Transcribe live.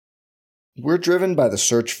We're driven by the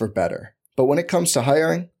search for better. But when it comes to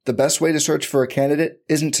hiring, the best way to search for a candidate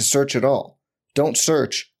isn't to search at all. Don't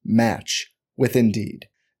search, match with Indeed.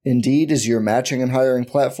 Indeed is your matching and hiring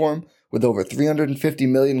platform with over 350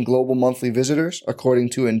 million global monthly visitors,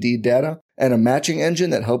 according to Indeed data, and a matching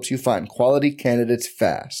engine that helps you find quality candidates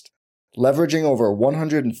fast. Leveraging over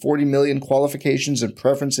 140 million qualifications and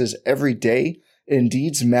preferences every day,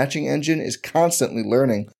 Indeed's matching engine is constantly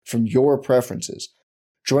learning from your preferences.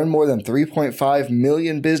 Join more than 3.5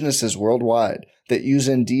 million businesses worldwide that use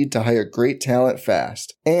Indeed to hire great talent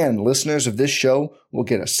fast. And listeners of this show will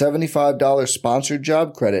get a $75 sponsored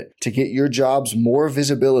job credit to get your jobs more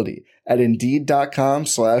visibility at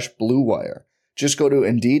Indeed.com/Blue Wire. Just go to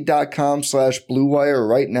Indeed.com/Blue Wire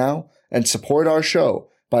right now and support our show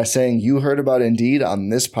by saying you heard about Indeed on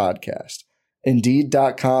this podcast.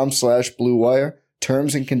 Indeed.com/Blue Wire.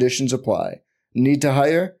 Terms and conditions apply. Need to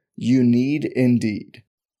hire? You need Indeed.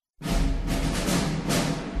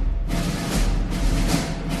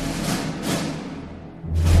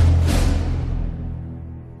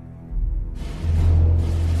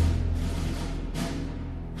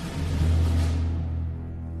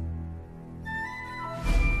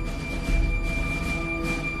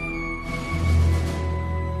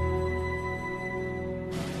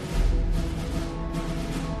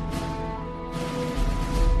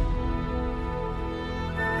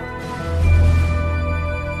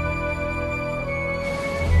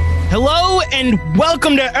 Hello and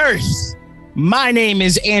welcome to Earth. My name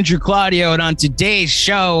is Andrew Claudio, and on today's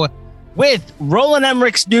show, with Roland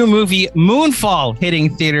Emmerich's new movie Moonfall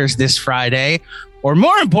hitting theaters this Friday, or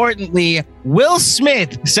more importantly, Will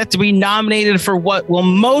Smith set to be nominated for what will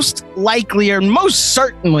most likely or most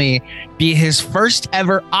certainly be his first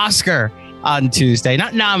ever Oscar on Tuesday.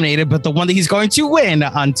 Not nominated, but the one that he's going to win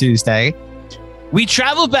on Tuesday. We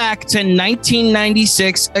travel back to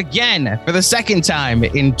 1996 again for the second time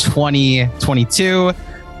in 2022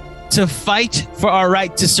 to fight for our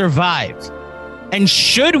right to survive. And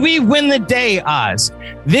should we win the day, Oz,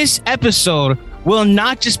 this episode will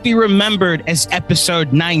not just be remembered as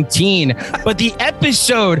episode 19, but the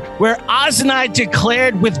episode where Oz and I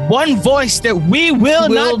declared with one voice that we will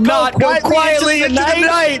not go quietly into the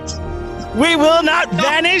night. We will not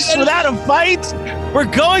vanish without a fight. We're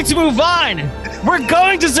going to move on. We're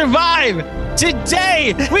going to survive.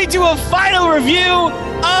 Today, we do a final review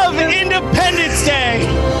of Independence Day.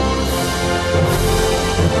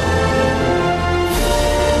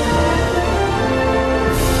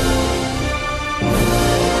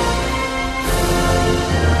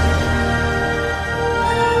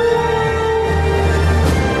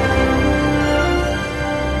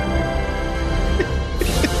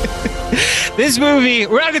 This movie,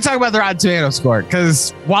 we're not going to talk about the Rotten Tomatoes score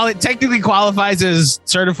because while it technically qualifies as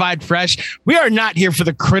certified fresh, we are not here for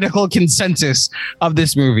the critical consensus of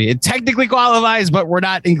this movie. It technically qualifies, but we're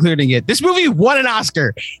not including it. This movie won an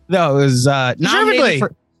Oscar, though. It was nominated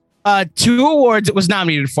for 2 awards. It was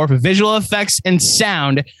nominated for visual effects and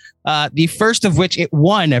sound, the first of which it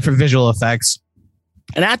won for visual effects.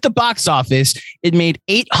 And at the box office, it made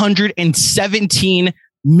 $817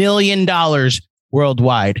 million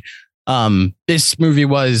worldwide. This movie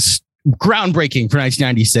was groundbreaking for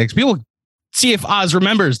 1996. We will see if Oz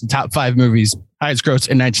remembers the top 5 movies highest gross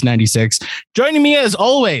in 1996. Joining me as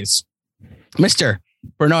always, Mr.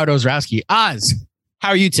 Bernard Ozrowski. Oz, how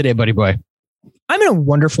are you today, buddy boy? I'm in a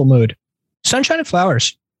wonderful mood. Sunshine and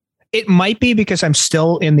flowers. It might be because I'm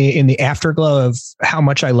still in the afterglow of how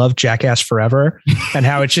much I love Jackass Forever and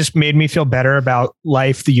how it just made me feel better about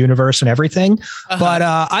life, the universe, and everything. But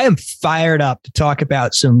I am fired up to talk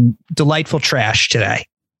about some delightful trash today.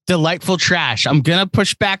 Delightful trash. I'm going to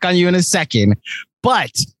push back on you in a second,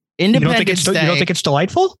 but Independence Day. You don't think it's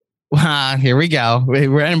delightful? Here we go.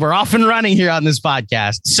 We're off and running here on this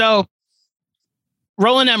podcast. So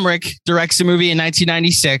Roland Emmerich directs a movie in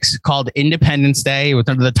 1996 called Independence Day with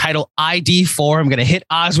under the title ID4. I'm going to hit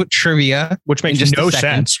Oz with trivia, which makes just no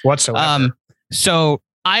sense whatsoever. So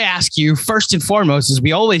I ask you first and foremost, as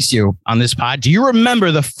we always do on this pod, do you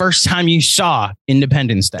remember the first time you saw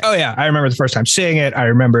Independence Day? Oh yeah, I remember the first time seeing it. I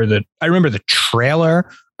remember the trailer.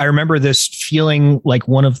 I remember this feeling like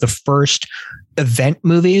one of the first event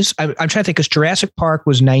movies. I'm trying to think because Jurassic Park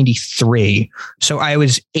was 93. So I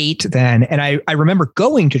was 8 then. And I remember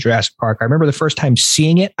going to Jurassic Park. I remember the first time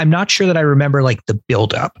seeing it. I'm not sure that I remember like the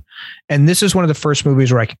buildup. And this is one of the first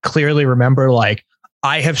movies where I could clearly remember, like,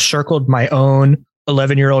 I have circled my own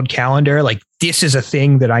 11-year-old calendar. Like, this is a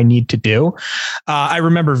thing that I need to do. I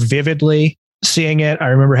remember vividly seeing it. I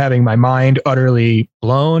remember having my mind utterly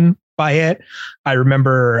blown by it. I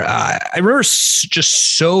remember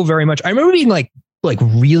just so very much. I remember being like like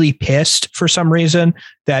really pissed for some reason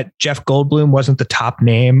that Jeff Goldblum wasn't the top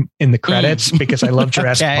name in the credits because I love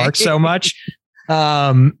Jurassic Park so much.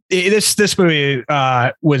 This movie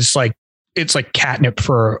was like, it's like catnip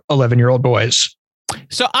for 11-year-old boys.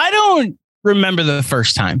 So I don't remember the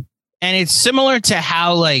first time. And it's similar to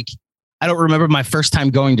how like, I don't remember my first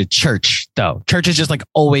time going to church though. Church has just like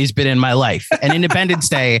always been in my life, and Independence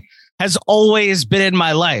Day has always been in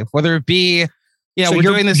my life, whether it be, you know, so we're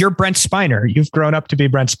doing this. You're Brent Spiner. You've grown up to be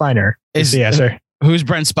Brent Spiner. Is the answer. Who's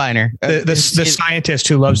Brent Spiner? The scientist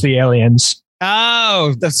who loves the aliens.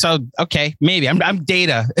 Oh, that's so okay. Maybe I'm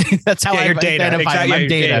Data. That's how I identify him. I'm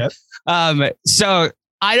Data. So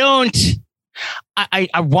I don't.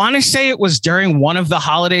 I want to say it was during one of the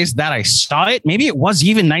holidays that I saw it. Maybe it was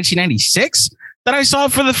even 1996 that I saw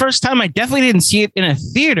it for the first time. I definitely didn't see it in a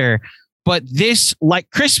theater, but this,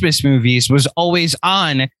 like Christmas movies, was always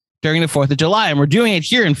on during the 4th of July. And we're doing it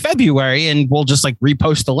here in February, and we'll just like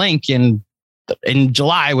repost the link in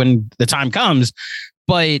July when the time comes.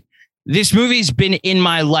 But this movie's been in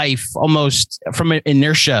my life almost from an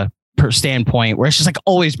inertia standpoint, where it's just like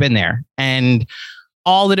always been there. And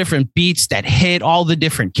all the different beats that hit, all the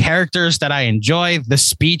different characters that I enjoy. The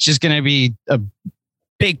speech is going to be a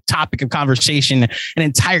big topic of conversation, an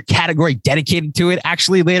entire category dedicated to it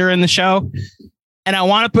actually later in the show. And I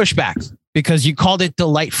want to push back because you called it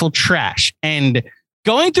delightful trash. And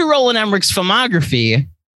going through Roland Emmerich's filmography,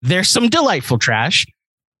 there's some delightful trash.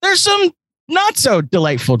 There's some not so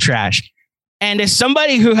delightful trash. And as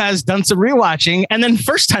somebody who has done some rewatching and then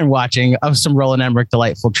first time watching of some Roland Emmerich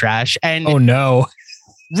delightful trash, and oh no,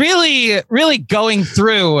 really going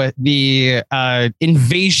through the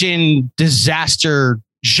invasion disaster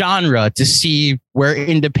genre to see where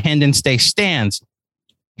Independence Day stands.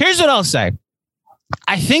 Here's what I'll say.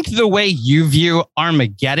 I think the way you view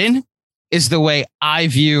Armageddon is the way I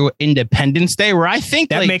view Independence Day, where I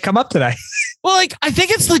think that may come up today. Well, like, I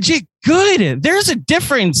think it's legit good. There's a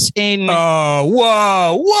difference in. Oh,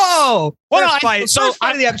 whoa.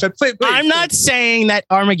 I'm not saying that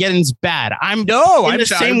Armageddon's bad. I'm the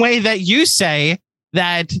same way that you say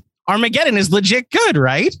that Armageddon is legit good,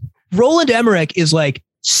 right? Roland Emmerich is like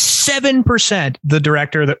 7% the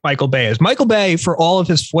director that Michael Bay is. Michael Bay, for all of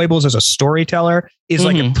his foibles as a storyteller, is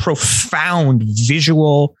like a profound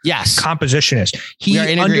visual compositionist. He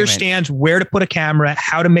understands where to put a camera,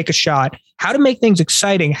 how to make a shot, how to make things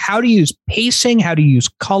exciting, how to use pacing, how to use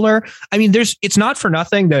color. I mean, it's not for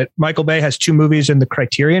nothing that Michael Bay has 2 movies in the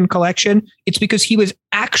Criterion Collection. It's because he was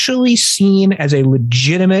actually seen as a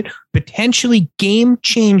legitimate, potentially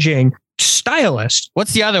game-changing stylist.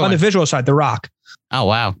 What's the other one? On the visual side, The Rock. Oh,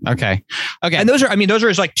 wow. Okay. And those are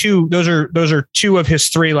his like those are 2 of his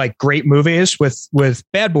 3 like great movies with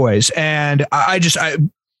Bad Boys. And this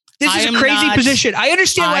is a crazy position. I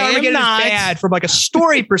understand why Armageddon is bad from like a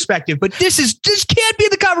story perspective, but this can't be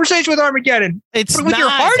the conversation with Armageddon. It's with your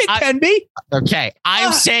heart, it can be. Okay.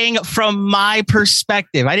 I'm saying from my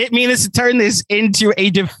perspective, I didn't mean this to turn this into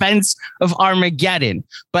a defense of Armageddon,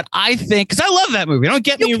 but I think, because I love that movie. Don't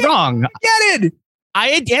get me wrong. Get it.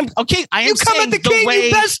 I am okay. I am you come saying at the king, way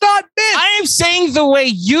you best not miss. I am saying the way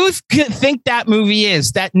you think that movie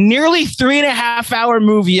is, that nearly 3.5 hour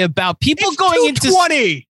movie about people it's going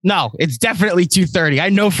 220. into. No, it's definitely 2:30. I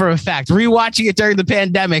know for a fact. Rewatching it during the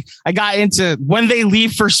pandemic, I got into when they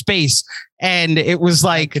leave for space, and it was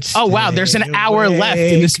like, oh wow, there's an hour left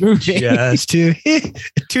in this movie. Just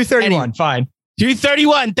 2:31. Fine.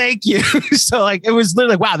 2:31. Thank you. So like, it was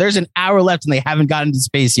literally, wow, there's an hour left and they haven't gotten into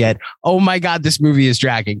space yet. Oh my God, this movie is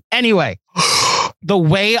dragging. Anyway, the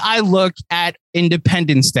way I look at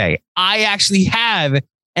Independence Day, I actually have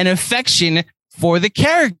an affection for the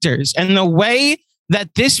characters, and the way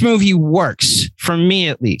that this movie works, for me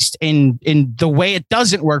at least, in the way it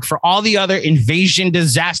doesn't work for all the other invasion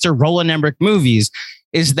disaster Roland Emmerich movies,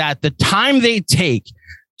 is that the time they take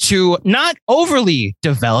to not overly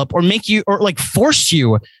develop or make you or like force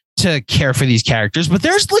you to care for these characters, but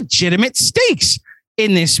there's legitimate stakes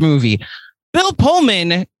in this movie. Bill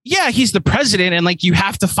Pullman, yeah, he's the president, and like you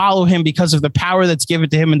have to follow him because of the power that's given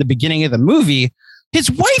to him in the beginning of the movie. His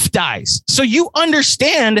wife dies, so you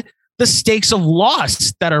understand the stakes of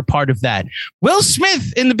loss that are part of that. Will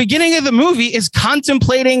Smith in the beginning of the movie is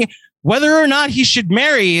contemplating whether or not he should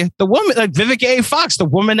marry the woman, like Vivica A. Fox, the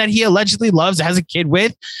woman that he allegedly loves, has a kid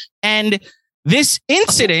with. And this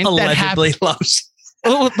incident allegedly loves.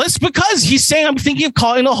 Well, that's because he's saying, I'm thinking of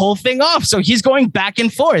calling the whole thing off. So he's going back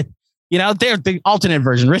and forth. You know, they're the alternate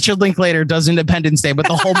version. Richard Linklater does Independence Day, but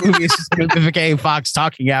the whole movie is just Vivica A. Fox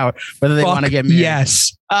talking out whether they want to get married.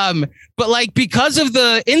 Yes. But like, because of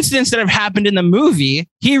the incidents that have happened in the movie,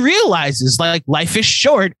 he realizes like life is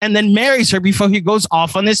short and then marries her before he goes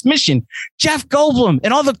off on this mission. Jeff Goldblum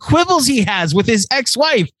and all the quibbles he has with his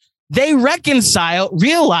ex-wife, they reconcile,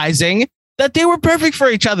 realizing that they were perfect for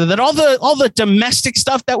each other, that all the domestic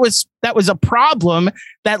stuff that was a problem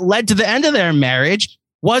that led to the end of their marriage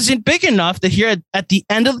wasn't big enough that here at the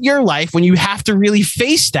end of your life, when you have to really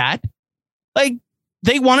face that, like,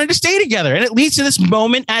 they wanted to stay together. And it leads to this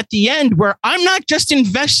moment at the end where I'm not just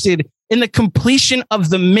invested in the completion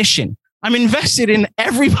of the mission. I'm invested in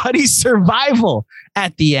everybody's survival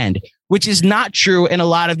at the end, which is not true in a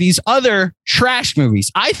lot of these other trash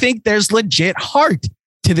movies. I think there's legit heart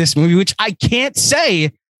to this movie, which I can't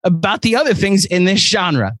say about the other things in this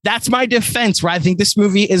genre. That's my defense, where I think this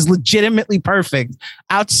movie is legitimately perfect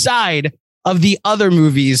outside of the other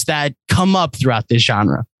movies that come up throughout this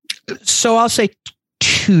genre. So I'll say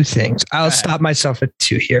two things. I'll stop myself at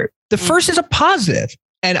two here. The first is a positive.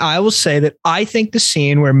 And I will say that I think the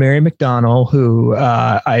scene where Mary McDonnell, who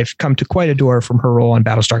I've come to quite adore from her role on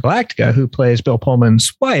Battlestar Galactica, who plays Bill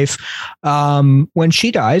Pullman's wife, when she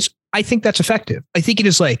dies, I think that's effective. I think it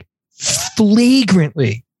is like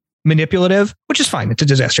flagrantly manipulative, which is fine. It's a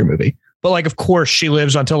disaster movie. But like, of course, she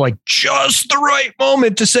lives until like just the right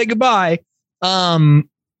moment to say goodbye.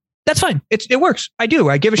 That's fine. It works. I do.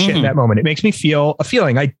 I give a shit in that moment. It makes me feel a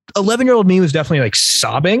feeling. 11-year-old me was definitely like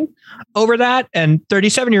sobbing over that. And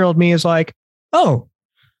 37-year-old me is like, oh,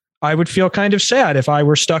 I would feel kind of sad if I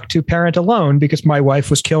were stuck to parent alone because my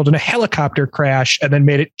wife was killed in a helicopter crash and then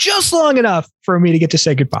made it just long enough for me to get to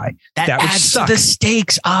say goodbye. That would adds suck. To the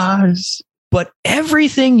stakes, Oz. But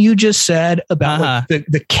everything you just said about like,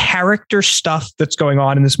 the character stuff that's going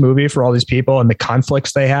on in this movie for all these people and the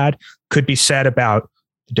conflicts they had could be said about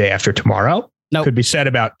The Day After Tomorrow. Nope. Could be said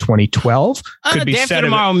about 2012. Could be Day said After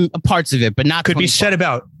Tomorrow, parts of it, but not. Could be said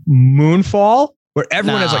about Moonfall, where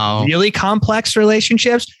everyone has like really complex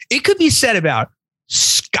relationships. It could be said about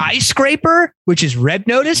Skyscraper, which is Red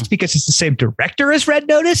Notice because it's the same director as Red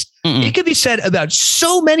Notice. It could be said about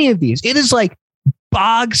so many of these. It is like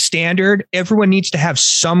bog standard. Everyone needs to have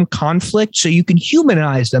some conflict so you can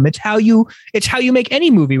humanize them. It's how you make any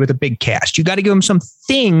movie with a big cast. You got to give them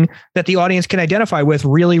something that the audience can identify with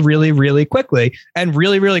really, really, really quickly. And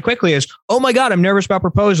really, really quickly is, oh my God, I'm nervous about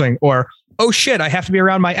proposing, or oh shit, I have to be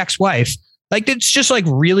around my ex-wife. Like, it's just like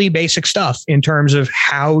really basic stuff in terms of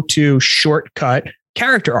how to shortcut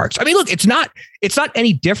character arcs. I mean, look, it's not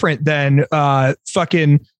any different than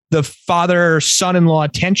fucking the father-son-in-law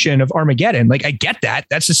tension of Armageddon. Like, I get that.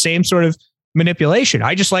 That's the same sort of manipulation.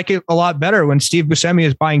 I just like it a lot better when Steve Buscemi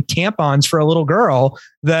is buying tampons for a little girl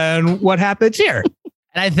than what happens here.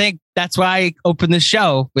 And I think that's why I opened the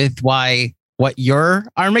show with why what your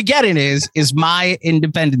Armageddon is my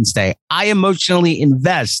Independence Day. I emotionally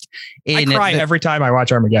invest in. I cry every time I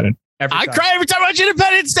watch Armageddon. I cry every time I watch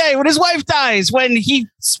Independence Day when his wife dies, when he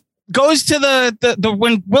goes to the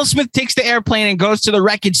when Will Smith takes the airplane and goes to the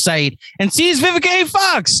wreckage site and sees Vivica A.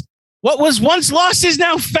 Fox. What was once lost is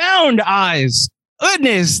now found, eyes.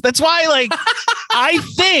 Goodness. That's why, like, I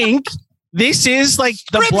think this is like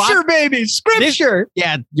the Scripture, baby. Scripture.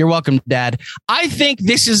 Yeah, you're welcome, Dad. I think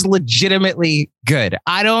this is legitimately good.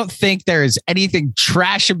 I don't think there is anything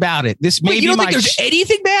trash about it. This may you don't think there's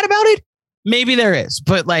anything bad about it? Maybe there is,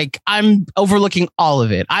 but like, I'm overlooking all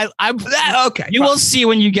of it. Okay. You will see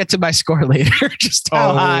when you get to my score later, just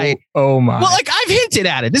how high. Oh my. Well, like, I've hinted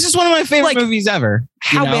at it. This is one of my favorite movies ever.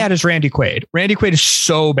 How bad is Randy Quaid? Randy Quaid is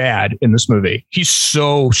so bad in this movie. He's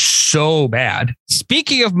so bad.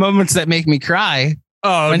 Speaking of moments that make me cry.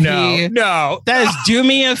 Oh, no. That is, do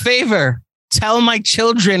me a favor. Tell my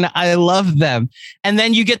children I love them. And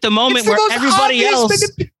then you get the moment where everybody else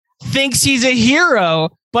thinks he's a hero,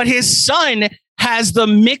 but his son has the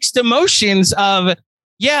mixed emotions of,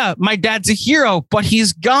 yeah, my dad's a hero, but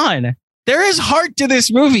he's gone. There is heart to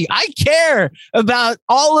this movie. I care about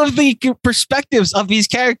all of the perspectives of these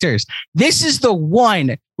characters. This is the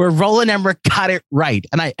one where Roland Emmerich got it right.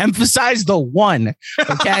 And I emphasize the one.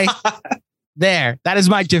 Okay. There. That is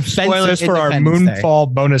my defense. Spoilers for our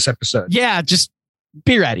Moonfall bonus episode. Yeah, just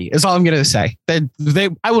be ready is all I'm going to say.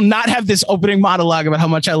 I will not have this opening monologue about how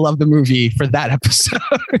much I love the movie for that episode.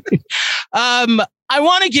 I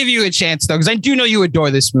want to give you a chance, though, because I do know you adore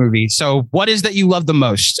this movie. So what is that you love the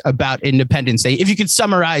most about Independence Day? If you could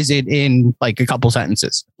summarize it in like a couple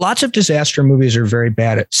sentences. Lots of disaster movies are very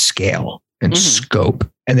bad at scale and scope.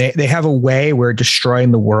 And they have a way where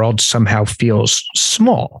destroying the world somehow feels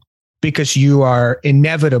small because you are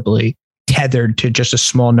inevitably tethered to just a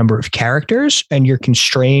small number of characters, and you're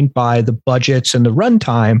constrained by the budgets and the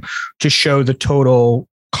runtime to show the total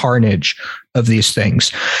carnage of these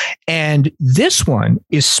things. And this one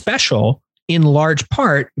is special in large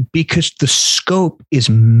part because the scope is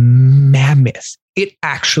mammoth. It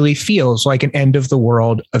actually feels like an end of the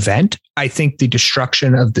world event. I think the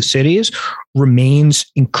destruction of the cities remains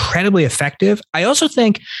incredibly effective. I also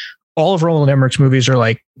think all of Roland Emmerich's movies are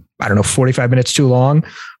like, 45 minutes too long.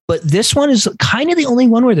 But this one is kind of the only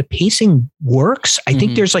one where the pacing works. I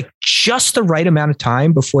think there's like just the right amount of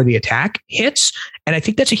time before the attack hits. And I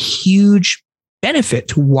think that's a huge benefit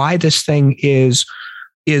to why this thing is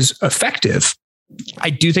effective. I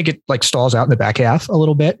do think it like stalls out in the back half a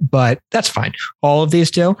little bit, but that's fine. All of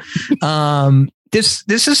these do. This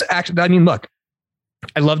is actually, I mean, look,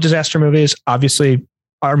 I love disaster movies. Obviously,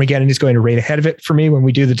 Armageddon is going to rate ahead of it for me when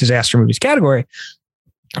we do the disaster movies category.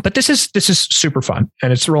 But this is super fun,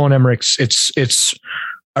 and it's Roland Emmerich's. It's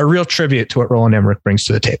a real tribute to what Roland Emmerich brings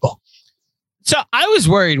to the table. So I was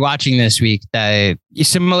worried watching this week that,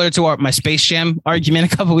 similar to my Space Jam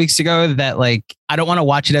argument a couple weeks ago, that like I don't want to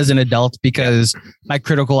watch it as an adult because my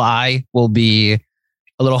critical eye will be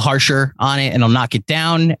a little harsher on it and I'll knock it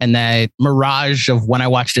down, and that mirage of when I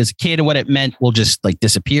watched it as a kid and what it meant will just like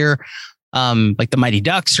disappear. Like the Mighty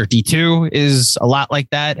Ducks or D2 is a lot like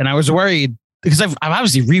that, and I was worried because I've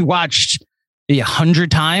obviously rewatched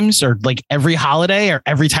 100 times or like every holiday or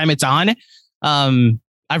every time it's on.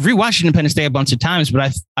 I've rewatched Independence Day a bunch of times,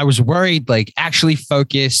 but I was worried, like actually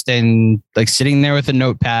focused and like sitting there with a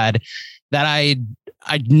notepad, that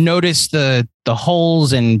I'd notice the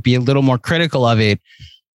holes and be a little more critical of it.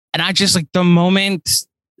 And I just like the moment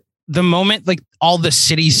like all the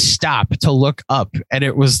cities stop to look up, and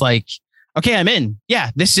it was like, okay, I'm in.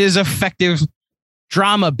 Yeah, this is effective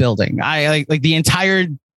drama building. I like the entire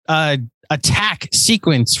attack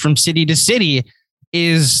sequence from city to city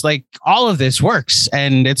is like all of this works,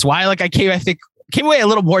 and it's why like I came away a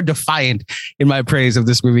little more defiant in my praise of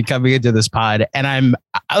this movie coming into this pod, and I'm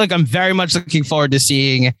very much looking forward to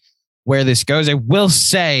seeing where this goes. I will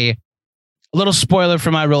say a little spoiler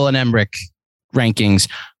for my Roland Emmerich rankings.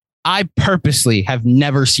 I purposely have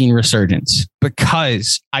never seen Resurgence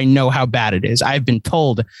because I know how bad it is. I've been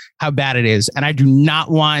told how bad it is, and I do not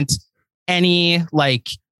want any like.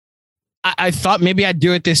 I thought maybe I'd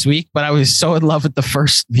do it this week, but I was so in love with the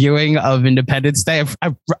first viewing of Independence Day. I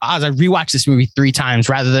rewatched this movie 3 times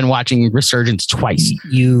rather than watching Resurgence twice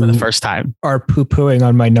for the first time. Are poo-pooing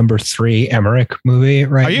on my number 3 Emmerich movie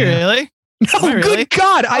right now. Are you really? No, really? Good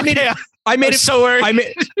God. I made it so worried.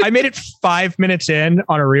 I made it 5 minutes in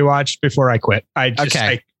on a rewatch before I quit.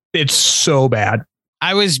 It's so bad.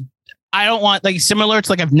 I don't want like similar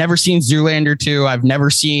to like I've never seen Zoolander 2. I've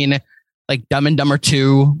never seen like Dumb and Dumber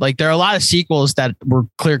 2. Like there are a lot of sequels that were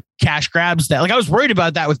clear cash grabs that like I was worried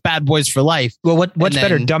about that with Bad Boys for Life. Well, what's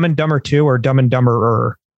better, Dumb and Dumber 2 or Dumb and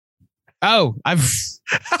Dumberer? Oh, I'm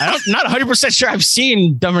not 100% sure I've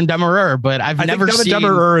seen Dumb and Dumberer, but I've never seen. Dumb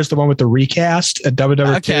and Dumberer is the one with the recast. Dumb and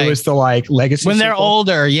Dumber 2 is the like legacy when sequel. They're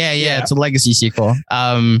older. Yeah, it's a legacy sequel.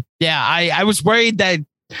 I was worried that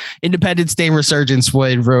Independence Day Resurgence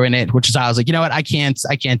would ruin it, which is why I was like, you know what, I can't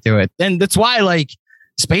do it. And that's why like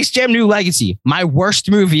Space Jam New Legacy, my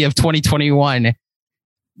worst movie of 2021,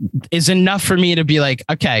 is enough for me to be like,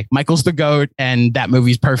 okay, Michael's the GOAT and that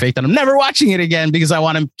movie's perfect. And I'm never watching it again because I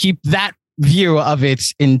want to keep that view of it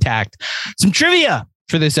intact. Some trivia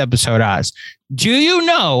for this episode, Oz. Do you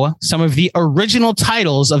know some of the original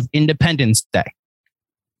titles of Independence Day?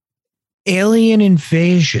 Alien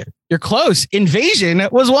Invasion. You're close. Invasion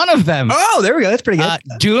was one of them. Oh, there we go. That's pretty good.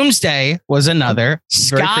 Doomsday was another.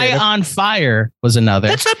 Sky on Fire was another.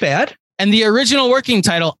 That's not bad. And the original working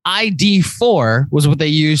title, ID4, was what they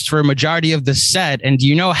used for a majority of the set. And do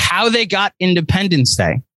you know how they got Independence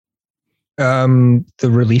Day? The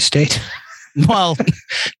release date? Well,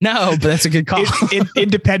 no, but that's a good call.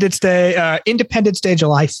 Independence Day,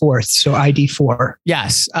 July 4th. So ID4.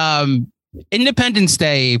 Yes. Independence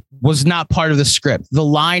Day was not part of the script. The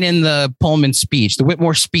line in the Pullman speech, the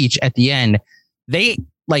Whitmore speech at the end, they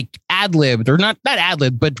like ad-libbed, or not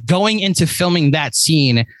ad-libbed, but going into filming that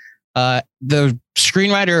scene, the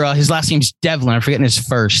screenwriter, his last name's Devlin, I'm forgetting his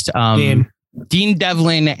first. Dean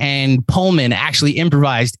Devlin and Pullman actually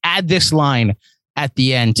improvised, add this line at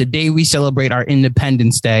the end. Today we celebrate our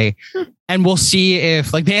Independence Day. And we'll see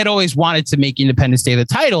if like they had always wanted to make Independence Day the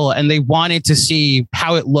title, and they wanted to see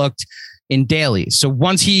how it looked in dailies. So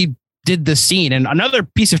once he did the scene, and another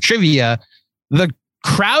piece of trivia, the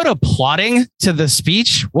crowd applauding to the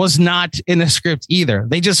speech was not in the script either.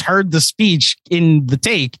 They just heard the speech in the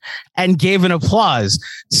take and gave an applause.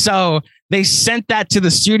 So they sent that to the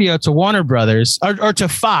studio, to Warner Brothers or to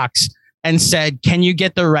Fox, and said, can you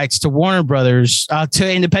get the rights to Warner Brothers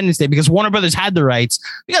to Independence Day? Because Warner Brothers had the rights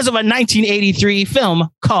because of a 1983 film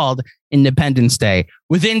called Independence Day.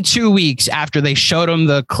 Within 2 weeks after they showed him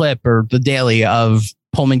the clip or the daily of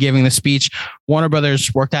Pullman giving the speech, Warner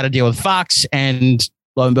Brothers worked out a deal with Fox, and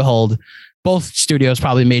lo and behold, both studios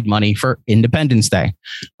probably made money for Independence Day.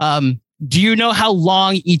 Do you know how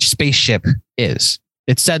long each spaceship is?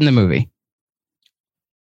 It's said in the movie.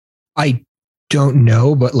 I don't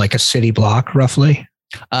know, but like a city block, roughly.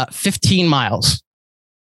 15 miles.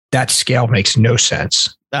 That scale makes no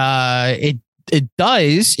sense. It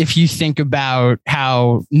does if you think about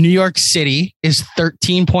how New York City is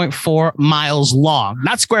 13.4 miles long,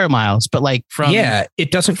 not square miles, but like from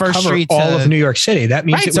it doesn't First cover Street all of New York City. That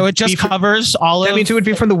means right, so it just covers all of. That means it would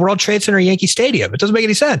be from the World Trade Center, Yankee Stadium. It doesn't make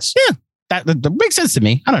any sense. Yeah. That makes sense to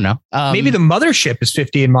me. I don't know. Maybe the mothership is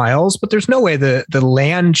 15 miles, but there's no way the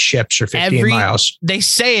land ships are 15 miles. They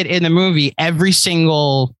say it in the movie. Every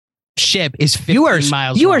single ship is 15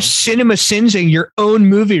 miles. You are cinema sins-ing your own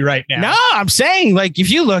movie right now. No, I'm saying, like, if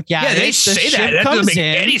you look at they say that doesn't make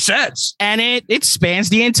any sense. And it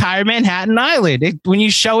spans the entire Manhattan Island. When you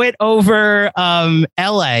show it over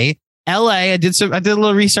LA, I did a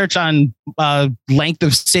little research on length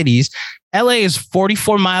of cities. LA is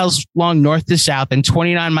 44 miles long north to south and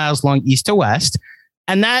 29 miles long east to west.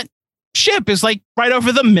 And that ship is like right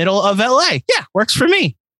over the middle of LA. Yeah, works for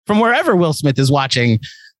me. From wherever Will Smith is watching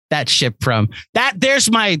that ship from. There's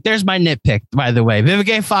my nitpick, by the way.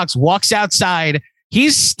 Vivica A. Fox walks outside.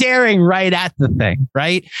 He's staring right at the thing,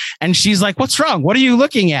 right? And she's like, what's wrong? What are you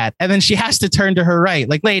looking at? And then she has to turn to her right.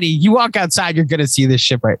 Like, lady, you walk outside, you're going to see this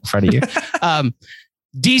ship right in front of you.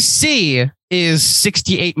 DC is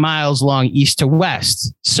 68 miles long east to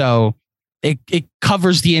west. So it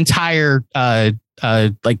covers the entire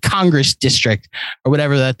like Congress district or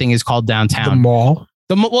whatever that thing is called downtown. The mall.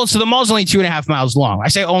 So the mall's only 2.5 miles long. I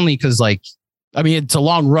say only because, like, I mean, it's a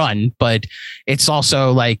long run, but it's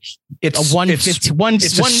also like it's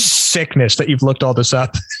a sickness that you've looked all this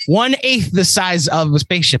up. 1/8 the size of a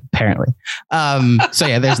spaceship, apparently. So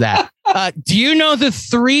yeah, there's that. Do you know the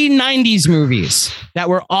 3 90s movies that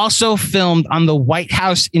were also filmed on the White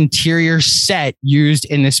House interior set used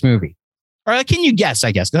in this movie? Or can you guess,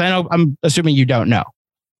 I guess? Because I'm assuming you don't know.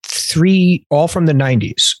 3, all from the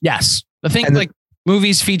 90s. Yes. I think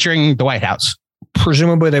movies featuring the White House.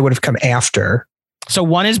 Presumably they would have come after. So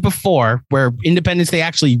one is before, where Independence Day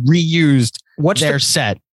actually reused their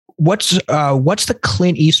set. What's the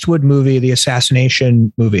Clint Eastwood movie, the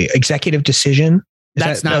assassination movie, Executive Decision?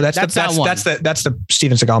 That's the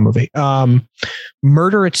Steven Seagal movie.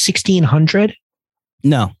 Murder at 1600.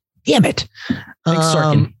 No, damn it.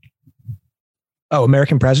 Sorkin.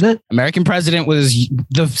 American President. American President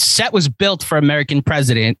the set was built for American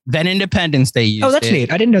President. Then Independence Day used it. Oh, that's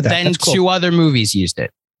neat. I didn't know that. Then cool. 2 other movies used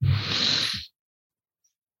it.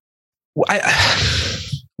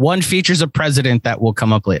 One features a president that will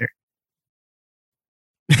come up later.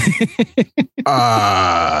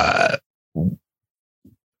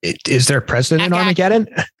 Is there a president in Armageddon?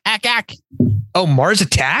 Ack. Oh, Mars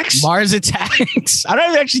Attacks? Mars Attacks. I don't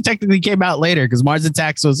know if it actually technically came out later because Mars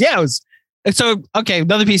Attacks was. So, okay,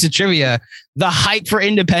 another piece of trivia. The hype for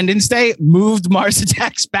Independence Day moved Mars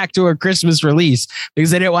Attacks back to a Christmas release because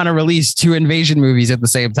they didn't want to release 2 invasion movies at the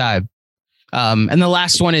same time. And the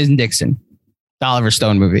last one is Nixon, the Oliver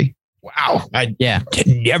Stone movie. Wow. I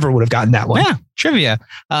never would have gotten that one. Yeah, trivia.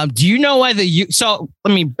 Do you know why so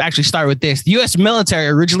let me actually start with this. The U.S. military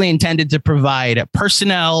originally intended to provide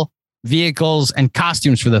personnel, vehicles, and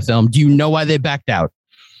costumes for the film. Do you know why they backed out?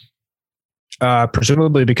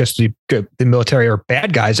 Presumably because the military are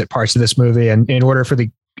bad guys at parts of this movie, and in order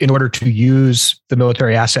to use the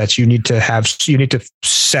military assets, you need to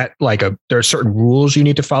set there are certain rules you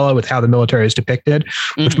need to follow with how the military is depicted,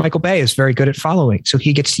 which Michael Bay is very good at following. So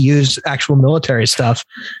he gets to use actual military stuff.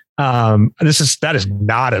 That is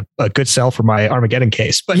not a good sell for my Armageddon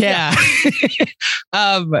case, but yeah.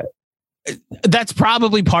 That's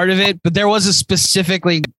probably part of it, but there was a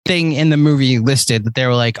specifically thing in the movie listed that they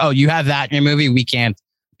were like, "Oh, you have that in your movie. We can't."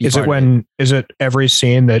 Is it every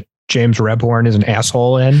scene that James Rebhorn is an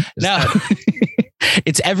asshole in? No,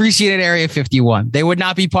 it's every scene at Area 51. They would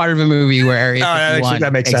not be part of a movie where Area 51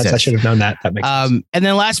 that makes exists. sense. I should have known that. That makes sense. And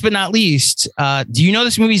then last but not least, do you know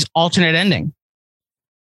this movie's alternate ending?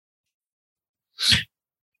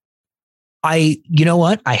 You know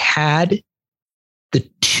what? I had the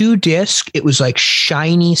 2-disc, it was like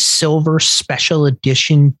shiny silver special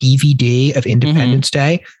edition DVD of Independence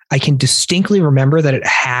Day. I can distinctly remember that it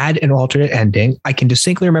had an alternate ending. I can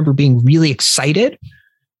distinctly remember being really excited,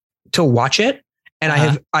 to watch it,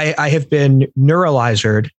 and I have been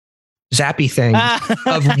neuralized, zappy thing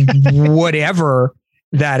of whatever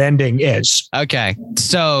that ending is. Okay,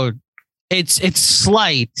 so it's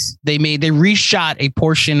slight. They reshot a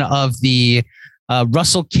portion of the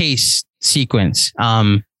Russell Case sequence,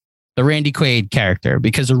 the Randy Quaid character,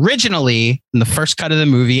 because originally in the first cut of the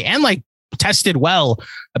movie, and like tested well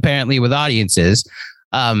apparently with audiences,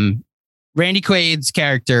 Randy Quaid's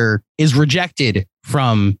character is rejected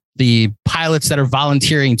from the pilots that are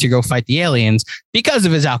volunteering to go fight the aliens because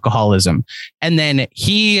of his alcoholism. And then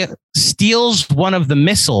he steals one of the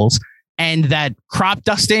missiles, and that crop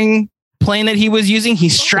dusting plane that he was using, he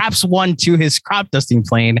straps one to his crop dusting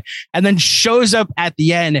plane and then shows up at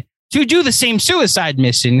the end to do the same suicide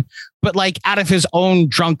mission, but like out of his own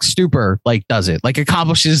drunk stupor, like does it, like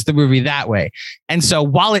accomplishes the movie that way. And so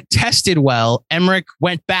while it tested well, Emmerich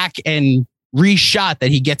went back and reshot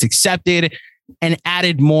that he gets accepted and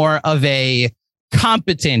added more of a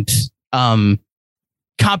competent ending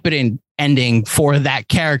for that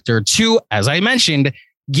character to, as I mentioned,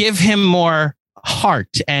 give him more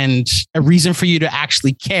heart and a reason for you to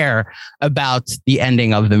actually care about the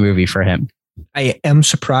ending of the movie for him. I am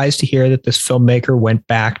surprised to hear that this filmmaker went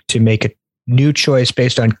back to make a new choice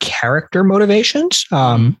based on character motivations.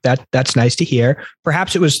 That's nice to hear.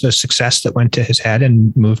 Perhaps it was the success that went to his head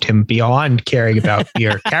and moved him beyond caring about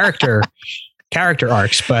your character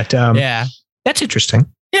arcs. But yeah, that's interesting.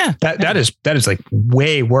 Yeah, that is like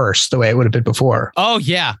way worse the way it would have been before. Oh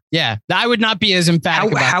yeah. I would not be as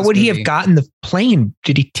emphatic. How would he have gotten the plane?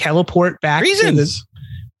 Did he teleport back to the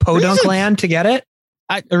Podunk land to get it?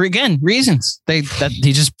 Reasons.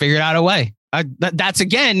 He just figured out a way. That's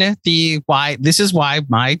again this is why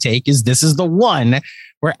my take is this is the one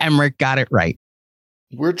where Emmerich got it right.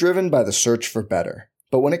 We're driven by the search for better,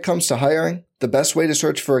 but when it comes to hiring, the best way to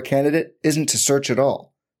search for a candidate isn't to search at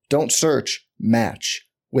all. Don't search, match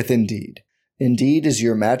with Indeed. Indeed is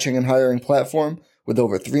your matching and hiring platform with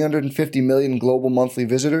over 350 million global monthly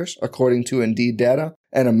visitors, according to Indeed data,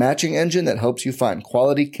 and a matching engine that helps you find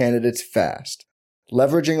quality candidates fast.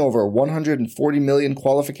 Leveraging over 140 million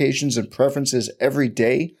qualifications and preferences every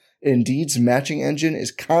day, Indeed's matching engine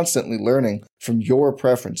is constantly learning from your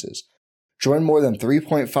preferences. Join more than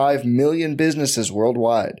 3.5 million businesses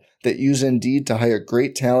worldwide that use Indeed to hire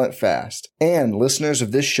great talent fast. And listeners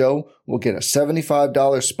of this show will get a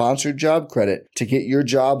 $75 sponsored job credit to get your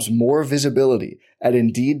jobs more visibility at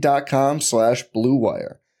Indeed.com/Blue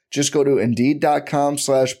Wire. Just go to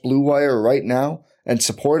Indeed.com/Blue Wire right now and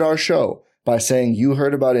support our show by saying you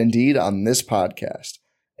heard about Indeed on this podcast.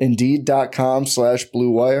 Indeed.com/Blue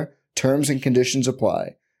Wire. Terms and conditions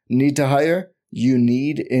apply. Need to hire? You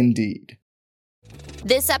need Indeed.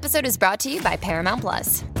 This episode is brought to you by Paramount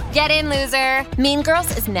Plus. Get in, loser! Mean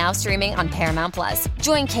Girls is now streaming on Paramount Plus.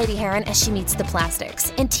 Join Katie Heron as she meets the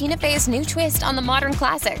plastics in Tina Fey's new twist on the modern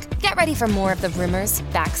classic. Get ready for more of the rumors,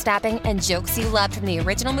 backstabbing, and jokes you loved from the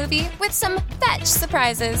original movie with some fetch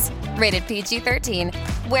surprises. Rated PG-13.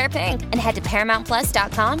 Wear pink and head to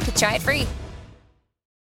ParamountPlus.com to try it free.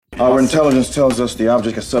 Our intelligence tells us the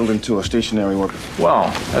object has settled into a stationary orbit.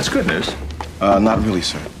 Wow, that's good news. Not really,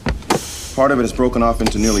 sir. Part of it is broken off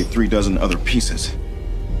into nearly 36 other pieces.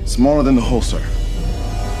 Smaller than the whole, sir.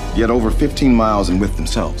 Yet over 15 miles in width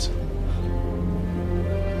themselves.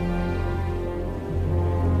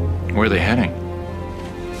 Where are they heading?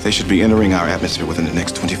 They should be entering our atmosphere within the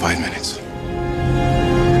next 25 minutes.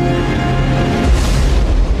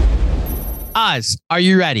 Oz, are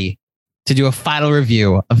you ready to do a final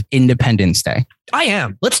review of Independence Day? I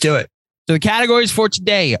am. Let's do it. So the categories for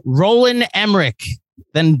today, Roland Emmerich,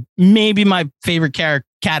 then maybe my favorite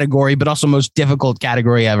category, but also most difficult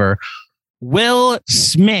category ever. Will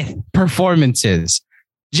Smith performances,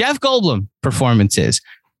 Jeff Goldblum performances,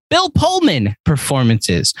 Bill Pullman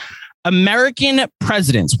performances, American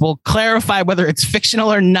presidents. We'll clarify whether it's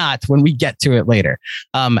fictional or not when we get to it later.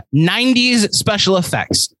 90s special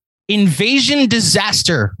effects, invasion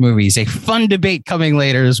disaster movies, a fun debate coming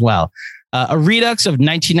later as well. A redux of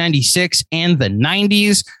 1996 and the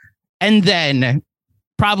 90s. And then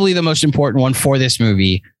probably the most important one for this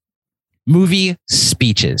movie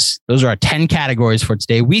speeches. Those are our 10 categories for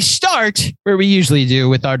today. We start where we usually do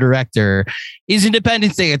with our director. Is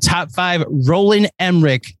Independence Day a top 5 Roland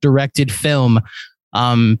Emmerich directed film?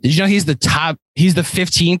 Did you know he's the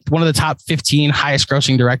 15th, one of the top 15 highest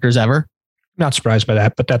grossing directors ever? Not surprised by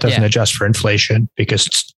that, but that doesn't adjust for inflation, because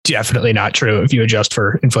it's definitely not true if you adjust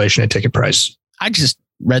for inflation and ticket price. I just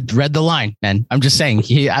read the line, man. I'm just saying,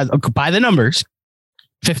 by the numbers,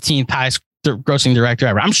 15th highest grossing director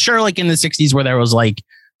ever. I'm sure like in the 60s where there was like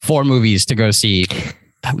 4 movies to go see,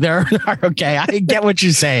 They're okay. I get what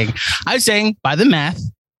you're saying. I was saying by the math,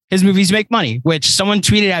 his movies make money, which someone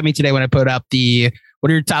tweeted at me today when I put up what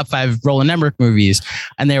are your top 5 Roland Emmerich movies?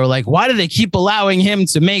 And they were like, why do they keep allowing him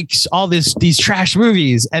to make all these trash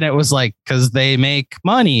movies? And it was like, because they make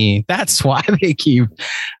money. That's why they keep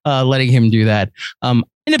letting him do that.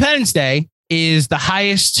 Independence Day is the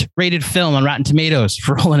highest rated film on Rotten Tomatoes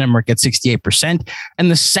for Roland Emmerich at 68%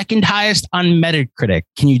 and the second highest on Metacritic.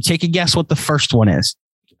 Can you take a guess what the first one is?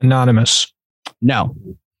 Anonymous. No.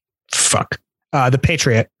 Fuck. The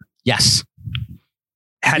Patriot. Yes.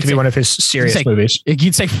 Had to be one of his serious movies.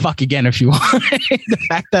 You'd say fuck again if you want. The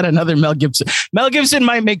fact that another Mel Gibson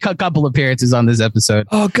might make a couple appearances on this episode.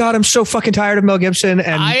 Oh God, I'm so fucking tired of Mel Gibson.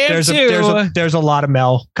 And I am too. There's a lot of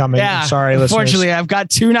Mel coming. Yeah, I'm sorry, unfortunately, listeners. I've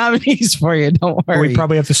got 2 nominees for you. Don't worry. We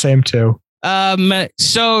probably have the same too.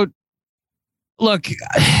 So look,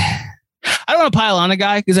 I don't want to pile on a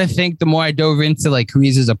guy because I think the more I dove into like who he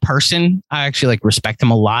is as a person, I actually like respect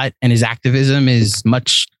him a lot, and his activism is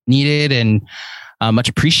much needed and much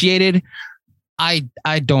appreciated. I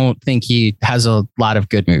don't think he has a lot of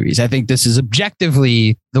good movies. I think this is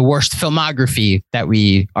objectively the worst filmography that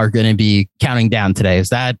we are going to be counting down today. Is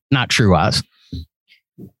that not true, Oz?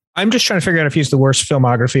 I'm just trying to figure out if he's the worst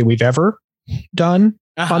filmography we've ever done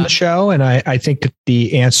on the show. And I think that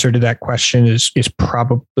the answer to that question is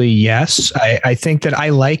probably yes. I think that I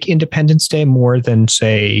like Independence Day more than,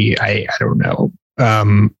 say, I don't know.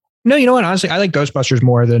 No, you know what? Honestly, I like Ghostbusters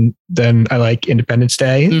more than I like Independence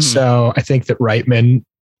Day. Mm-hmm. So I think that Reitman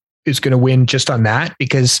is going to win just on that,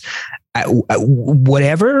 because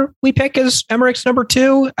whatever we pick as Emmerich's number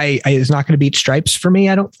 2, is not going to beat Stripes for me.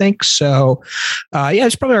 I don't think so. Yeah,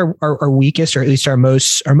 it's probably our weakest, or at least our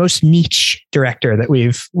most niche director that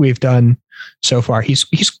we've done so far. He's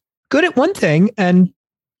good at one thing, and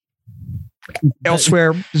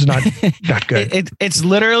elsewhere is not good. It's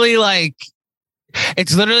literally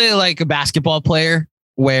like a basketball player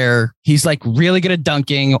where he's like really good at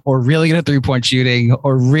dunking, or really good at 3-point shooting,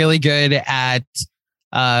 or really good at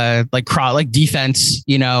like defense,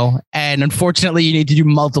 and unfortunately you need to do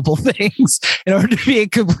multiple things in order to be a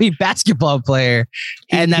complete basketball player.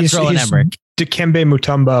 And that's Roland Emmerich. Dikembe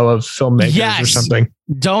Mutombo of filmmakers or something.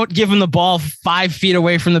 Don't give him the ball 5 feet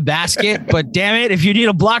away from the basket, but damn it, if you need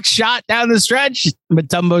a block shot down the stretch,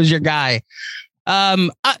 Mutombo's your guy.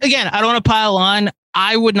 Again, I don't want to pile on.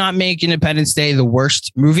 I would not make Independence Day the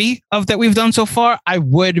worst movie that we've done so far. I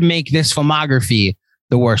would make this filmography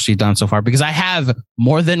the worst we've done so far, because I have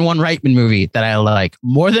more than one Reitman movie that I like,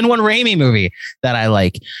 more than one Raimi movie that I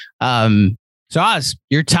like. So Oz,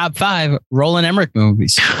 your top 5 Roland Emmerich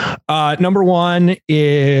movies. Number 1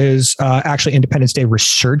 is actually Independence Day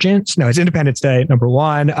Resurgence. No, it's Independence Day, number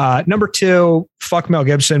 1. Number 2, fuck Mel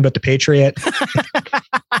Gibson, but The Patriot.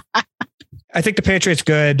 I think The Patriot's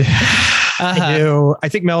good. I do. I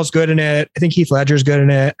think Mel's good in it. I think Heath Ledger's good in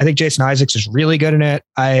it. I think Jason Isaacs is really good in it.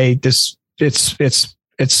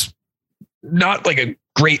 It's not like a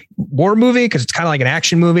great war movie, because it's kind of like an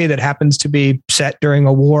action movie that happens to be set during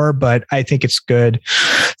a war, but I think it's good.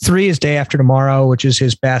 3 is Day After Tomorrow, which is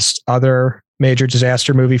his best other major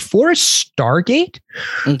disaster movie. 4 is Stargate,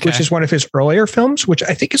 which is one of his earlier films, which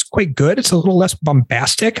I think is quite good. It's a little less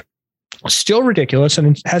bombastic, still ridiculous,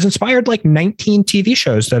 and has inspired like 19 TV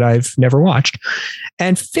shows that I've never watched.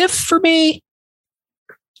 And 5th for me,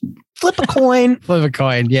 flip a coin. Flip a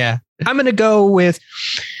coin, yeah. I'm going to go with,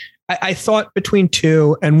 I thought between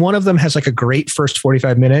 2, and one of them has like a great first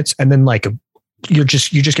 45 minutes, and then like you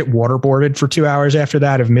just get waterboarded for 2 hours after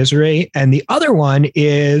that of misery. And the other one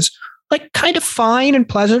is like kind of fine and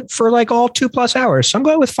pleasant for like all 2+ hours. So I'm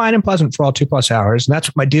going with fine and pleasant for all 2+ hours. And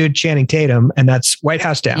that's my dude, Channing Tatum. And that's White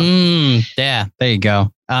House Down. Yeah, there you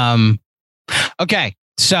go. Okay.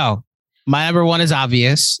 So my number 1 is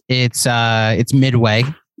obvious. It's Midway.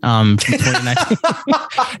 From 2019.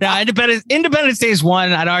 Now, Independence Day is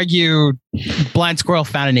 1. I'd argue Blind Squirrel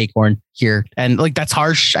Found an Acorn here, and like that's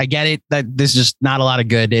harsh. I get it. That there's just not a lot of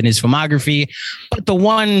good in his filmography, but the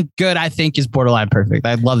one good I think is Borderline Perfect.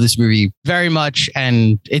 I love this movie very much,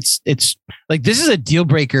 and it's like this is a deal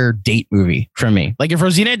breaker date movie for me. Like if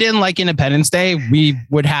Rosina didn't like Independence Day, we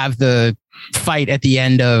would have the fight at the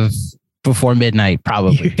end of Before Midnight.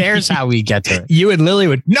 Probably. There's how we get to it. You and Lily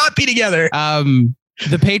would not be together.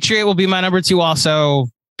 The Patriot will be my number 2 also,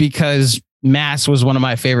 because Mass was one of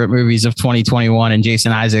my favorite movies of 2021 and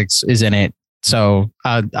Jason Isaacs is in it. So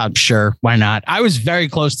I'm sure, why not? I was very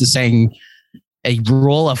close to saying a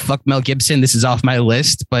rule of fuck Mel Gibson. This is off my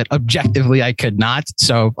list, but objectively I could not.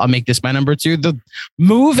 So I'll make this my number 2. The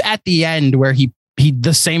move at the end where he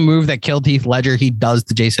the same move that killed Heath Ledger, he does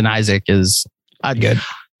to Jason Isaac is good.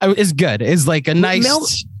 is good. Is like a nice Mel-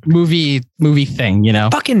 movie thing, you know.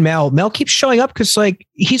 Fucking Mel keeps showing up because like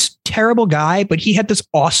he's a terrible guy, but he had this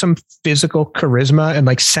awesome physical charisma and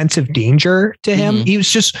like sense of danger to him. Mhm. He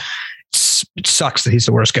was just, it sucks that he's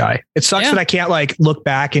the worst guy. It sucks Yeah. that I can't like look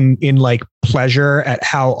back in like pleasure at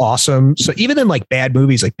how awesome. So even in like bad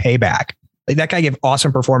movies like Payback, like that guy gave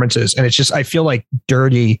awesome performances, and it's just I feel like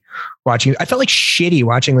dirty watching. I felt like shitty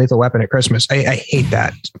watching Lethal Weapon at Christmas. I hate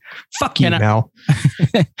that. Fuck you, Mel.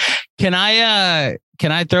 Can I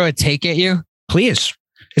throw a take at you? Please.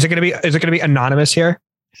 Is it gonna be anonymous here?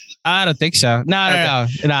 I don't think so. No.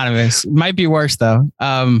 Anonymous. Might be worse though.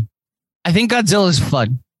 I think Godzilla is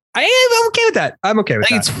fun. I'm okay with that. I'm okay with I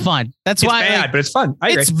think that. it's fun. That's It's why bad, but it's fun. I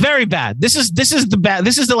agree. it's very bad. This is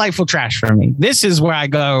delightful trash for me. This is where I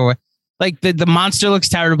go. Like the monster looks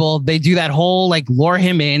terrible. They do that whole like lure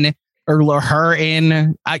him in or lure her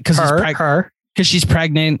in because she's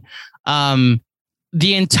pregnant. The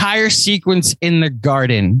entire sequence in the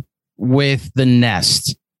garden with the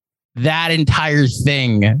nest, that entire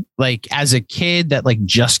thing, like as a kid that like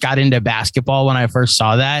just got into basketball when I first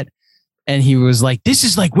saw that. And he was like, this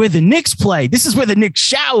is like where the Knicks play. This is where the Knicks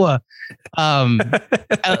shower.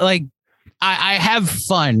 Like I have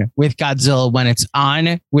fun with Godzilla when it's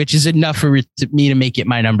on, which is enough for me to make it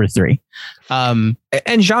my number 3. And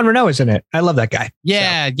Jean Reno is in it. I love that guy.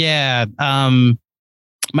 Yeah.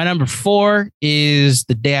 My number 4 is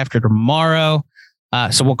The Day After Tomorrow.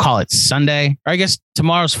 So we'll call it Sunday, or I guess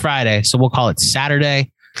tomorrow's Friday. So we'll call it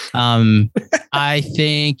Saturday. I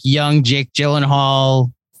think young Jake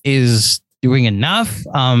Gyllenhaal is doing enough.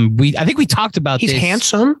 I think we talked about He's this.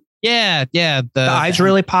 handsome. Yeah. The eyes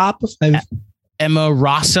really pop. Emma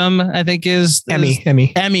Rossum, I think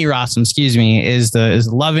Emmy Rossum, excuse me, is the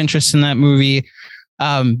love interest in that movie.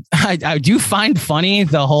 I do find funny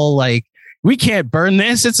the whole like, we can't burn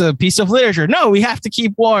this. It's a piece of literature. No, we have to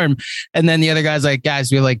keep warm. And then the other guy's like,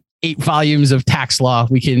 guys, we have like 8 volumes of tax law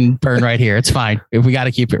we can burn right here. It's fine. If we got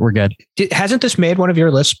to keep it, we're good. Hasn't this made one of your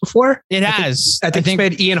lists before? It has. I think it's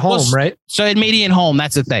made Ian Holm, right? So it made Ian Holm.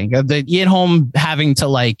 That's the thing. The Ian Holm having to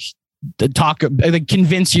like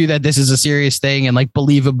convince you that this is a serious thing and like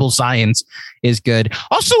believable science is good.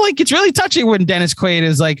 Also, like it's really touching when Dennis Quaid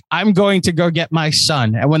is like, I'm going to go get my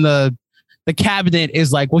son. And when the cabinet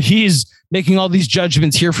is like, well, he's making all these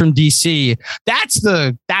judgments here from DC. That's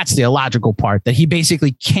the illogical part, that he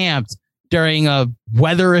basically camped during a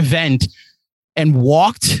weather event and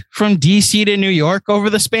walked from DC to New York over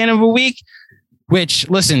the span of a week, which,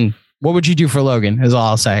 listen, what would you do for Logan is all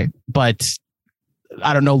I'll say. But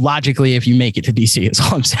I don't know logically if you make it to DC is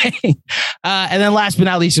all I'm saying. And then last but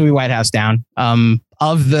not least, will be White House Down.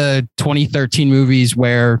 Of the 2013 movies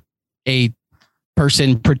where a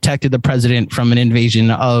person protected the president from an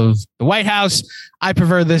invasion of the White House, I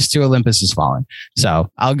prefer this to Olympus Has Fallen.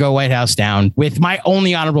 So I'll go White House Down. With my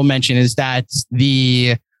only honorable mention is that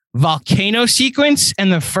the volcano sequence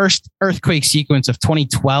and the first earthquake sequence of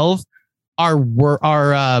 2012 are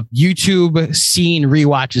YouTube scene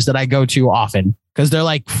rewatches that I go to often because they're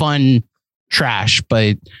like fun trash.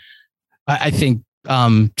 But I think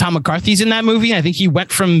Tom McCarthy's in that movie. I think he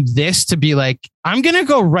went from this to be like, I'm gonna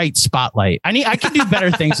go write Spotlight. I can do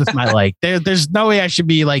better things with my life. There's no way I should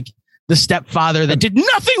be like the stepfather that did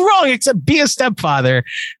nothing wrong except be a stepfather,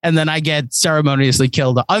 and then I get unceremoniously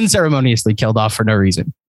killed off for no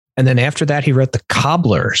reason. And then after that, he wrote The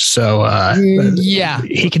Cobbler. So yeah,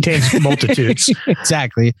 he contains multitudes.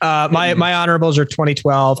 Exactly. My honorables are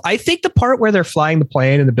 2012. I think the part where they're flying the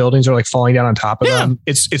plane and the buildings are like falling down on top of them,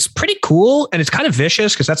 it's pretty cool. And it's kind of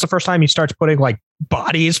vicious because that's the first time he starts putting like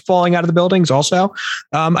bodies falling out of the buildings also.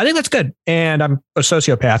 I think that's good. And I'm a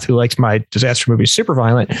sociopath who likes my disaster movies super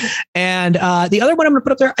violent. And the other one I'm going to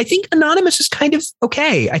put up there, I think Anonymous is kind of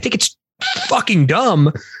okay. I think it's fucking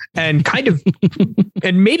dumb and kind of,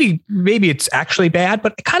 and maybe it's actually bad,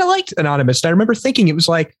 but I kind of liked Anonymous. I remember thinking it was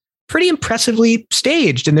like pretty impressively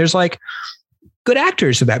staged, and there's like good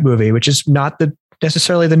actors in that movie, which is not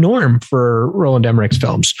necessarily the norm for Roland Emmerich's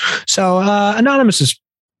films. So Anonymous is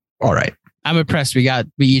all right. I'm impressed. We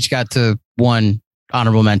each got to 1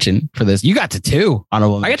 honorable mention for this. You got to 2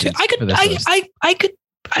 honorable mentions.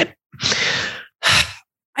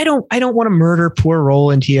 I don't want to murder poor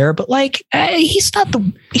Roland here, but like he's not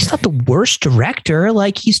the worst director.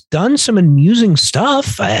 Like he's done some amusing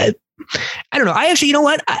stuff. I don't know. I actually, you know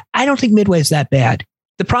what? I don't think Midway is that bad.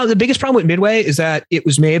 The biggest problem with Midway is that it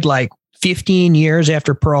was made like 15 years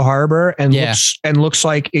after Pearl Harbor and looks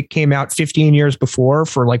like it came out 15 years before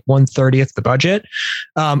for like 1/30th the budget.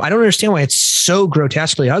 I don't understand why it's so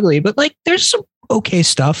grotesquely ugly, but like there's some okay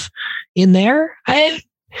stuff in there.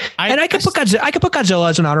 I could put Godzilla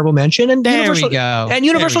as an honorable mention, and there Universal, we go. and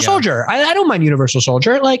Universal Soldier. I don't mind Universal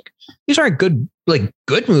Soldier. Like, these aren't good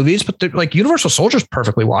movies, but they're, like, Universal Soldier is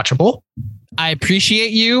perfectly watchable. I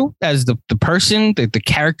appreciate you as the person, the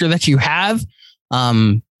character that you have,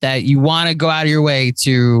 that you want to go out of your way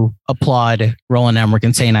to applaud Roland Emmerich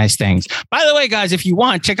and say nice things. By the way, guys, if you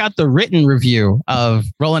want, check out the written review of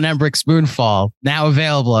Roland Emmerich's Moonfall, now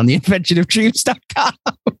available on theinventionofdreams.com.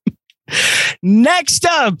 Next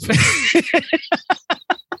up,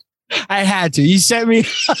 I had to. You sent me.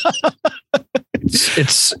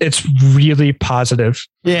 It's really positive.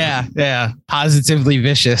 Yeah. Positively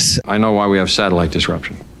vicious. I know why we have satellite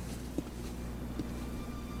disruption.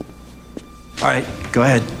 All right, go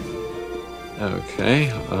ahead.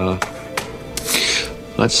 Okay.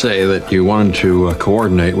 Let's say that you wanted to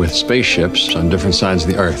coordinate with spaceships on different sides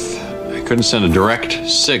of the Earth. I couldn't send a direct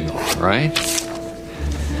signal, right?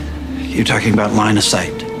 You're talking about line of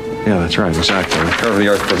sight. Yeah, that's right, exactly. The curve of the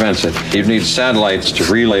Earth prevents it. You'd need satellites to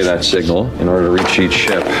relay that signal in order to reach each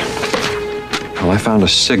ship. Well, I found a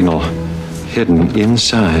signal hidden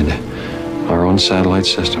inside our own satellite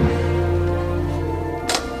system.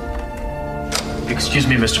 Excuse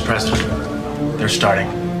me, Mr. Preston. They're starting.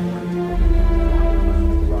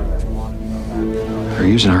 They're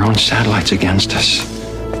using our own satellites against us.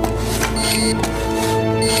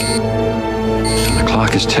 And the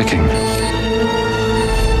clock is ticking.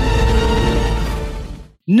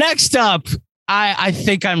 Next up, I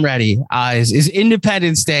think I'm ready. Is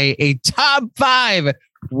Independence Day a top 5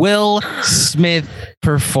 Will Smith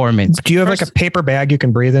performance? Do you have like a paper bag you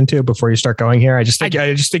can breathe into before you start going here? I just think you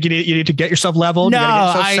need to get yourself leveled. No, you gotta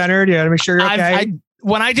get yourself centered. You gotta make sure you're okay.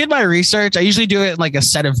 When I did my research, I usually do it in like a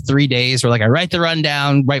set of 3 days where like I write the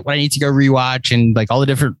rundown, write what I need to go rewatch, and like all the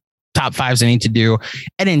different top 5s I need to do.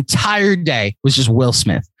 An entire day was just Will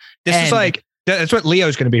Smith. Is like, that's what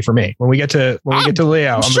Leo's going to be for me when we get to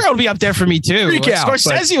Leo. I'm sure it'll be up there for me too.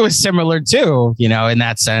 Scorsese was similar too, in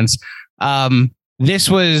that sense. This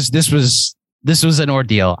was an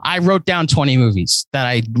ordeal. I wrote down 20 movies that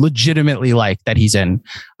I legitimately like that he's in.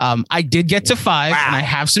 I did get to 5 and I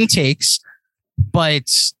have some takes, but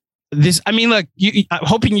look,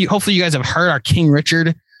 hopefully you guys have heard our King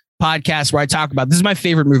Richard podcast where I talk about, this is my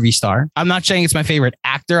favorite movie star. I'm not saying it's my favorite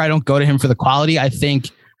actor. I don't go to him for the quality. I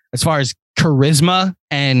think as far as charisma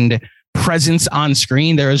and presence on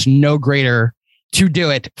screen, there is no greater to do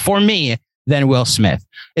it for me than Will Smith.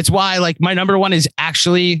 It's why like my number 1 is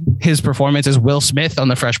actually his performance as Will Smith on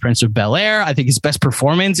The Fresh Prince of Bel-Air. I think his best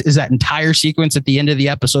performance is that entire sequence at the end of the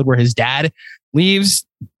episode where his dad leaves.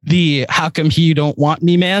 The "how come he don't want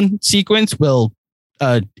me, man" sequence will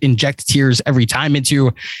inject tears every time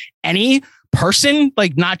into any person,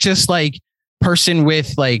 like not just like person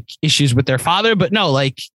with like issues with their father, but no,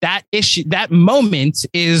 like that moment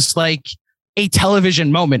is like a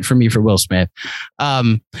television moment for me for Will Smith.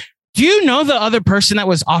 Do you know the other person that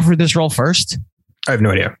was offered this role first? I have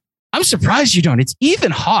no idea. I'm surprised you don't. It's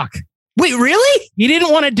Ethan Hawke. Wait, really? He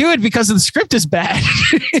didn't want to do it because the script is bad.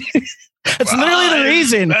 That's literally the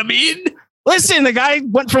reason. I mean, listen, the guy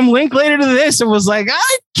went from Linklater to this and was like,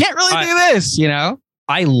 I can't really do this,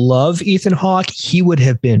 I love Ethan Hawke. He would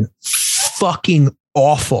have been fucking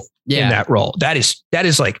awful in that role. That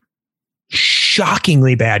is like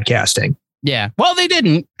shockingly bad casting. Yeah. Well, they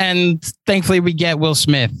didn't. And thankfully we get Will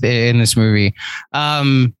Smith in this movie.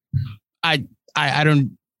 We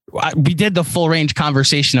did the full range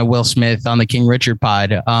conversation of Will Smith on the King Richard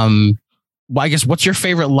pod. I guess what's your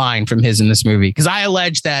favorite line from his in this movie? Because I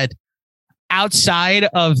allege that outside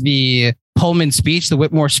of the Pullman speech, the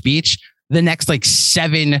Whitmore speech, the next like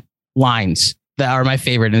 7 lines that are my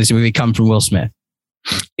favorite in this movie come from Will Smith.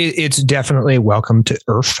 It's definitely Welcome to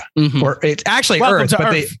Earth, or it's actually Welcome Earth, to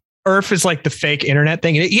but Earth. Earth is like the fake internet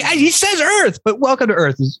thing. He says Earth, but Welcome to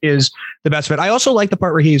Earth is the best of it. I also like the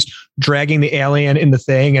part where he's dragging the alien in the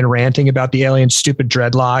thing and ranting about the alien's stupid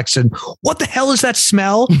dreadlocks and what the hell is that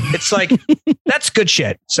smell? It's like, that's good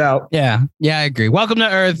shit. So yeah, I agree. Welcome to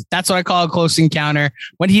Earth. That's what I call a close encounter.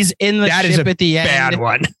 When he's in the ship at the end. Bad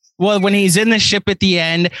one. Well, when he's in the ship at the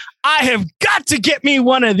end, I have got to get me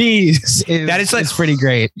one of these. It's pretty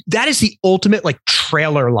great. That is the ultimate like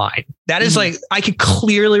trailer line. That is like, I could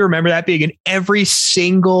clearly remember that being in every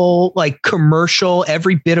single like commercial,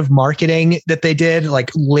 every bit of marketing that they did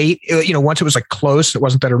like late, once it was like close, it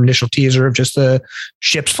wasn't that initial teaser of just the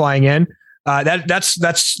ships flying in. That's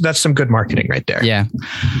some good marketing right there. Yeah.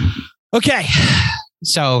 Okay.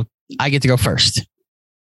 So I get to go first.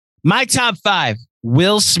 My top 5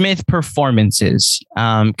 Will Smith performances.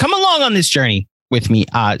 Come along on this journey with me,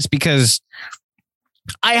 Oz, because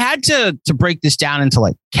I had to break this down into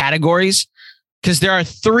like categories because there are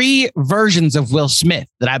three versions of Will Smith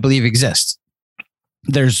that I believe exist.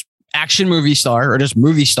 There's action movie star or just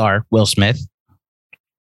movie star Will Smith.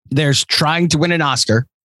 There's trying to win an Oscar,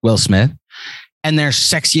 Will Smith. And there's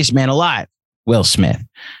sexiest man alive, Will Smith.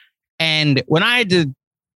 And when I had to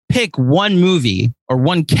pick one movie or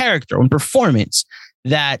one character, one performance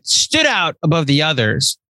that stood out above the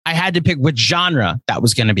others, I had to pick which genre that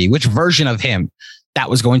was going to be, which version of him that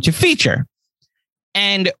was going to feature.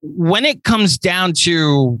 And when it comes down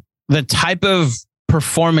to the type of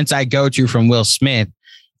performance I go to from Will Smith,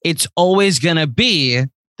 it's always going to be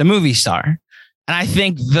the movie star. And I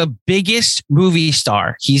think the biggest movie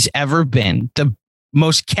star he's ever been, the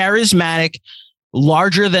most charismatic,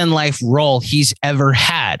 larger than life role he's ever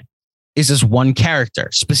had is this one character,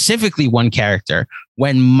 specifically one character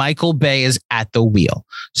when Michael Bay is at the wheel.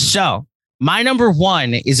 So my number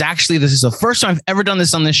one is actually, this is the first time I've ever done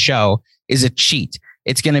this on this show, is a cheat.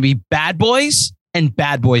 It's going to be Bad Boys and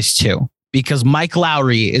Bad Boys 2, because Mike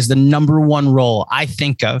Lowrey is the number one role I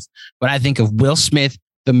think of when I think of Will Smith,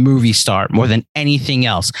 the movie star, more than anything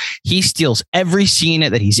else. He steals every scene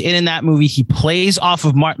that he's in that movie. He plays off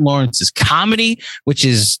of Martin Lawrence's comedy, which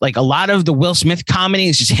is like a lot of the Will Smith comedy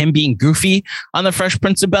is just him being goofy on The Fresh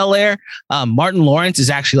Prince of Bel-Air. Martin Lawrence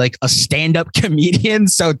is actually like a stand-up comedian.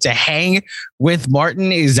 So to hang with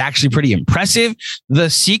Martin is actually pretty impressive.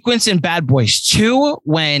 The sequence in Bad Boys 2,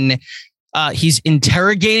 when he's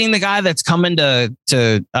interrogating the guy that's coming to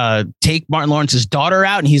take Martin Lawrence's daughter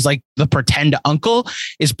out, and he's like the pretend uncle,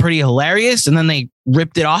 is pretty hilarious. And then they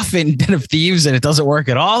ripped it off in Den of Thieves, and it doesn't work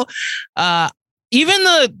at all. Even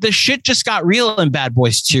the shit just got real in Bad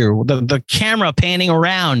Boys 2. The camera panning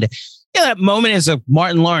around. Yeah, that moment is a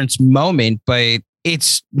Martin Lawrence moment, but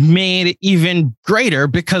it's made even greater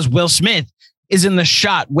because Will Smith is in the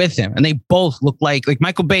shot with him, and they both look like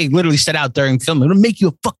Michael Bay literally said out during film, I'm gonna make you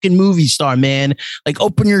a fucking movie star, man. Like,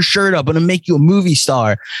 open your shirt up, I'm gonna make you a movie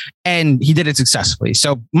star. And he did it successfully.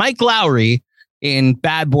 So Mike Lowrey in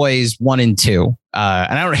Bad Boys 1 and 2.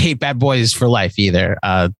 And I don't hate Bad Boys for life either.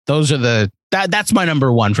 Those are that's my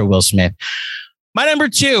number one for Will Smith. My number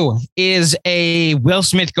two is a Will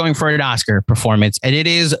Smith going for an Oscar performance, and it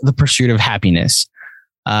is The Pursuit of Happiness.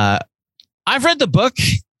 I've read the book,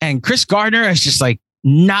 and Chris Gardner is just like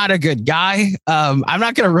not a good guy. I'm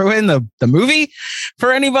not going to ruin the movie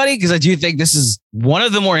for anybody, because I do think this is one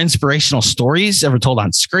of the more inspirational stories ever told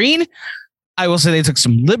on screen. I will say they took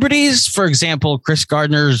some liberties. For example, Chris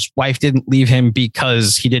Gardner's wife didn't leave him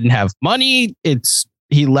because he didn't have money.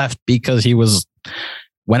 He left because he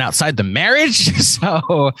went outside the marriage.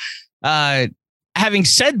 So having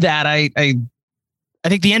said that, I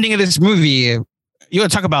think the ending of this movie, you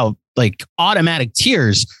want to talk about like automatic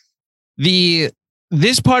tears.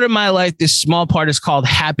 This part of my life, this small part is called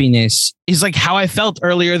happiness, is like how I felt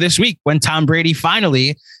earlier this week when Tom Brady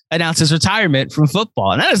finally announced his retirement from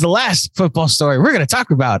football. And that is the last football story we're going to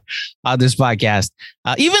talk about on this podcast.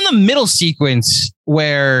 Even the middle sequence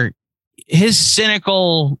where his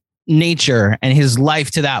cynical nature and his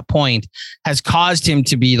life to that point has caused him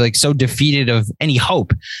to be like so defeated of any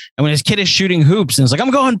hope. And when his kid is shooting hoops and it's like,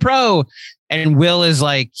 I'm going pro. And Will is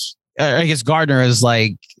like, I guess Gardner is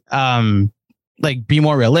like be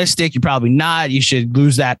more realistic. You're probably not. You should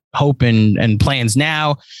lose that hope and plans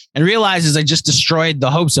now, and realizes I just destroyed the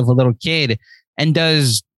hopes of a little kid, and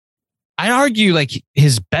does, I argue, like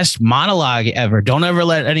his best monologue ever. Don't ever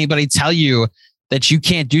let anybody tell you that you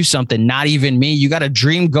can't do something. Not even me. You got a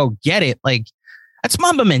dream, go get it. Like, that's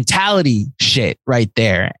Mamba mentality shit right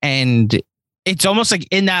there. And it's almost like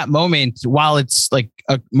in that moment, while it's like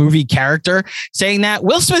a movie character saying that,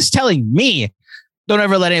 Will Smith's telling me, don't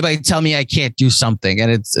ever let anybody tell me I can't do something.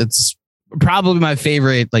 And it's probably my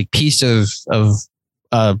favorite like piece of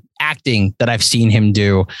acting that I've seen him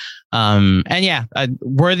do. And yeah,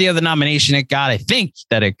 worthy of the nomination it got. I think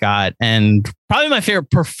that it got, and probably my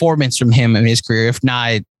favorite performance from him in his career, if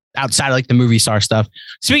not outside of like the movie star stuff.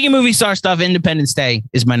 Speaking of movie star stuff, Independence Day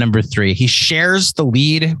is my number 3. He shares the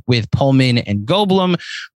lead with Pullman and Goldblum,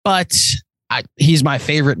 but he's my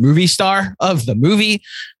favorite movie star of the movie.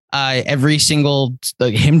 Every single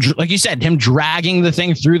him, like you said, him dragging the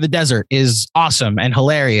thing through the desert is awesome and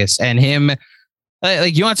hilarious. And him,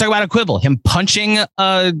 like, you want to talk about a quibble, him punching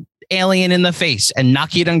a alien in the face and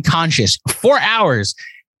knocking it unconscious 4 hours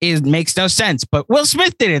makes no sense. But Will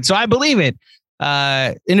Smith did it, so I believe it.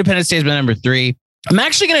 Independence Day is my number 3. I'm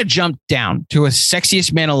actually going to jump down to a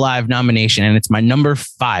Sexiest Man Alive nomination, and it's my number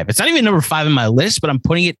 5. It's not even number 5 in my list, but I'm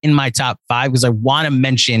putting it in my top 5 because I want to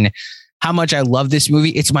mention how much I love this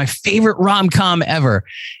movie. It's my favorite rom-com ever.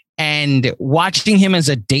 And watching him as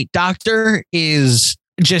a date doctor is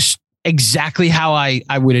just exactly how I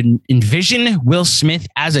would envision Will Smith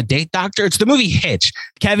as a date doctor. It's the movie Hitch,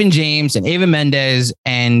 Kevin James and Eva Mendes,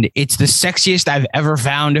 and it's the sexiest I've ever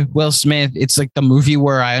found Will Smith. It's like the movie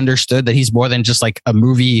where I understood that he's more than just like a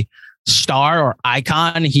movie star or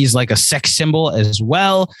icon. He's like a sex symbol as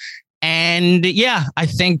well. And yeah, I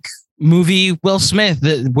think movie Will Smith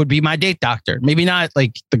would be my date doctor. Maybe not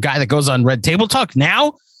like the guy that goes on Red Table Talk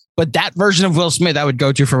now, but that version of Will Smith I would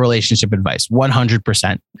go to for relationship advice. 100%.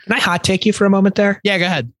 Can I hot take you for a moment there? Yeah, go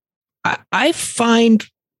ahead. I find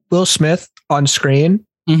Will Smith on screen,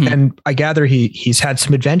 and I gather he's had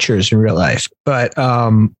some adventures in real life, but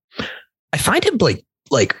I find him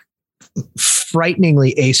like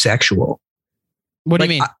frighteningly asexual. What do you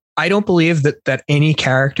mean? I don't believe that any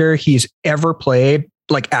character he's ever played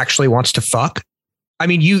like actually wants to fuck. I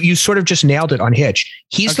mean, you sort of just nailed it on Hitch.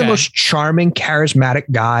 He's the most charming,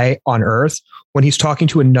 charismatic guy on earth when he's talking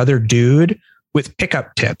to another dude with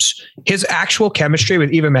pickup tips. His actual chemistry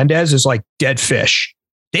with Eva Mendes is like dead fish.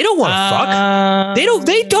 They don't want to fuck.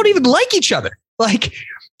 They don't even like each other. Like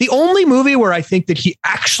the only movie where I think that he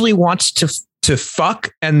actually wants to fuck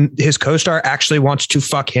and his co-star actually wants to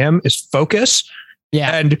fuck him is Focus.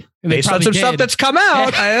 Yeah. And based on some stuff that's come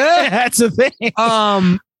out. That's the thing.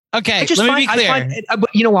 Okay, let me be clear. But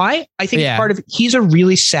you know why? I think part of it, he's a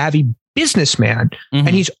really savvy businessman, and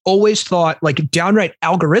he's always thought like downright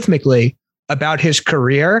algorithmically about his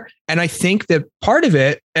career. And I think that part of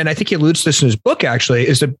it, and I think he alludes to this in his book actually,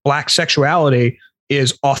 is that Black sexuality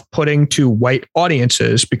is off-putting to white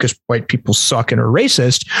audiences because white people suck and are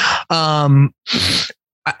racist. I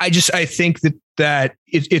think that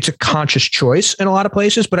it's a conscious choice in a lot of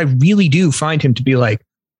places, but I really do find him to be like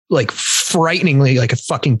frighteningly like a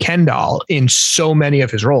fucking Ken doll in so many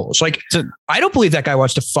of his roles. Like, I don't believe that guy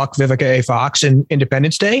wants to fuck Vivica A. Fox in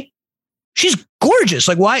Independence Day. She's gorgeous.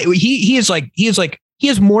 Like, why he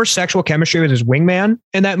has more sexual chemistry with his wingman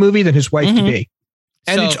in that movie than his wife to be.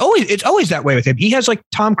 And it's always that way with him. He has like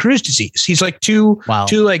Tom Cruise disease. He's like too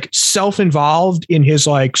like self-involved in his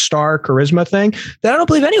like star charisma thing that I don't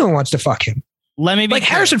believe anyone wants to fuck him. Let me be like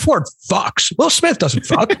clear. Harrison Ford fucks. Will Smith doesn't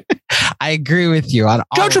fuck. I agree with you on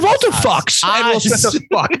all John Travolta fucks. And Will Smith doesn't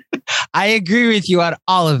fuck. I agree with you on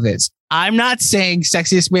all of this. I'm not saying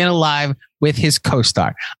Sexiest Man Alive with his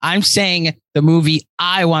co-star. I'm saying the movie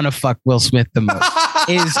I want to fuck Will Smith the most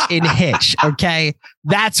is in Hitch. Okay.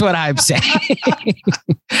 That's what I'm saying.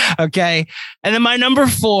 Okay. And then my number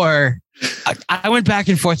 4, I went back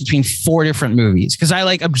and forth between 4 different movies because I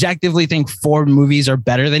like objectively think 4 movies are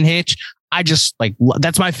better than Hitch. I just like,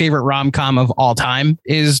 that's my favorite rom-com of all time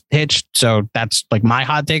is Hitch. So that's like my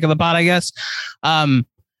hot take of the pod, I guess.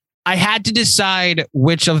 I had to decide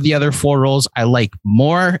which of the other 4 roles I like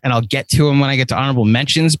more, and I'll get to them when I get to honorable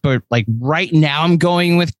mentions. But like right now I'm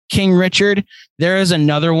going with King Richard. There is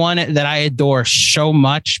another one that I adore so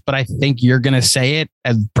much, but I think you're going to say it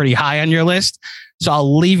as pretty high on your list. So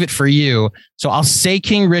I'll leave it for you. So I'll say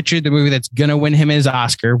King Richard, the movie that's going to win him his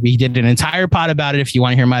Oscar. We did an entire pod about it if you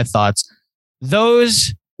want to hear my thoughts.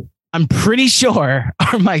 Those, I'm pretty sure,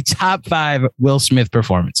 are my top 5 Will Smith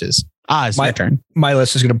performances. It's my turn. My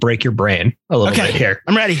list is going to break your brain a little bit here.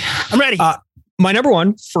 I'm ready. My number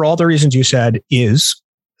 1, for all the reasons you said, is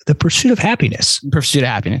The Pursuit of Happiness. Pursuit of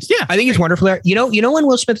Happiness. Yeah. I think it's wonderful there. You know when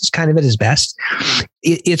Will Smith is kind of at his best?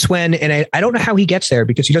 It's when, and I don't know how he gets there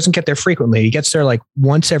because he doesn't get there frequently. He gets there like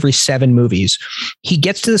once every 7 movies. He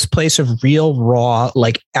gets to this place of real, raw,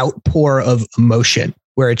 like outpour of emotion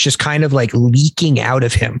where it's just kind of like leaking out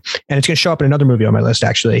of him. And it's going to show up in another movie on my list,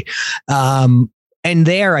 actually. And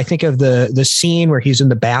there, I think of the scene where he's in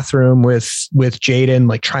the bathroom with Jaden,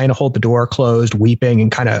 like trying to hold the door closed, weeping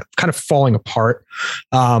and kind of falling apart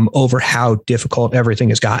over how difficult everything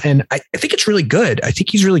has gotten. I think it's really good. I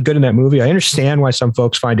think he's really good in that movie. I understand why some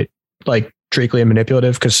folks find it like treacly and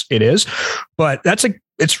manipulative because it is, but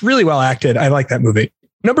it's really well acted. I like that movie.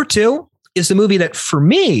 Number 2 is the movie that for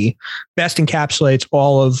me best encapsulates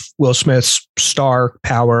all of Will Smith's star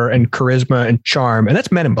power and charisma and charm. And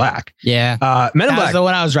that's Men in Black. Yeah. Men in Black. That's the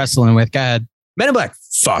one I was wrestling with. Go ahead. Men in Black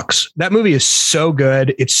fucks. That movie is so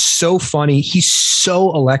good. It's so funny. He's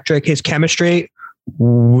so electric. His chemistry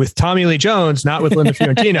with Tommy Lee Jones, not with Linda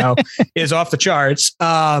Fiorentino, is off the charts.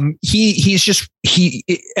 He's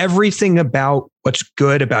everything about what's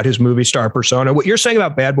good about his movie star persona. What you're saying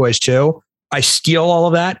about Bad Boys 2, I steal all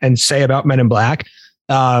of that and say about Men in Black,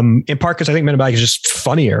 in part because I think Men in Black is just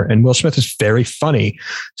funnier and Will Smith is very funny.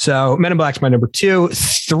 So Men in Black's my number 2.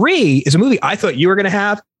 3 is a movie I thought you were going to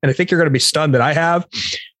have, and I think you're going to be stunned that I have.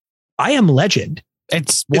 I Am Legend.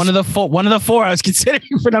 It's one of the 4 I was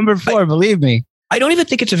considering for number 4. Believe me. I don't even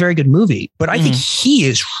think it's a very good movie, but I think he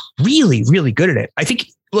is really, really good at it. I think,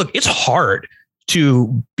 look, it's hard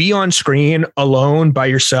to be on screen alone by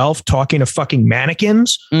yourself talking to fucking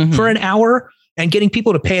mannequins for an hour and getting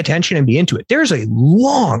people to pay attention and be into it. There's a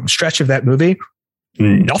long stretch of that movie.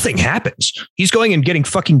 Nothing happens. He's going and getting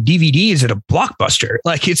fucking DVDs at a Blockbuster.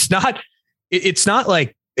 Like it's not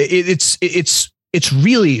like it's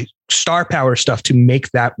really star power stuff to make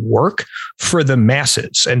that work for the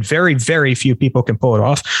masses. And very, very few people can pull it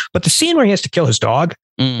off. But the scene where he has to kill his dog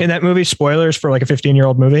in that movie, spoilers for like a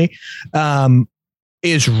 15-year-old movie,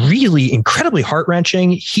 is really incredibly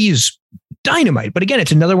heart-wrenching. He's dynamite. But again,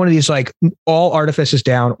 it's another one of these, like, all artifice is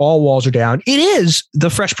down, all walls are down. It is the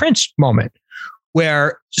Fresh Prince moment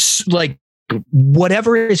where, like,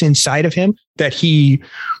 whatever is inside of him that he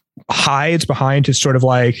hides behind his sort of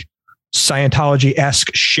like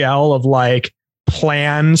Scientology-esque shell of like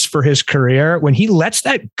plans for his career, when he lets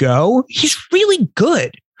that go, he's really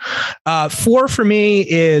good. 4 for me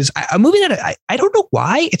is a movie that I don't know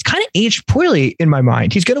why it's kind of aged poorly in my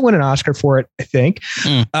mind. He's going to win an Oscar for it, I think.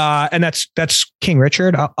 And that's King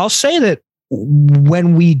Richard. I'll say that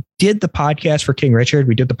when we did the podcast for King Richard,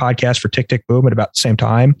 we did the podcast for Tick, Tick, Boom at about the same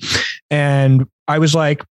time. And I was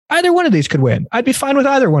like, either one of these could win. I'd be fine with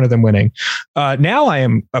either one of them winning. Now I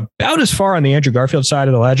am about as far on the Andrew Garfield side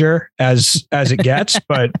of the ledger as it gets,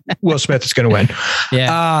 but Will Smith is going to win.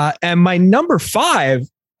 Yeah. And my number 5,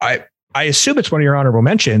 I assume it's one of your honorable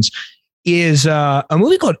mentions, is a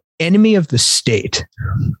movie called Enemy of the State,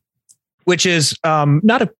 which is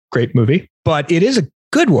not a great movie, but it is a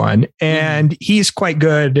good one. And he's quite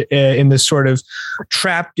good in this sort of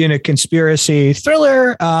trapped in a conspiracy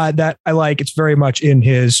thriller that I like. It's very much in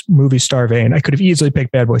his movie star vein. I could have easily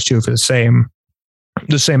picked Bad Boys 2 for the same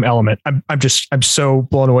element. I'm so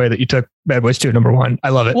blown away that you took Bad Boys 2 number 1. I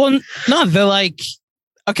love it. Well, no, they're like,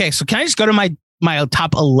 okay, so can I just go to my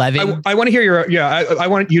top 11? I want to hear your, I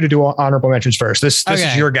want you to do honorable mentions first. This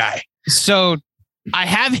is your guy. So I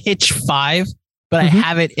have Hitch 5, but I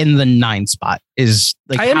have it in the 9 spot. Is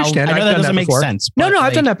like, I understand. I know that doesn't make sense. No,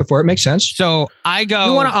 I've done that before. It makes sense. So I go.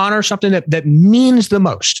 You want to honor something that means the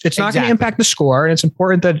most. It's not going to impact the score, and it's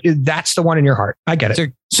important that that's the one in your heart. I get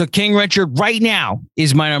it. So King Richard right now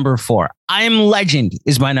is my number 4. I Am Legend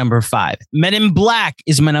is my number 5. Men in Black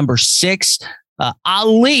is my number 6.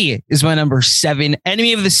 Ali is my number 7.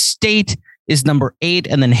 Enemy of the State is number 8.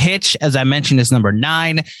 And then Hitch, as I mentioned, is number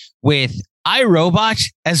 9, with iRobot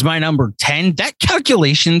as my number 10. That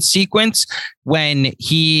calculation sequence when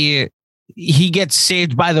he gets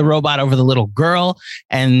saved by the robot over the little girl,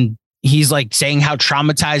 and he's like saying how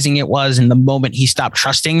traumatizing it was in the moment he stopped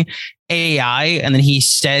trusting AI. And then he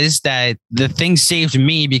says that the thing saved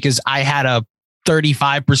me because I had a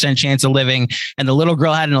 35% chance of living and the little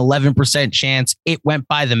girl had an 11% chance. It went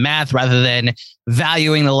by the math rather than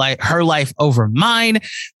valuing her life over mine.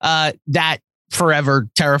 That forever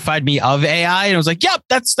terrified me of AI. And I was like, yep,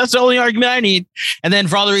 that's the only argument I need. And then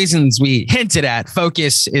for all the reasons we hinted at,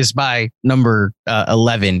 Focus is my number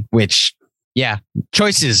 11, which, yeah,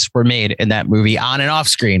 choices were made in that movie on and off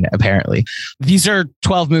screen, apparently. These are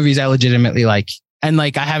 12 movies I legitimately like. And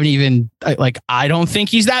like, I haven't even I don't think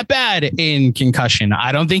he's that bad in Concussion.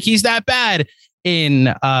 I don't think he's that bad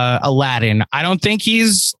in Aladdin. I don't think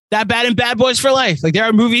he's that bad in Bad Boys for Life. Like, there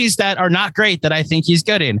are movies that are not great that I think he's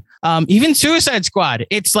good in. Even Suicide Squad,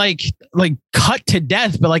 it's like cut to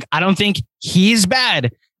death, but like, I don't think he's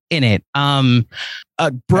bad in it.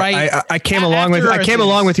 Bright. I came along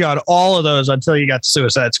with you on all of those until you got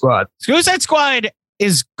Suicide Squad. Suicide Squad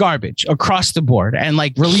is garbage across the board, and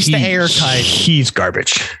like, release the air cut. He's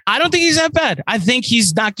garbage. I don't think he's that bad. I think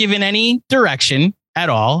he's not given any direction at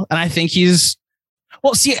all. And I think he's,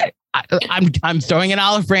 well, see, I'm throwing an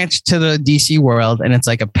olive branch to the DC world, and it's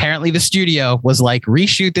like, apparently the studio was like,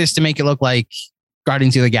 reshoot this to make it look like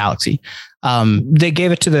Guardians of the Galaxy. They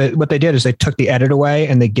gave it to what they did is they took the edit away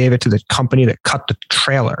and they gave it to the company that cut the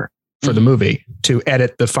trailer for the movie to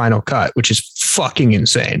edit the final cut, which is fucking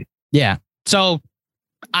insane. Yeah. So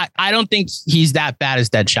I don't think he's that bad as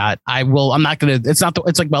Deadshot. I'm not going to, it's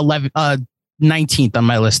like 19th on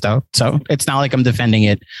my list though. So it's not like I'm defending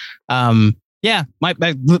it. Yeah,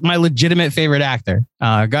 my legitimate favorite actor.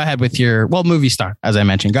 Go ahead with your, movie star, as I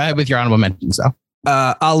mentioned. Go ahead with your honorable mentions though.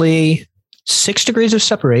 Ali, 6 Degrees of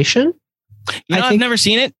Separation. I've never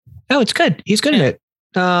seen it. Oh, it's good. He's good in it.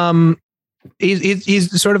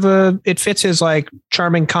 He's sort of it fits his like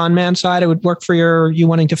charming con man side. It would work for you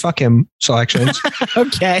wanting to fuck him selections.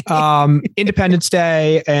 Okay. Independence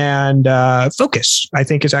Day and Focus, I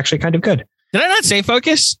think, is actually kind of good. Did I not say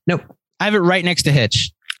Focus? Nope. I have it right next to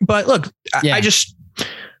Hitch. But look, I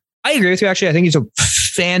agree with you. Actually, I think he's a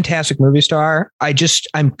fantastic movie star.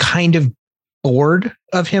 I'm kind of bored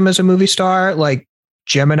of him as a movie star. Like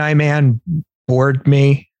Gemini Man bored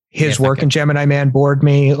me. His work in Gemini Man bored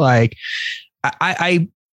me. Like I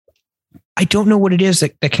don't know what it is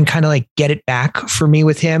that can kind of like get it back for me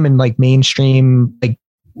with him and like mainstream, like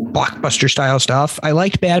blockbuster style stuff. I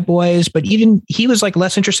liked Bad Boys, but even he was like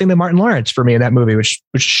less interesting than Martin Lawrence for me in that movie, which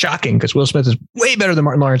was shocking because Will Smith is way better than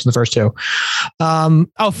Martin Lawrence in the first two.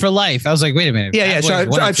 For Life. I was like, wait a minute. Yeah. So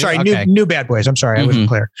I'm sorry. Okay. New Bad Boys. I'm sorry. I wasn't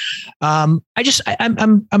clear. I'm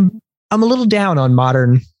a little down on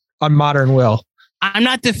modern Will. I'm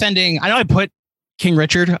not defending. I know I put King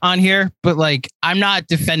Richard on here, but like, I'm not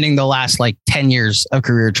defending the last like 10 years of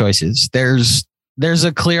career choices. There's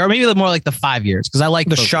a clear, or maybe more like the 5 years. Cause I like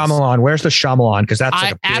the Shyamalan. Where's the Shyamalan? Cause that's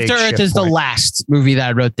like After Earth is the last movie that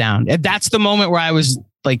I wrote down. That's the moment where I was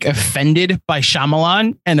like offended by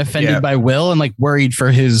Shyamalan and offended by Will and like worried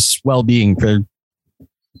for his well-being for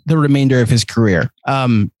the remainder of his career.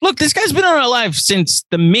 Look, this guy's been on our life since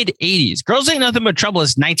the mid 80s. Girls Ain't Nothing But Trouble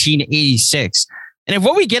is 1986. And if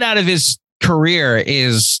what we get out of his career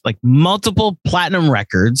is like multiple platinum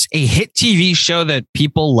records, a hit TV show that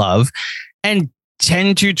people love, and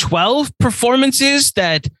 10 to 12 performances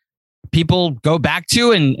that people go back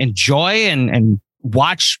to and enjoy and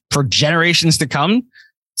watch for generations to come,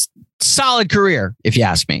 solid career, if you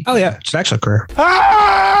ask me. Oh yeah, it's an excellent career. That's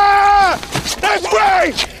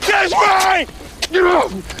right! That's right! Get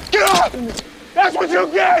up! Get up! That's what you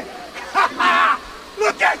get!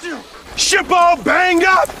 Look at you! Ship all banged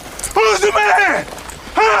up! Who's the man?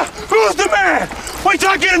 Huh? Who's the man? Wait till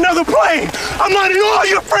I get another plane! I'm lining all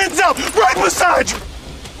your friends up right beside you!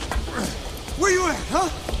 Where you at, huh?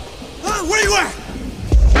 Huh? Where you at?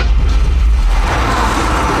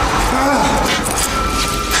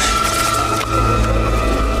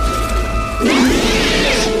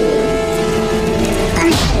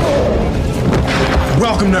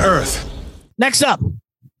 Welcome to Earth. Next up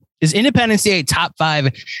is Independence Day top 5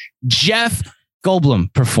 Jeff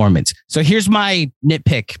Goldblum performance. So here's my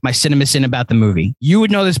nitpick, my CinemaSin about the movie. You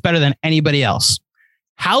would know this better than anybody else.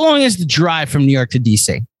 How long is the drive from New York to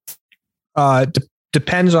DC?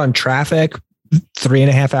 Depends on traffic.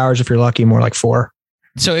 3.5 hours if you're lucky, more like 4.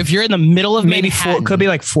 So if you're in the middle of maybe Manhattan, 4, could be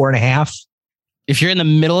like 4.5. If you're in the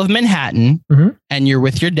middle of Manhattan and you're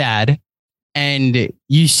with your dad and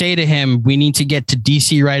you say to him, we need to get to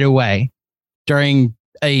DC right away during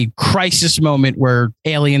a crisis moment where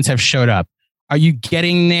aliens have showed up, are you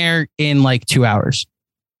getting there in like 2 hours?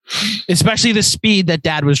 Especially the speed that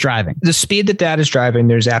dad was driving. The speed that dad is driving,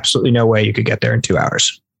 there's absolutely no way you could get there in 2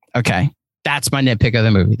 hours. Okay. That's my nitpick of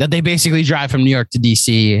the movie, that they basically drive from New York to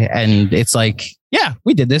DC and it's like, yeah,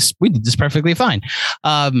 we did this perfectly fine.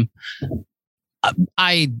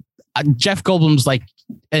 Jeff Goldblum's like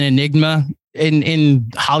an enigma in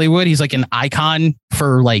Hollywood. He's like an icon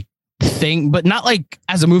for like thing, but not like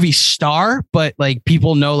as a movie star, but like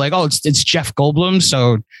people know like, oh, it's Jeff Goldblum.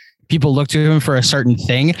 So people look to him for a certain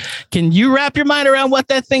thing. Can you wrap your mind around what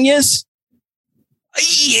that thing is?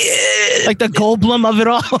 Yeah. Like the Goldblum of it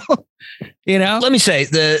all. You know, let me say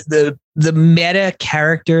the meta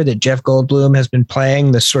character that Jeff Goldblum has been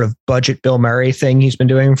playing, the sort of budget Bill Murray thing he's been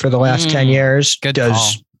doing for the last 10 years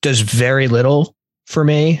does very little for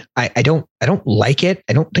me. I don't like it.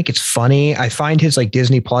 I don't think it's funny. I find his like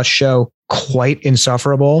Disney Plus show quite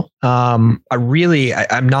insufferable. I'm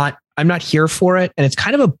not here for it. And it's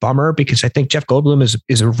kind of a bummer because I think Jeff Goldblum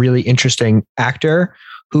is a really interesting actor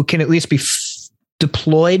who can at least be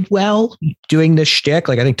deployed well doing this shtick.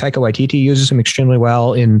 Like I think Taika Waititi uses him extremely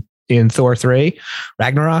well in Thor 3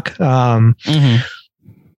 Ragnarok. But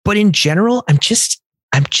in general, I'm just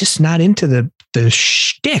not into the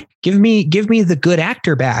shtick. Give me the good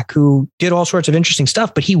actor back who did all sorts of interesting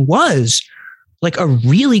stuff, but he was like a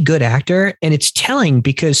really good actor. And it's telling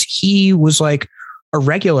because he was like a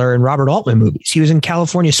regular in Robert Altman movies. He was in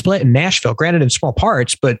California Split and Nashville, granted in small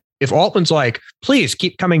parts, but if Altman's like, please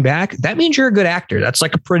keep coming back, that means you're a good actor. That's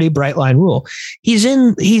like a pretty bright line rule. He's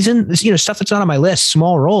in, stuff that's not on my list,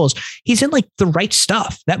 small roles. He's in like The Right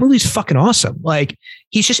Stuff. That movie's fucking awesome. Like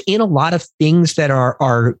he's just in a lot of things that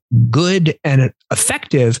are good and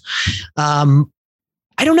effective. I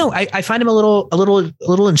don't know. I find him a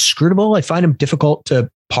little inscrutable. I find him difficult to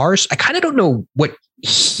parse. I kind of don't know what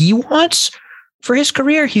he wants for his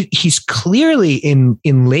career. He's clearly in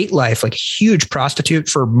late life, like a huge prostitute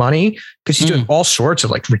for money because he's doing all sorts of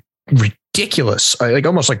like ridiculous, like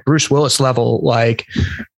almost like Bruce Willis level, like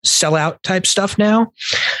sellout type stuff now.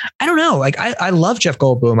 I don't know. Like I love Jeff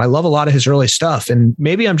Goldblum. I love a lot of his early stuff, and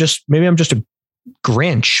maybe I'm just a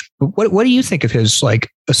Grinch. But what do you think of his like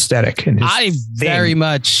aesthetic? And his I very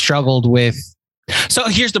much struggled with So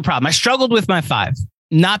here's the problem. I struggled with my 5,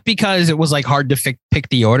 not because it was like hard to pick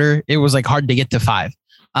the order. It was like hard to get to 5.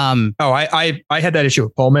 I had that issue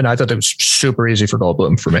with Pullman. I thought that was super easy for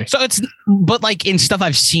Goldblum for me. So but like in stuff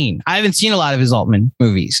I've seen, I haven't seen a lot of his Altman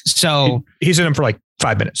movies. So he's in them for like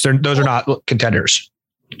 5 minutes. Those are not contenders.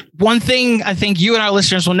 One thing I think you and our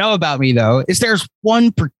listeners will know about me, though, is there's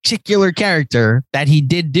one particular character that he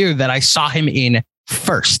did do that I saw him in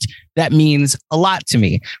first. That means a lot to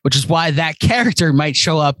me, which is why that character might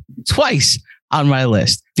show up twice on my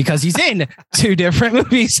list, because he's in 2 different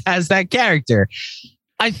movies as that character.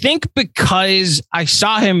 I think because I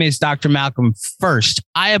saw him as Dr. Malcolm first,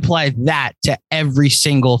 I applied that to every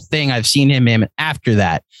single thing I've seen him in after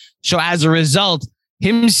that. So as a result,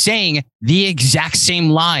 him saying the exact same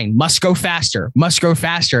line, must go faster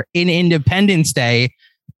in Independence Day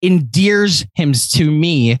endears him to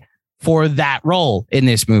me for that role in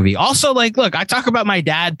this movie. Also, like, look, I talk about my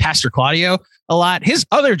dad, Pastor Claudio, a lot. His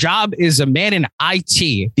other job is a man in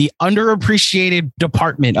IT, the underappreciated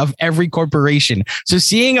department of every corporation. So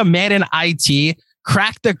seeing a man in IT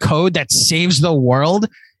crack the code that saves the world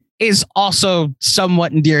is also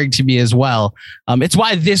somewhat endearing to me as well. It's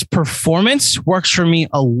why this performance works for me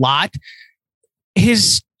a lot.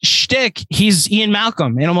 His shtick, he's Ian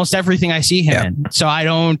Malcolm in almost everything I see him in. So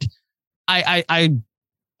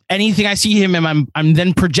anything I see him in, I'm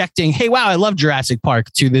then projecting, hey, wow, I love Jurassic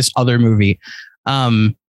Park to this other movie.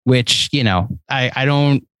 Which, you know, I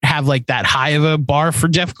don't have like that high of a bar for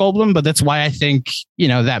Jeff Goldblum, but that's why I think, you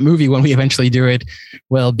know, that movie, when we eventually do it,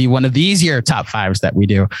 will be one of the easier top 5s that we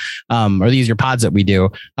do, or the easier pods that we do.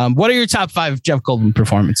 What are your top 5 Jeff Goldblum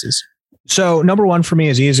performances? So number 1 for me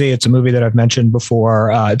is easy. It's a movie that I've mentioned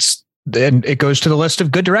before. And it goes to the list of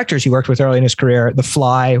good directors he worked with early in his career. The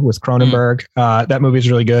Fly with Cronenberg. That movie is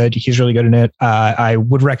really good. He's really good in it. I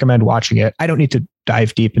would recommend watching it. I don't need to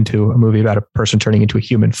dive deep into a movie about a person turning into a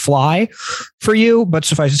human fly for you, but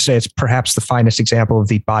suffice to say, it's perhaps the finest example of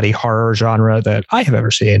the body horror genre that I have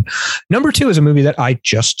ever seen. Number 2 is a movie that I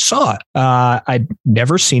just saw. I'd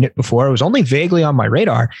never seen it before. It was only vaguely on my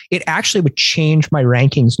radar. It actually would change my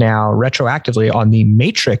rankings now retroactively on the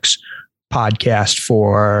Matrix podcast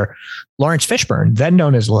for Lawrence Fishburne, then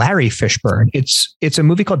known as Larry Fishburne. It's a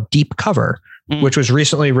movie called Deep Cover, which was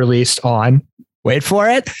recently released on, wait for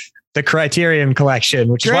it, the Criterion Collection,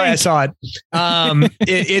 which is why I saw it.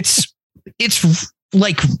 It's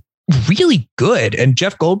like really good. And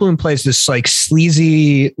Jeff Goldblum plays this like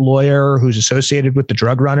sleazy lawyer who's associated with the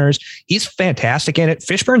drug runners. He's fantastic in it.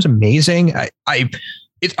 Fishburne's amazing.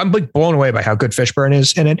 I'm like blown away by how good Fishburne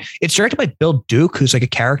is in it. It's directed by Bill Duke, who's like a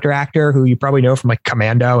character actor who you probably know from like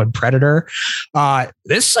Commando and Predator.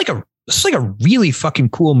 This is like a really fucking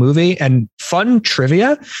cool movie. And fun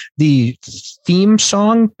trivia, the theme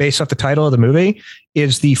song based off the title of the movie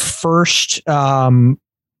is the first,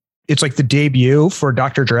 it's like the debut for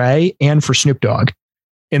Dr. Dre and for Snoop Dogg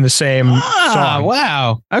in the same song.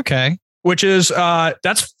 Wow. Okay. Which is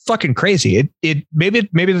that's fucking crazy. It maybe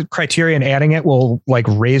the Criterion adding it will like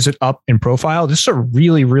raise it up in profile. This is a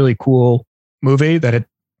really, really cool movie that had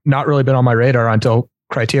not really been on my radar until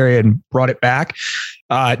Criterion brought it back.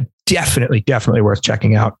 Definitely worth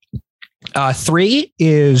checking out. 3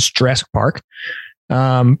 is Jurassic Park.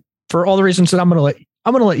 For all the reasons that I'm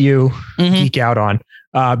gonna let you geek out on.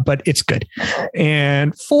 But it's good.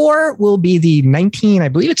 And 4 will be the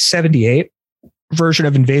 78 version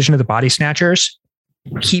of Invasion of the Body Snatchers.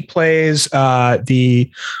 He plays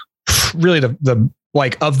the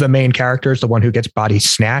like of the main characters, the one who gets body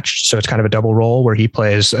snatched. So it's kind of a double role where he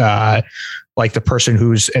plays like the person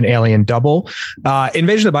who's an alien double.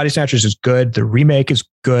 Invasion of the Body Snatchers is good. The remake is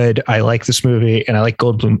good. I like this movie and I like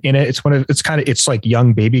Goldblum in it. It's like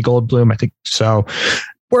young baby Goldblum, I think. So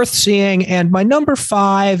worth seeing. And my number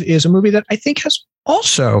 5 is a movie that I think has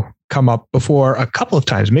also come up before a couple of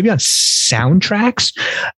times, maybe on soundtracks.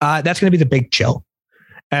 That's going to be The Big Chill.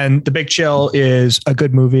 And The Big Chill is a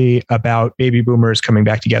good movie about baby boomers coming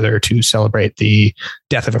back together to celebrate the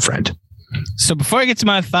death of a friend. So before I get to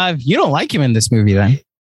my 5, you don't like him in this movie then?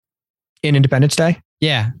 In Independence Day?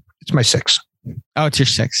 Yeah. It's my 6. Oh, it's your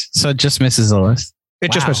 6. So it just misses the list.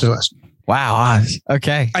 It just misses the list. Wow. Oz.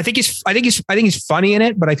 Okay. I think he's funny in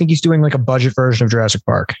it, but I think he's doing like a budget version of Jurassic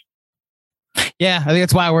Park. Yeah, I think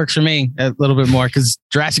that's why it works for me a little bit more, because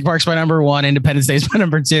Jurassic Park's my number 1, Independence Day is my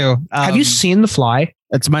number 2. Have you seen The Fly?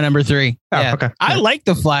 That's my number 3. Oh, yeah. Okay. I like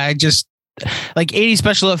The Fly. I just like 80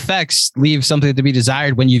 special effects leave something to be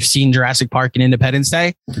desired when you've seen Jurassic Park and Independence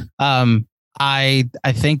Day. I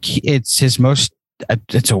think it's his most,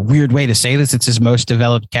 it's a weird way to say this, it's his most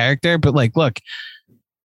developed character, but like, look,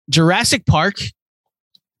 Jurassic Park,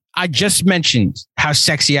 I just mentioned how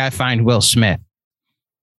sexy I find Will Smith.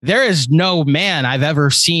 there is no man I've ever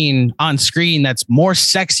seen on screen that's more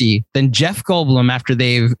sexy than Jeff Goldblum after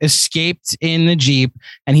they've escaped in the Jeep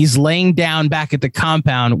and he's laying down back at the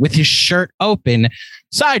compound with his shirt open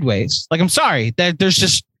sideways. Like, I'm sorry that there's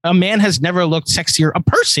just a man has never looked sexier. A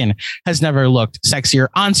person has never looked sexier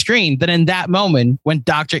on screen than in that moment when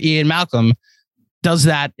Dr. Ian Malcolm does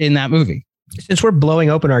that in that movie. Since we're blowing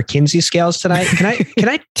open our Kinsey scales tonight, can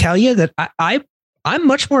I tell you that I'm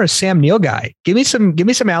much more a Sam Neill guy. Give me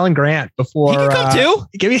some Alan Grant before. He can come too.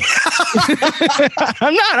 Give me.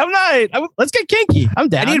 I'm not. Let's get kinky. I'm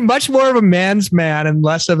down. I need much more of a man's man and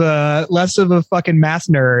less of a fucking math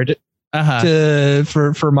nerd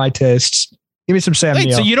for my tastes. Give me some Sam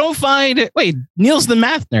Neill. So you don't find Neil's the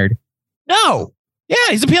math nerd? No. Yeah,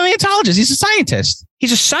 he's a paleontologist. He's a scientist.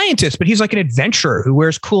 He's a scientist, but he's like an adventurer who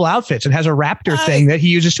wears cool outfits and has a raptor thing that he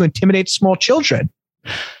uses to intimidate small children.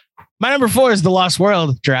 My number 4 is The Lost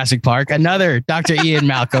World, Jurassic Park, another Dr. Ian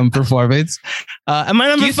Malcolm performance. And my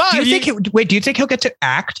number 5. Do you think he'll get to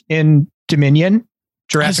act in Dominion?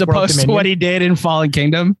 Jurassic World Dominion? As opposed to what he did in Fallen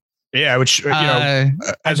Kingdom? Yeah, which,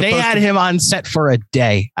 they had him on set for a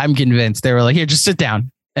day. I'm convinced. They were like, here, just sit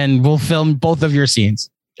down and we'll film both of your scenes.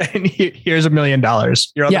 And here's $1 million.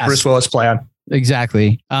 You're on the Bruce Willis plan.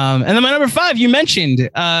 Exactly. And then my number 5, you mentioned,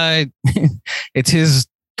 it's his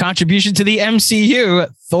contribution to the MCU,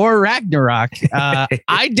 Thor Ragnarok.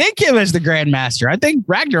 I did give as the Grandmaster. I think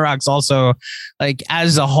Ragnarok's also, like,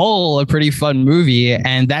 as a whole, a pretty fun movie,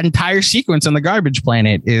 and that entire sequence on the garbage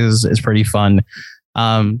planet is pretty fun.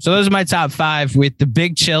 So those are my top 5, with The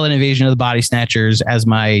Big Chill and Invasion of the Body Snatchers as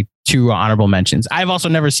my 2 honorable mentions. I've also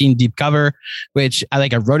never seen Deep Cover, which I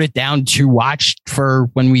wrote it down to watch for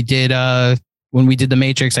when we did The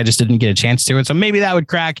Matrix. I just didn't get a chance to it, so maybe that would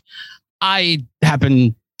crack. I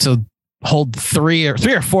happen to hold 3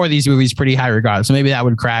 or 4 of these movies pretty high regard, so maybe that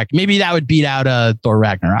would crack. Maybe that would beat out Thor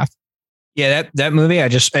Ragnarok. Yeah, that movie,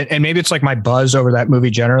 and maybe it's like my buzz over that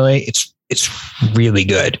movie generally. It's really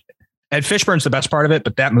good. Ed Fishburne's the best part of it,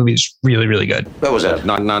 but that movie is really, really good. What was that?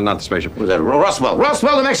 Not the spaceship. What was that?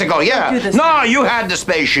 Roswell, New Mexico. Yeah. No, you had the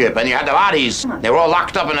spaceship and you had the bodies. They were all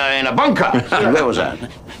locked up in a bunker. Where was that?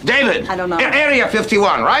 David. I don't know. Area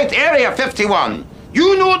 51, right? Area 51.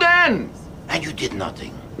 You knew then, and you did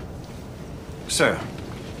nothing. Sir,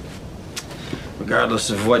 regardless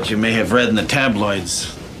of what you may have read in the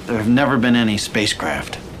tabloids, there have never been any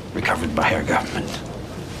spacecraft recovered by our government.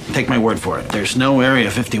 Take my word for it. There's no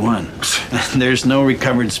Area 51. There's no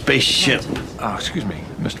recovered spaceship. Excuse me,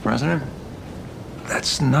 Mr. President.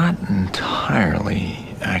 That's not entirely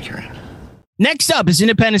accurate. Next up is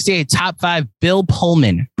Independence Day top 5 Bill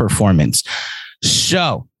Pullman performance.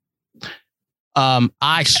 So,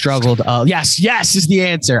 I struggled. Yes is the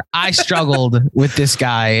answer. I struggled with this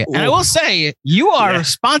guy. And I will say, you are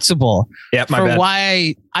responsible for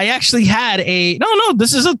why I actually had no,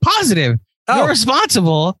 this is a positive. You're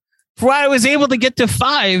responsible for why I was able to get to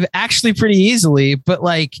 5 actually pretty easily. But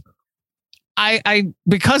like,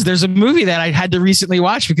 because there's a movie that I had to recently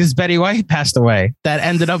watch because Betty White passed away that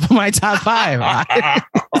ended up in my top 5. I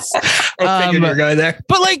figured you were going there.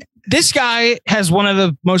 But like, this guy has one of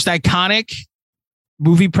the most iconic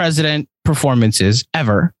movie president performances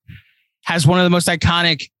ever, has one of the most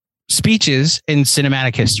iconic speeches in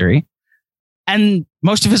cinematic history. And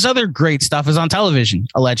most of his other great stuff is on television,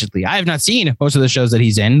 allegedly. I have not seen most of the shows that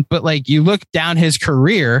he's in, but like, you look down his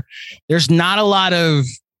career, there's not a lot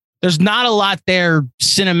there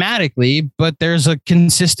cinematically, but there's a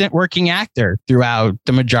consistent working actor throughout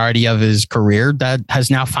the majority of his career that has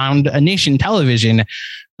now found a niche in television.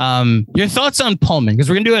 Your thoughts on Pullman? Because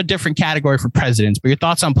we're going to do a different category for presidents, but your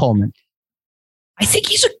thoughts on Pullman? I think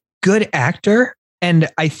he's a good actor. And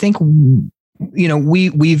I think,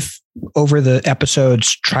 we've over the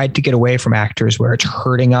episodes tried to get away from actors where it's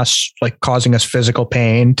hurting us, like causing us physical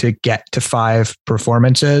pain to get to 5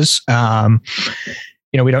 performances.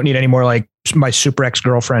 We don't need any more like my super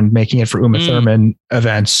ex-girlfriend making it for Uma Thurman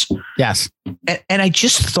events. Yes. And I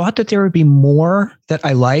just thought that there would be more that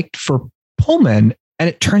I liked for Pullman. And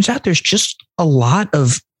it turns out there's just a lot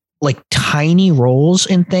of like tiny roles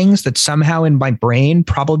in things that somehow in my brain,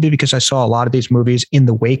 probably because I saw a lot of these movies in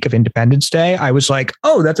the wake of Independence Day, I was like,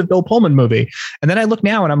 oh, that's a Bill Pullman movie. And then I look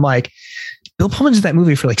now and I'm like, Bill Pullman's in that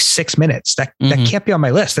movie for like 6 minutes. That can't be on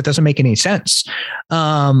my list. That doesn't make any sense.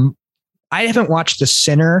 I haven't watched The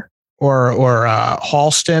Sinner or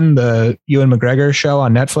Halston, the Ewan McGregor show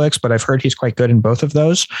on Netflix, but I've heard he's quite good in both of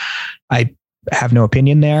those. I have no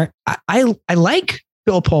opinion there. I like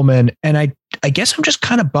Bill Pullman, and I guess I'm just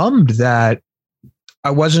kind of bummed that I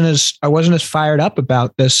wasn't as fired up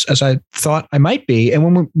about this as I thought I might be. And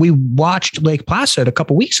when we watched Lake Placid a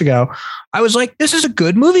couple weeks ago, I was like, this is a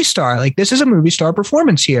good movie star. Like, this is a movie star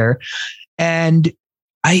performance here. And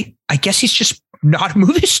I guess he's just not a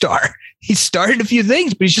movie star. He started a few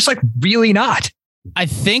things, but he's just like really not. I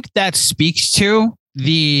think that speaks to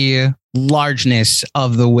the largeness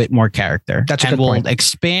of the Whitmore character. That's a good we'll point.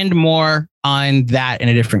 Expand more on that in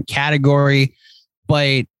a different category,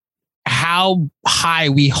 but how high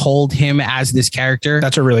we hold him as this character,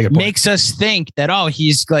 that's a really good point, makes us think that, oh,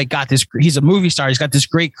 he's like got this, he's a movie star, he's got this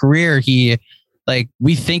great career. He, like,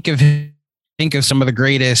 we think of some of the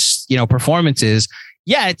greatest, performances,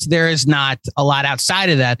 yet there is not a lot outside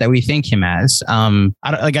of that we think him as.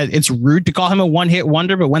 It's rude to call him a one-hit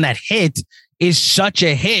wonder, but when that hit is such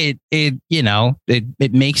a hit, it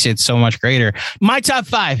makes it so much greater. My top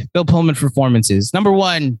 5 Bill Pullman performances. Number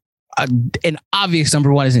 1, an obvious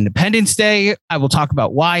number 1 is Independence Day. I will talk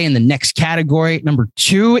about why in the next category. Number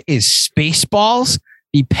 2 is Spaceballs,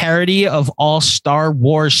 the parody of all Star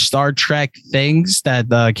Wars, Star Trek things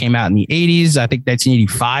that came out in the 80s. I think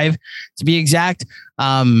 1985 to be exact.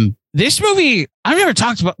 This movie, I've never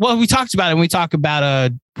talked about. Well, we talked about it when we talk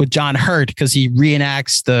about with John Hurt, because he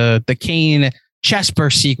reenacts the Kane chest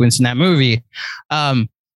burst sequence in that movie.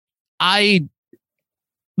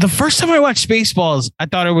 The first time I watched Spaceballs, I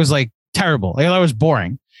thought it was like terrible. I thought it was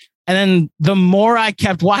boring. And then the more I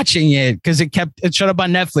kept watching it, because it showed up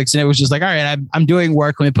on Netflix, and it was just like, all right, I'm doing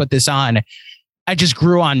work. Let me put this on. It just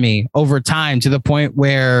grew on me over time, to the point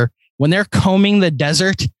where when they're combing the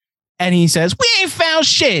desert and he says, "We ain't found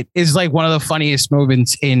shit," is like one of the funniest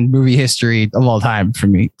moments in movie history of all time for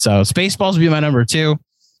me. So Spaceballs would be my number 2.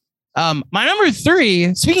 My number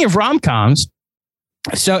 3, speaking of rom-coms,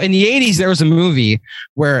 so in the 80s, there was a movie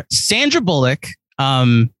where Sandra Bullock,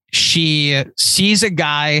 she sees a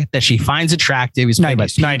guy that she finds attractive. He's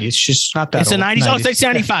 90s. She's not that It's old. the 90s. Oh, it's like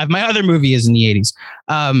 75. My other movie is in the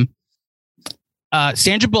 80s.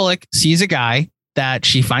 Sandra Bullock sees a guy that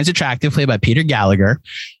she finds attractive, played by Peter Gallagher.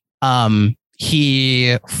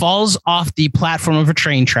 He falls off the platform of a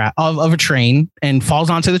train and falls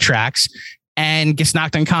onto the tracks and gets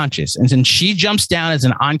knocked unconscious. And then she jumps down as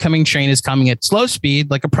an oncoming train is coming at slow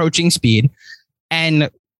speed, like approaching speed,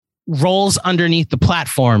 and rolls underneath the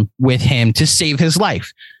platform with him to save his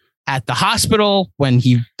life. At the hospital, when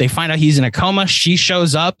they find out he's in a coma, she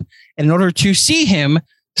shows up, and in order to see him,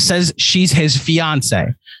 says she's his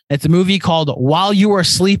fiance. It's a movie called While You Are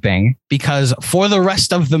Sleeping, because for the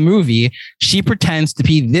rest of the movie, she pretends to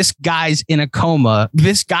be this guy in a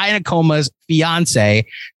coma's fiance,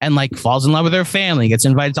 and like falls in love with her family, gets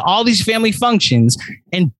invited to all these family functions.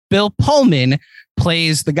 And Bill Pullman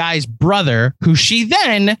plays the guy's brother, who she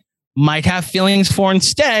then might have feelings for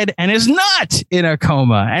instead, and is not in a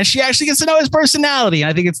coma. And she actually gets to know his personality. And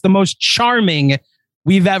I think it's the most charming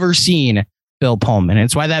we've ever seen Bill Pullman.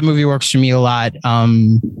 It's why that movie works for me a lot.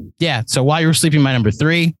 So While You Were Sleeping, my number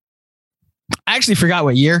 3. I actually forgot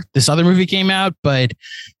what year this other movie came out, but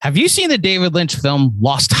have you seen the David Lynch film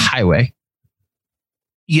Lost Highway?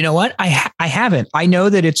 You know what? I haven't. I know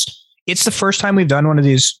that it's the first time we've done one of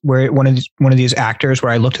these where one of these actors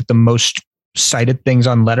where I looked at the most cited things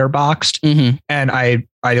on Letterboxd, and I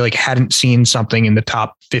like hadn't seen something in the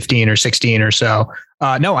top 15 or 16 or so.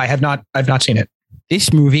 No, I have not. I've not seen it.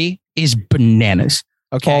 This movie is bananas.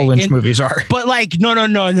 Okay. All Lynch movies are. But like, no.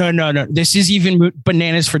 This is even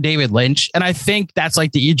bananas for David Lynch. And I think that's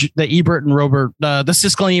like the Ebert and Robert, the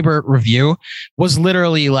Siskel and Ebert review was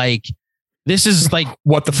literally like, this is like,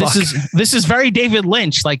 what the fuck? This is very David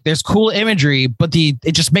Lynch. Like, there's cool imagery, but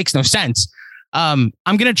it just makes no sense. I'm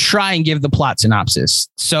going to try and give the plot synopsis.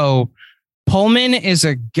 So Pullman is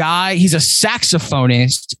a guy, he's a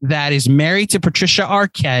saxophonist that is married to Patricia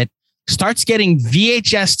Arquette, starts getting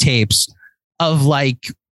VHS tapes of like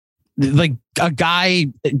a guy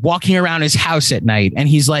walking around his house at night. And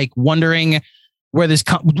he's like wondering where this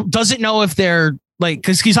doesn't know if they're like,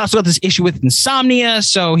 because he's also got this issue with insomnia.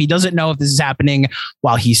 So he doesn't know if this is happening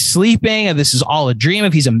while he's sleeping, if this is all a dream,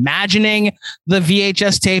 if he's imagining the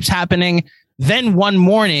VHS tapes happening. Then one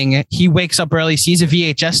morning he wakes up early, sees a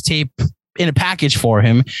VHS tape in a package for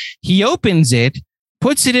him. He opens it,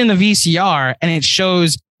 puts it in the VCR, and it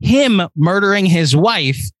shows him murdering his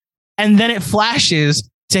wife. And then it flashes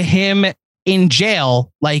to him in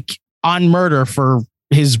jail, like on murder for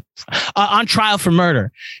his on trial for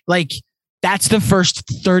murder. Like, that's the first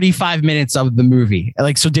 35 minutes of the movie.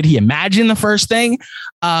 Like, so did he imagine the first thing?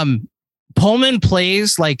 Pullman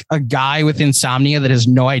plays like a guy with insomnia that has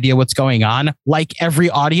no idea what's going on. Like every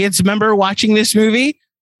audience member watching this movie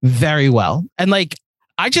very well. And like,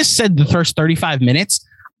 I just said the first 35 minutes,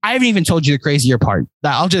 I haven't even told you the crazier part.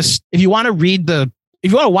 If you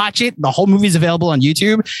want to watch it, the whole movie is available on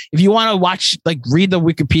YouTube. If you want to read the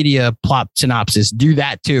Wikipedia plot synopsis, do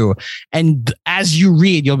that too. And as you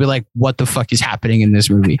read, you'll be like, what the fuck is happening in this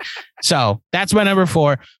movie? So that's my number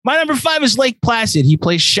 4. My number 5 is Lake Placid. He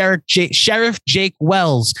plays Sheriff Jake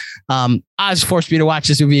Wells. Oz forced me to watch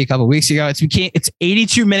this movie a couple of weeks ago. It's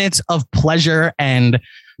 82 minutes of pleasure and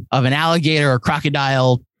of an alligator or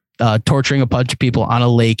crocodile torturing a bunch of people on a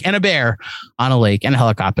lake, and a bear on a lake, and a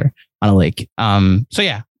helicopter on a lake. So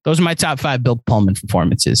yeah, those are my top 5 Bill Pullman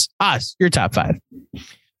performances. Oz, your top 5.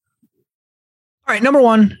 All right, number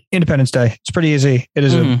 1, Independence Day. It's pretty easy. It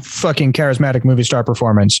is a fucking charismatic movie star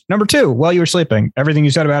performance. Number 2, While You Were Sleeping. Everything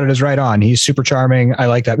you said about it is right on. He's super charming. I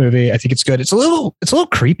like that movie. I think it's good. It's a little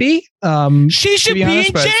creepy. She should be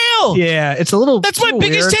in jail. Yeah, it's a little. That's my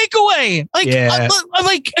biggest takeaway.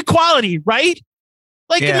 Like equality, right?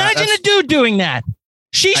 Like, imagine a dude doing that.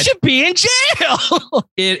 She should be in jail.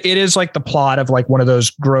 It is like the plot of like one of those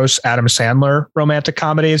gross Adam Sandler romantic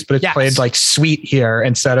comedies, but it's played like sweet here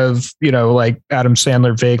instead of, like Adam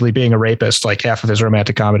Sandler vaguely being a rapist, like half of his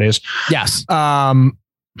romantic comedies. Yes.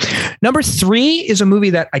 Number 3 is a movie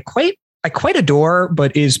that I quite adore,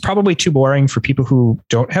 but is probably too boring for people who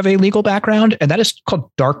don't have a legal background. And that is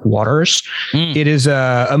called Dark Waters. It is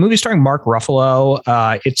a movie starring Mark Ruffalo.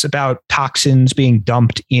 It's about toxins being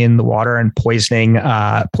dumped in the water and poisoning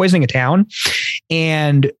a town.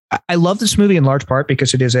 And I love this movie in large part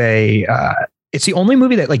because it is it's the only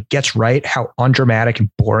movie that like gets right how undramatic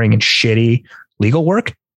and boring and shitty legal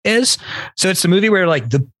work is. So it's the movie where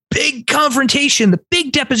like the big confrontation, the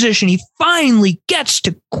big deposition, he finally gets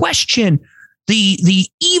to question the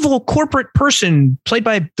evil corporate person played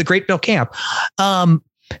by the great Bill Camp.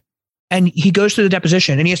 And he goes to the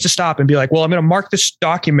deposition and he has to stop and be like, well, I'm going to mark this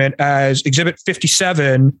document as Exhibit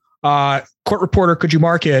 57. Court reporter, could you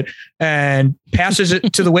mark it? And passes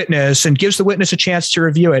it to the witness and gives the witness a chance to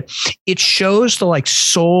review it. It shows the like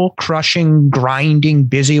soul crushing, grinding,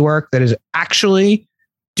 busy work that is actually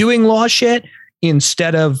doing law shit,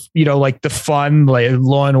 instead of, like the fun, like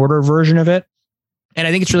Law and Order version of it. And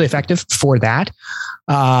I think it's really effective for that.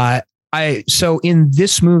 So in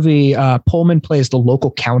this movie, Pullman plays the local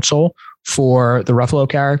counsel for the Ruffalo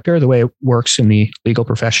character. The way it works in the legal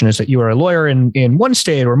profession is that you are a lawyer in one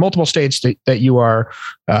state or multiple states that you are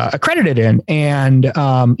accredited in. And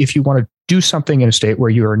if you want to do something in a state where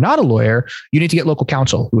you are not a lawyer, you need to get local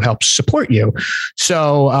counsel who helps support you.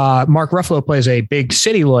 So Mark Ruffalo plays a big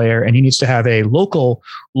city lawyer, and he needs to have a local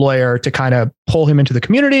lawyer to kind of pull him into the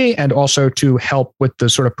community and also to help with the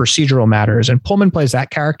sort of procedural matters. And Pullman plays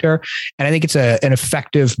that character. And I think it's an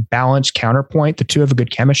effective, balanced counterpoint. The two have a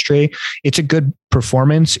good chemistry. It's a good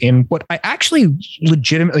performance in what I actually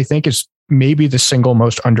legitimately think is maybe the single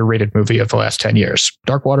most underrated movie of the last 10 years.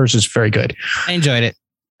 Dark Waters is very good. I enjoyed it.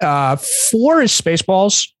 4 is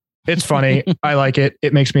Spaceballs. It's funny. I like it.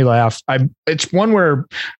 It makes me laugh. It's one where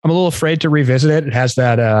I'm a little afraid to revisit it. It has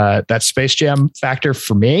that Space Jam factor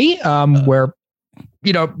for me, where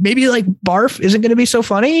maybe like Barf isn't going to be so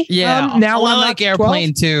funny. Yeah. Now I like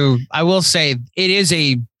Airplane 2. I will say it is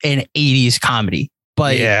an 80s comedy,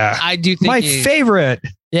 but yeah, I do think my favorite.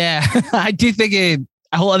 Yeah, I do think I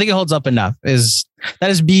think it holds up enough. That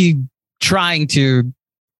is me trying to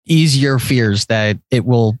ease your fears that it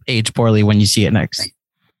will age poorly when you see it next.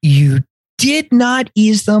 You did not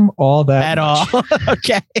ease them all that at much. All.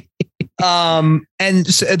 Okay. And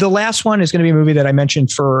so the last one is going to be a movie that I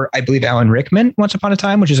mentioned for, I believe, Alan Rickman once upon a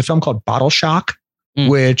time, which is a film called Bottle Shock,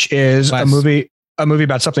 which is a movie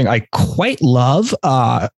about something I quite love,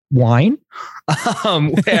 wine,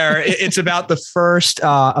 where it's about the first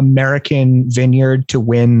American vineyard to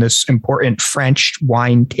win this important French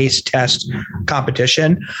wine taste test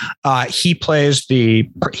competition. He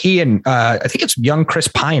and I think it's young Chris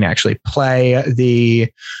Pine actually play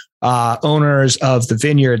the owners of the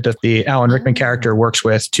vineyard that the Alan Rickman character works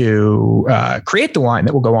with to create the wine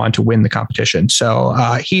that will go on to win the competition. So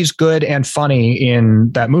he's good and funny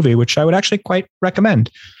in that movie, which I would actually quite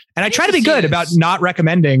recommend. And I try to be good about not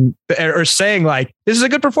recommending or saying like, this is a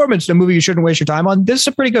good performance in a movie you shouldn't waste your time on. This is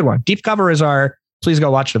a pretty good one. Deep Cover is our please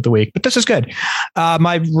go watch it of the week, but this is good.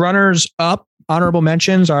 My runners up honorable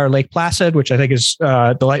mentions are Lake Placid, which I think is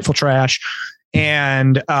delightful trash,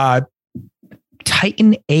 and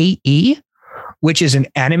Titan AE, which is an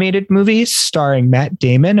animated movie starring Matt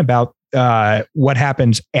Damon about what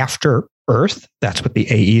happens after Earth. That's what the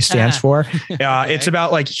AE stands for. It's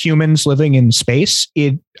about like humans living in space.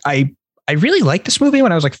 I really liked this movie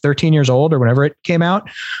when I was like 13 years old or whenever it came out.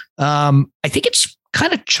 I think it's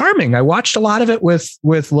kind of charming. I watched a lot of it with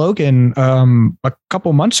Logan a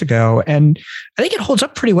couple months ago, and I think it holds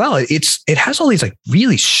up pretty well. It has all these like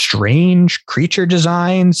really strange creature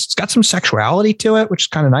designs. It's got some sexuality to it, which is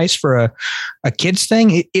kind of nice for a kid's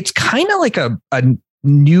thing. It's kind of like a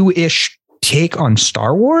new-ish take on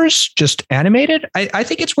Star Wars, just animated. I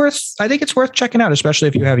think it's worth checking out, especially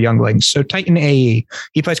if you have younglings. So Titan AE,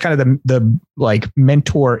 he plays kind of the like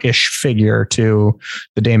mentor-ish figure to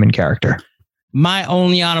the Damon character. My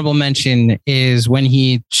only honorable mention is when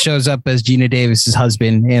he shows up as Gina Davis's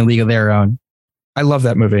husband in League of Their Own. I love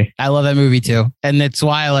that movie. I love that movie too. And that's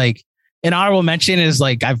why like an honorable mention is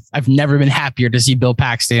like, I've never been happier to see Bill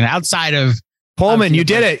Paxton outside of Pullman. You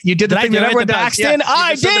did it. You did the thing that everyone does. Paxton? Yeah,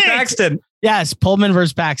 I did it. Paxton. Yes, Pullman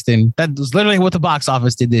versus Paxton. That was literally what the box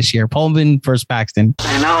office did this year. Pullman versus Paxton.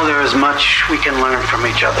 I know there is much we can learn from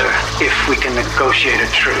each other if we can negotiate a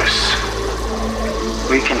truce.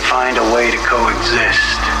 We can find a way to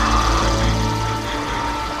coexist.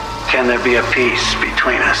 Can there be a peace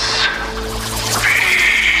between us?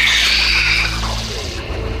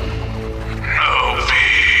 No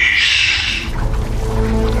peace.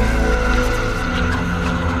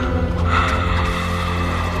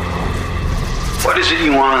 What is it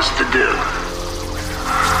you want us to do?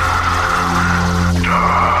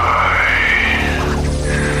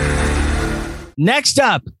 Next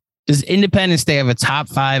up, does Independence Day have a top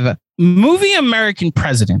 5 movie American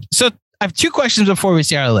president? So I have 2 questions before we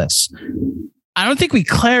see our list. I don't think we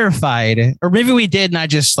clarified, or maybe we did and I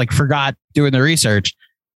just like forgot doing the research.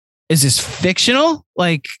 Is this fictional?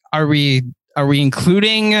 Like, are we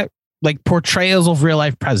including like portrayals of real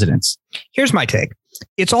life presidents? Here's my take.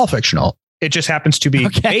 It's all fictional. It just happens to be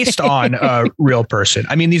based on a real person.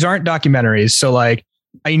 I mean, these aren't documentaries. So like,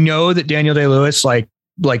 I know that Daniel Day-Lewis like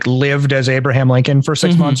lived as Abraham Lincoln for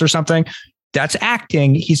 6 months or something. That's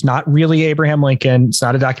acting. He's not really Abraham Lincoln. It's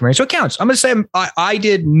not a documentary. So it counts. I'm going to say I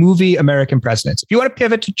did movie American presidents. If you want to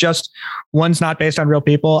pivot to just one's not based on real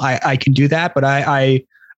people, I can do that. But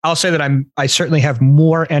I'll say that I certainly have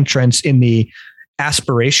more entrance in the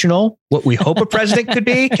aspirational, what we hope a president could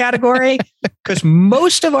be category, because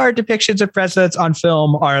most of our depictions of presidents on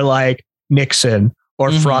film are like Nixon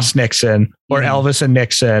or Frost Nixon or Elvis and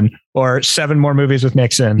Nixon or 7 more movies with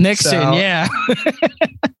Nixon. Yeah.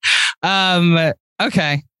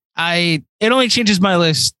 Okay. It only changes my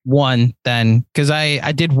list 1 then, because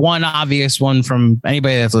I did one obvious one from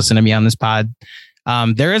anybody that's listened to me on this pod.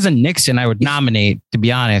 There is a Nixon I would nominate, to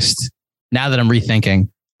be honest, now that I'm rethinking.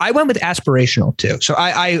 I went with aspirational too. So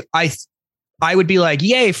I would be like,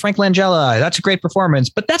 yay, Frank Langella. That's a great performance,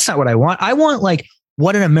 but that's not what I want. I want like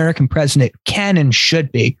what an American president can and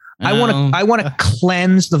should be. I want to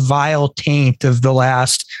cleanse the vile taint of the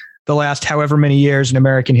last however many years in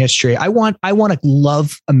American history. I want to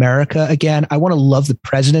love America again. I want to love the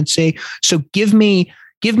presidency. So give me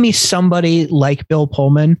somebody like Bill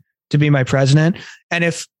Pullman to be my president. And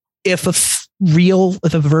if a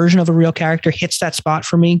version of a real character hits that spot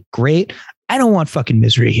for me, great. I don't want fucking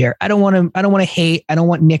misery here. I don't want to hate. I don't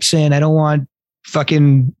want Nixon. I don't want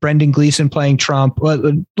fucking Brendan Gleeson playing Trump.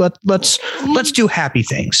 Let's do happy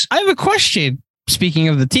things. I have a question. Speaking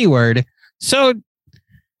of the T word. So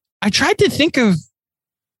I tried to think of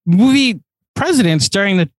movie presidents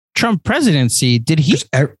during the Trump presidency. Did he?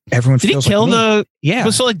 Everyone did he kill like yeah?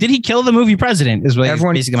 So like, did he kill the movie president? Is what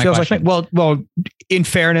everyone basically my feels question. Like. Well. In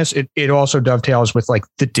fairness, it also dovetails with like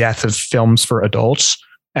the death of films for adults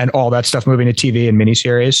and all that stuff moving to TV and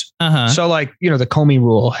miniseries. So like, the Comey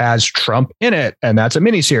Rule has Trump in it, and that's a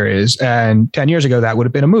miniseries. And 10 years ago, that would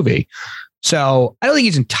have been a movie. So I don't think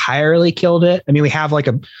he's entirely killed it. I mean, we have like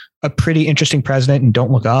a pretty interesting president in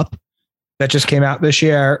Don't Look Up that just came out this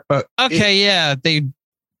year. But they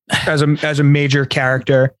as a major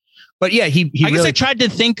character. But yeah, he I guess I tried to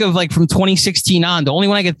think of like from 2016 on. The only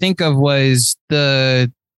one I could think of was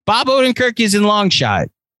the Bob Odenkirk is in Long Shot.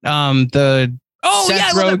 Seth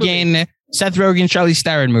Rogen, Charlize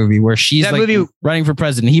Theron movie where she's that like movie, running for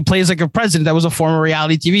president. He plays like a president that was a former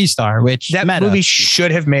reality TV star, which that movie should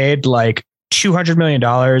have made like $200 million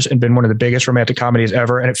and been one of the biggest romantic comedies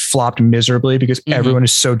ever. And it flopped miserably because everyone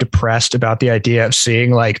is so depressed about the idea of seeing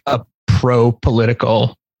like a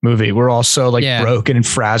pro-political movie. We're all so like broken and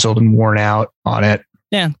frazzled and worn out on it.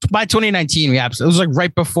 Yeah. By 2019, it was like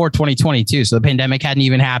right before 2022. So the pandemic hadn't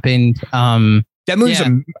even happened. That movie's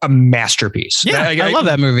a masterpiece. Yeah, I love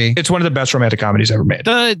that movie. It's one of the best romantic comedies ever made.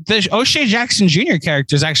 The O'Shea Jackson Jr.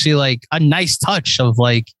 character is actually like a nice touch of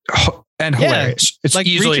like and hilarious. It's like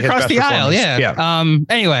easily reach across the aisle. Yeah.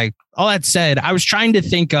 Anyway, all that said, I was trying to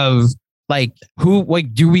think of Like,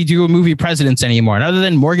 do we do a movie presidents anymore? And other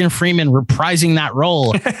than Morgan Freeman reprising that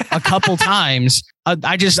role a couple times,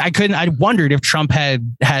 I wondered if Trump I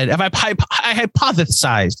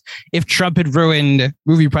hypothesized if Trump had ruined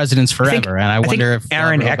movie presidents forever. And I wonder if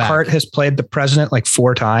Aaron Eckhart has played the president like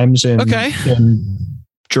 4 times in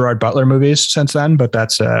Gerard Butler movies since then, but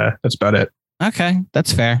that's about it. Okay.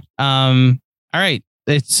 That's fair. All right.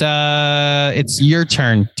 It's your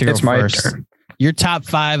turn to go first. It's my turn. Your top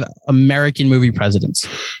 5 American movie presidents.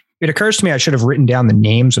 It occurs to me I should have written down the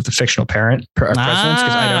names of the fictional presidents because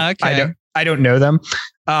I don't know them.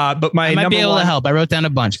 But I might be able to help. I wrote down a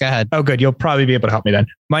bunch. Go ahead. Oh, good. You'll probably be able to help me then.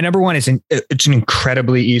 My number 1 it's an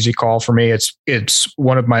incredibly easy call for me. It's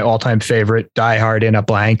one of my all-time favorite Die Hard in a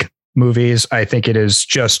Blank movies. I think it is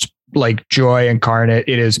just like joy incarnate.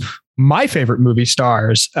 It is my favorite movie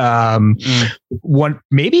stars.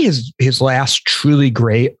 Maybe his last truly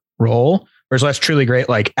great role. Or his last truly great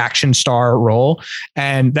like action star role,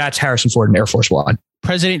 and that's Harrison Ford in Air Force One.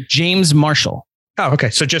 President James Marshall. Oh, okay.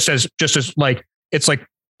 So just as like it's like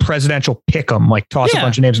presidential pick'em, like toss a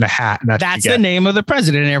bunch of names in a hat, and that's the name of the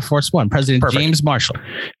president in Air Force One, President James Marshall.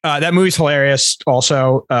 That movie's hilarious.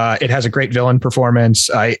 Also, it has a great villain performance.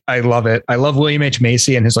 I love it. I love William H.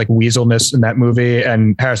 Macy and his like weaselness in that movie,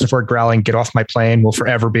 and Harrison Ford growling, "Get off my plane" will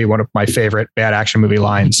forever be one of my favorite bad action movie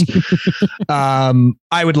lines.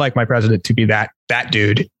 I would like my president to be that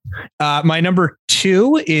dude. My number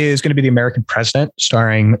 2 is going to be The American President,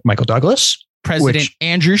 starring Michael Douglas. President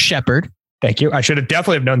Andrew Shepard. Thank you. I should have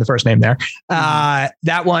definitely have known the first name there.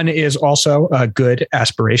 That one is also a good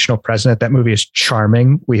aspirational president. That movie is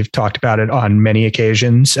charming. We've talked about it on many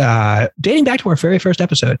occasions, dating back to our very first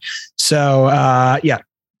episode. So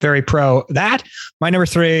very pro that. My number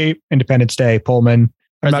 3, Independence Day, Pullman.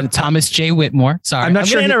 President Thomas J. Whitmore. Sorry. I'm not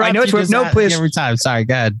sure. I know it's no, please. Every time. Sorry.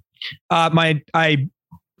 Go ahead. I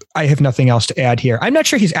have nothing else to add here. I'm not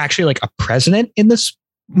sure he's actually like a president in this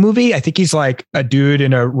movie. I think he's like a dude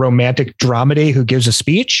in a romantic dramedy who gives a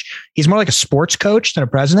speech. He's more like a sports coach than a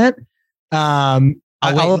president. I'll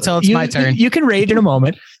wait until it's my turn. You can rage in a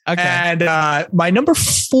moment. Okay. And my number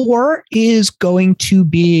 4 is going to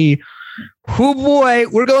be, oh boy,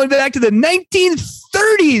 we're going back to the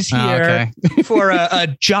 1930s here for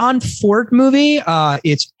a John Ford movie.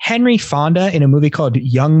 It's Henry Fonda in a movie called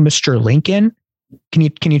Young Mr. Lincoln. Can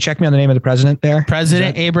you check me on the name of the president there?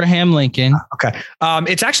 President Abraham Lincoln. Okay.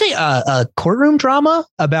 It's actually a courtroom drama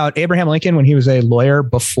about Abraham Lincoln when he was a lawyer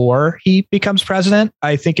before he becomes president.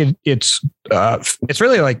 I think it's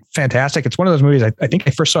really like fantastic. It's one of those movies I think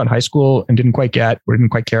I first saw in high school and didn't quite care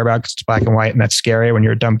about because it's black and white and that's scary when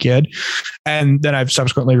you're a dumb kid. And then I've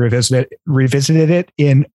subsequently revisited it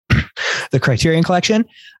in the Criterion Collection.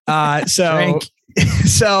 Young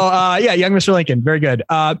Mr. Lincoln. Very good.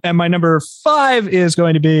 And my number 5 is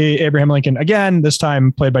going to be Abraham Lincoln again, this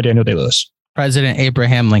time played by Daniel Day-Lewis. President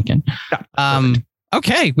Abraham Lincoln. Yeah,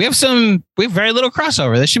 okay. We have very little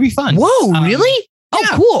crossover. This should be fun. Whoa, really? Oh,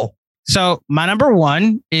 yeah. Cool. So my number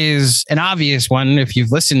 1 is an obvious one. If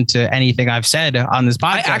you've listened to anything I've said on this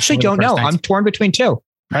podcast, I actually don't know. I'm torn between 2.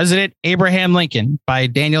 President Abraham Lincoln by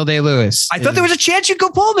Daniel Day-Lewis. I thought there was a chance you'd go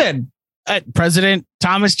Pullman. President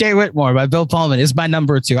Thomas J. Whitmore by Bill Pullman is my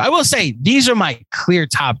number 2. I will say these are my clear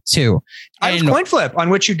top 2. I was coin flip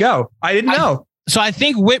on which you go. I didn't know. So I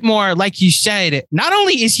think Whitmore, like you said, not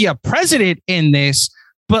only is he a president in this,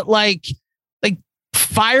 but like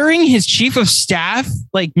firing his chief of staff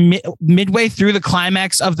like midway through the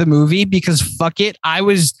climax of the movie because fuck it, I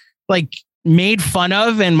was like made fun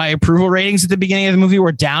of and my approval ratings at the beginning of the movie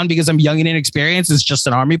were down because I'm young and inexperienced as just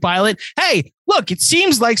an army pilot. Hey, look, it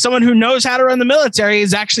seems like someone who knows how to run the military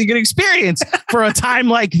is actually good experience for a time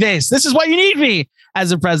like this. This is why you need me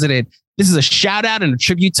as a president. This is a shout out and a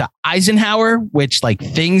tribute to Eisenhower, which like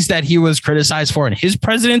things that he was criticized for in his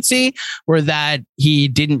presidency were that he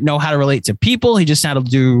didn't know how to relate to people. He just had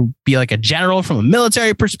to be like a general from a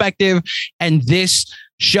military perspective. And this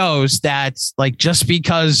shows that like just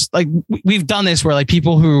because like we've done this where like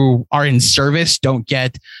people who are in service don't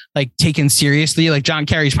get like taken seriously. Like John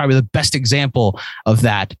Kerry is probably the best example of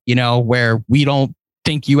that, you know, where we don't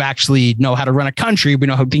think you actually know how to run a country. We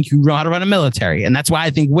think you know how to run a military. And that's why I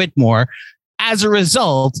think Whitmore, as a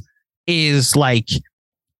result, is like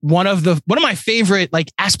one of my favorite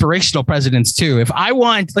like aspirational presidents too.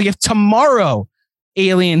 If tomorrow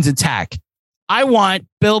aliens attack, I want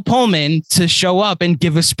Bill Pullman to show up and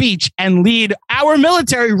give a speech and lead our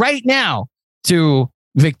military right now to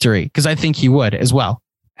victory. Because I think he would as well.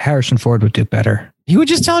 Harrison Ford would do better. He would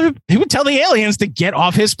just tell the aliens to get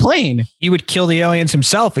off his plane. He would kill the aliens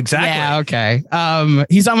himself. Exactly. Yeah. Okay.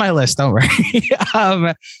 He's on my list. Don't worry.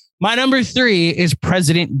 My number 3 is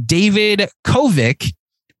President David Kovic,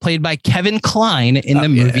 played by Kevin Kline in the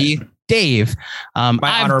movie Dave. My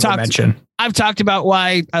honorable mention. I've talked about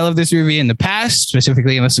why I love this movie in the past,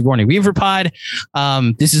 specifically in the Sigourney Weaver pod.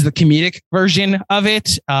 This is the comedic version of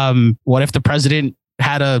it. What if the president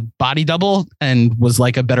had a body double and was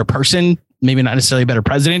like a better person? Maybe not necessarily a better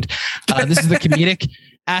president. This is the comedic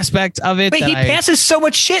aspect of it. Wait, he passes so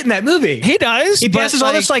much shit in that movie. He does. He passes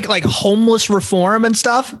all this like homeless reform and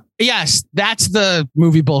stuff. Yes, that's the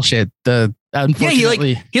movie bullshit.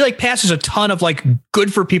 Unfortunately, he passes a ton of like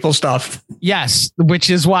good for people stuff. Yes,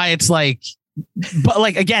 which is why it's like, but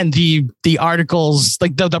like again, the articles,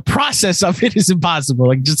 like the process of it is impossible.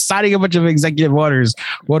 Like just signing a bunch of executive orders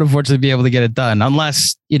won't unfortunately be able to get it done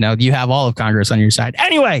unless you have all of Congress on your side.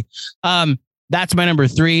 Anyway, that's my number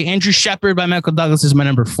 3. Andrew Shepard by Michael Douglas is my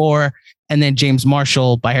number 4, and then James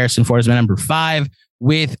Marshall by Harrison Ford is my number 5,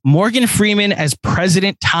 with Morgan Freeman as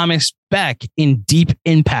President Thomas Beck in Deep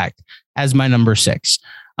Impact as my number 6.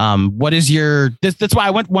 What is your? That's why I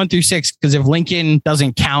went 1 through 6, because if Lincoln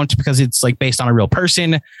doesn't count because it's like based on a real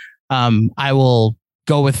person, I will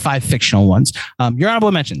go with 5 fictional ones. Your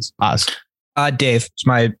honorable mentions, Oz. Dave is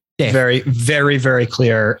my very, very, very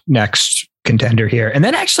clear next contender here, and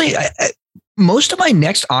then actually. Most of my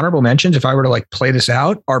next honorable mentions, if I were to like play this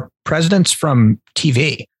out, are presidents from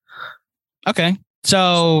TV. Okay.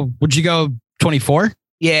 So would you go 24?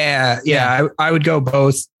 Yeah. I would go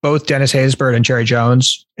both Dennis Haysbert and Jerry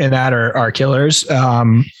Jones in that are killers.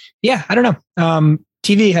 I don't know.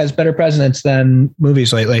 TV has better presidents than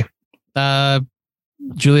movies lately.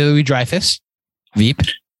 Julia Louis-Dreyfus, Veep.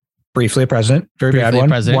 Briefly a president. Very bad one.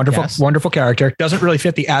 Wonderful, yes. Wonderful character. Doesn't really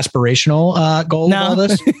fit the aspirational goal of all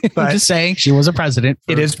this. But I'm just saying she was a president.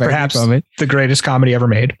 It is perhaps the greatest comedy ever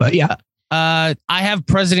made. But yeah. I have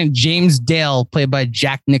President James Dale, played by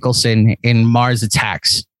Jack Nicholson in Mars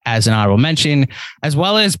Attacks, as an honorable mention, as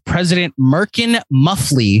well as President Merkin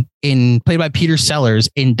Muffley, played by Peter Sellers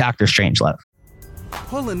in Doctor Strangelove.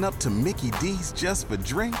 Pulling up to Mickey D's just for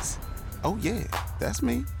drinks? Oh yeah, that's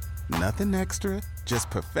me. Nothing extra, just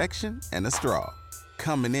perfection and a straw.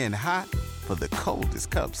 Coming in hot for the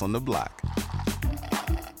coldest cups on the block.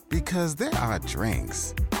 Because there are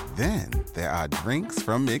drinks. Then there are drinks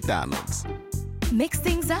from McDonald's. Mix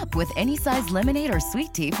things up with any size lemonade or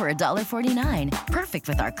sweet tea for $1.49. Perfect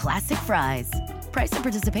with our classic fries. Price and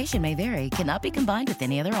participation may vary. Cannot be combined with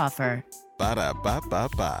any other offer.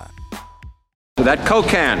 Ba-da-ba-ba-ba. That Coke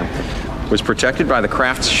can was protected by the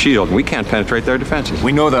Kraft's shield. We can't penetrate their defenses.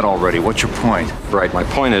 We know that already. What's your point? Right. My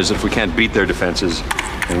point is, if we can't beat their defenses,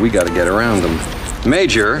 then we got to get around them.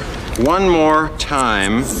 Major, one more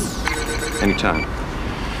time. Anytime.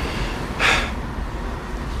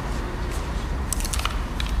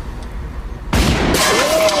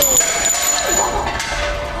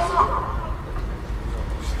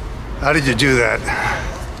 How did you do that?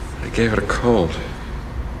 I gave it a cold.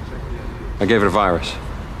 I gave it a virus.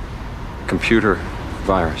 Computer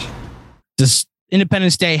virus. Does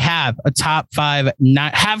Independence Day have a top 5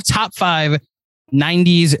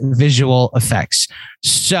 90s visual effects?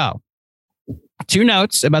 So, 2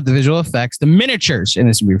 notes about the visual effects. The miniatures in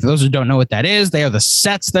this movie, for those who don't know what that is, they are the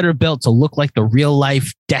sets that are built to look like the real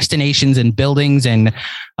life destinations and buildings and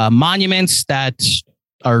monuments that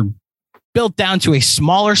are built down to a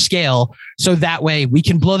smaller scale, so that way we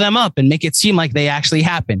can blow them up and make it seem like they actually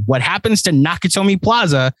happen. What happens to Nakatomi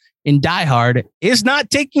Plaza in Die Hard is not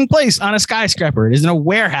taking place on a skyscraper. It is in a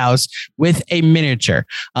warehouse with a miniature.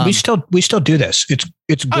 We still do this.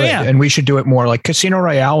 It's good, and we should do it more. Like Casino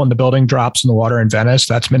Royale, when the building drops in the water in Venice,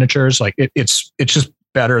 that's miniatures. Like it's just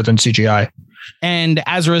better than CGI. And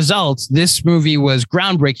as a result, this movie was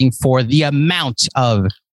groundbreaking for the amount of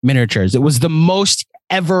miniatures. It was the most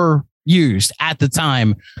ever used at the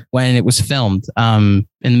time when it was filmed, in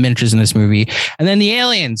the miniatures in this movie. And then the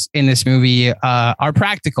aliens in this movie are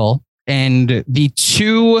practical, and the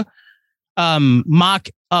 2 mock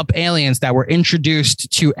up aliens that were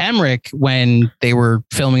introduced to Emmerich when they were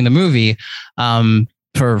filming the movie,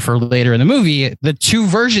 for later in the movie, the 2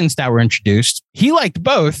 versions that were introduced, he liked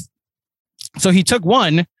both, so he took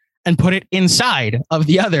one and put it inside of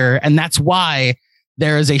the other, and that's why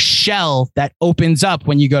there is a shell that opens up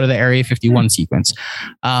when you go to the Area 51 sequence.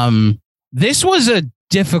 This was a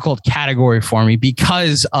difficult category for me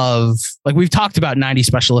because of, like, we've talked about 90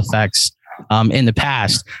 special effects in the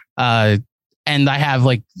past. And I have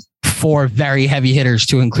like 4 very heavy hitters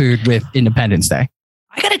to include with Independence Day.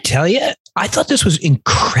 I got to tell you, I thought this was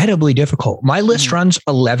incredibly difficult. My list runs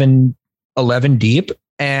 11 deep,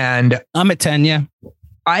 and I'm at 10. Yeah.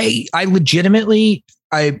 I legitimately,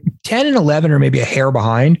 10 and 11 are maybe a hair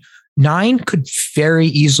behind. 9 could very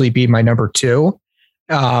easily be my number 2.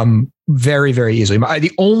 Very, very easily.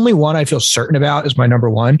 The only one I feel certain about is my number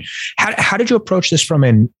 1. How did you approach this from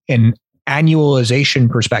an annualization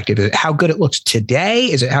perspective? Is it how good it looks today?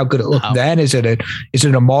 Is it how good it looked then? Is it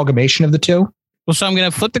an amalgamation of the two? Well, so I'm going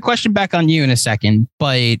to flip the question back on you in a second.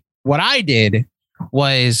 But what I did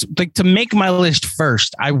was, like, to make my list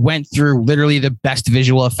first, I went through literally the best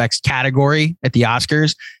visual effects category at the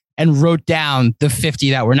Oscars and wrote down the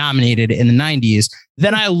 50 that were nominated in the 90s.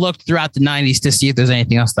 Then I looked throughout the 90s to see if there's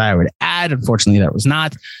anything else that I would add. Unfortunately, that was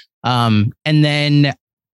not. And then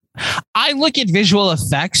I look at visual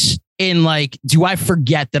effects in, like, do I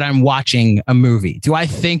forget that I'm watching a movie? Do I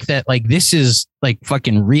think that, like, this is like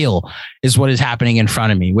fucking real is what is happening in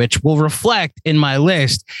front of me, which will reflect in my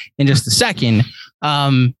list in just a second.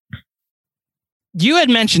 You had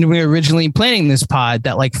mentioned when we were originally planning this pod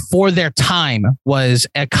that, like, For Their Time was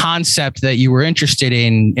a concept that you were interested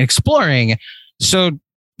in exploring. So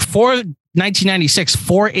for 1996,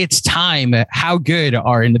 for its time, how good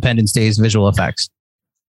are Independence Day's visual effects?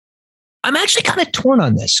 I'm actually kind of torn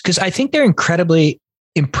on this because I think they're incredibly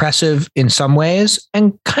impressive in some ways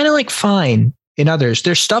and kind of like fine in others.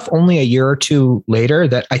 There's stuff only a year or two later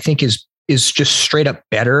that I think is just straight up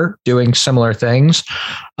better doing similar things,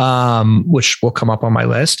 which will come up on my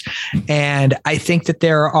list. And I think that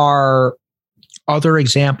there are other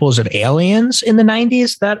examples of aliens in the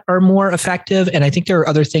 90s that are more effective. And I think there are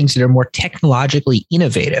other things that are more technologically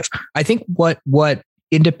innovative. I think what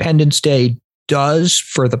Independence Day does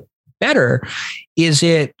for the better is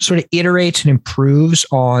it sort of iterates and improves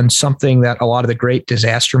on something that a lot of the great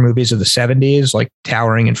disaster movies of the 70s, like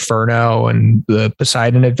Towering Inferno and the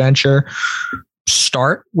Poseidon Adventure,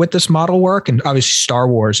 start with this model work. And obviously Star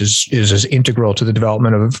Wars is as integral to the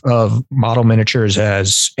development of model miniatures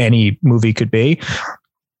as any movie could be.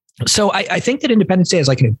 So I think that Independence Day is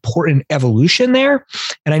like an important evolution there.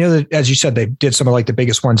 And I know that, as you said, they did some of like the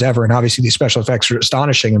biggest ones ever. And obviously these special effects are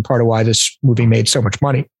astonishing and part of why this movie made so much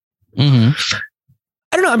money. Mm-hmm.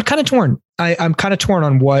 I don't know. I'm kind of torn. I'm kind of torn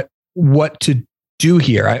on what to do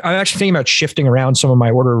here. I'm actually thinking about shifting around some of my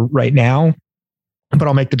order right now, but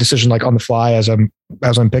I'll make the decision like on the fly as I'm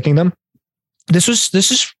picking them. This is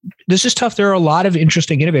tough. There are a lot of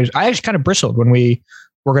interesting innovators. I actually kind of bristled when we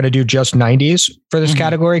were going to do just 90s for this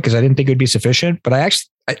category because I didn't think it would be sufficient. But I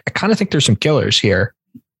kind of think there's some killers here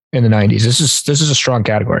in the 90s. This is a strong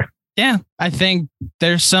category. Yeah, I think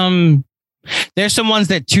there's some ones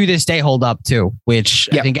that to this day hold up too, which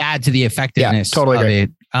I think add to the effectiveness totally of agree. it.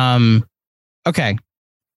 Okay.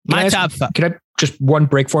 My top five. Can I just one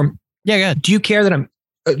break form? Yeah, go ahead. Do you care that I'm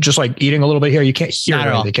just like eating a little bit here? You can't hear not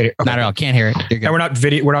at all. Okay. Not at all. Can't hear it. You're good. And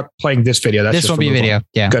we're not playing this video. That's this just won't be a video.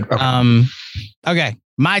 Yeah. Good. Okay. Okay.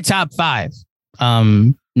 My top 5.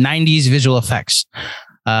 90s visual effects.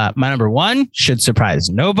 My number 1 should surprise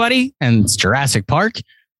nobody, and it's Jurassic Park.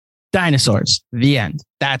 Dinosaurs. The end.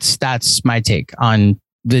 That's my take on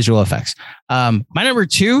visual effects. My number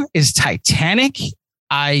 2 is Titanic.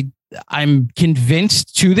 I'm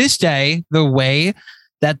convinced to this day the way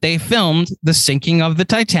that they filmed the sinking of the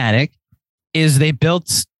Titanic is they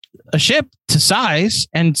built a ship to size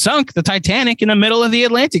and sunk the Titanic in the middle of the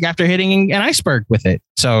Atlantic after hitting an iceberg with it.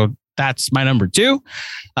 So that's my number 2.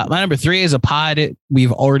 My number 3 is a pod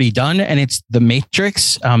we've already done, and it's The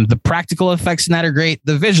Matrix. The practical effects in that are great.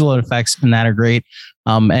 The visual effects in that are great.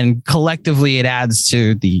 And collectively, it adds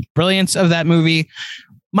to the brilliance of that movie.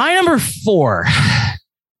 My number 4.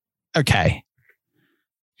 Okay.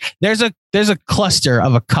 There's a cluster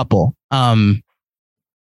of a couple. My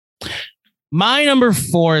number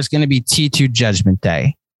 4 is going to be T2 Judgment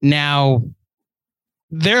Day. Now,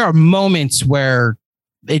 there are moments where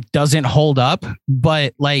it doesn't hold up,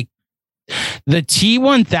 but like the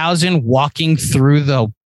T-1000 walking through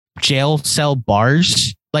the jail cell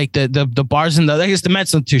bars, like the bars in the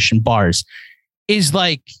mental institution bars, is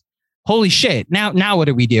like, holy shit. Now what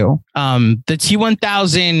do we do? The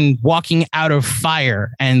T-1000 walking out of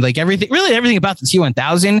fire and like everything about the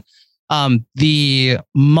T-1000, the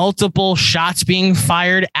multiple shots being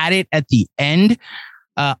fired at it at the end,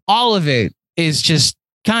 all of it is just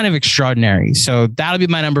kind of extraordinary. So that'll be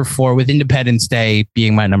my number 4, with Independence Day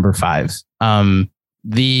being my number 5.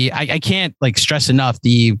 I can't like stress enough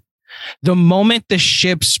the moment the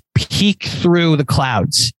ships peek through the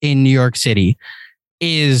clouds in New York City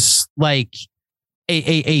is like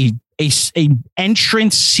a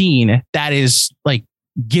entrance scene that is like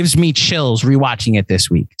gives me chills rewatching it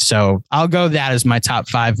this week. So I'll go that as my top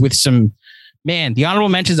 5 with some, the honorable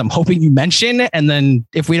mentions I'm hoping you mention. And then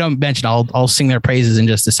if we don't mention, I'll sing their praises in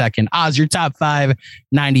just a second. Oz, your top 5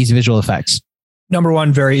 90s visual effects. Number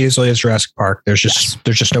one, very easily, is Jurassic Park. There's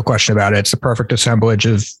just no question about it. It's the perfect assemblage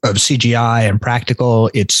of CGI and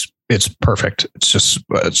practical. It's perfect.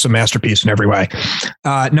 It's a masterpiece in every way.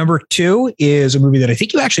 Number two is a movie that I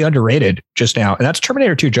think you actually underrated just now, and that's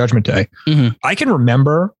Terminator 2: Judgment Day. Mm-hmm. I can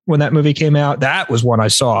remember when that movie came out. That was one I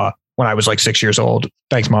saw when I was like 6 years old.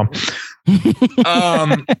 Thanks, Mom.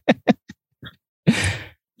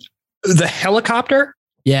 The helicopter.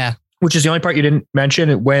 Yeah. Which is the only part you didn't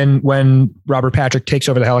mention, when Robert Patrick takes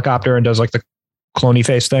over the helicopter and does like the cloney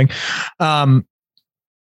face thing.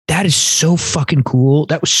 That is so fucking cool.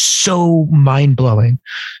 That was so mind blowing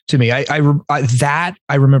to me. I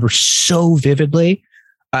remember so vividly.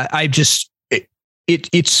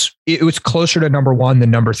 It was closer to number one than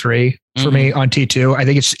number three for me on T2. I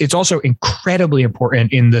think it's also incredibly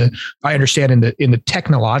important in the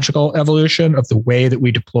technological evolution of the way that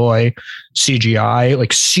we deploy CGI. Like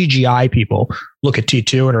CGI people look at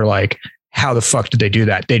T2 and are like, how the fuck did they do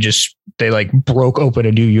that? They like broke open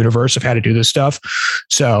a new universe of how to do this stuff.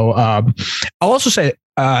 So I'll also say,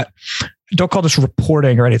 don't call this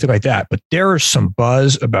reporting or anything like that, but there is some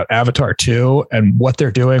buzz about Avatar 2 and what they're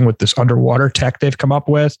doing with this underwater tech they've come up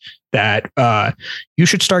with that you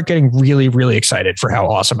should start getting really, really excited for how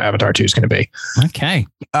awesome Avatar 2 is going to be. Okay.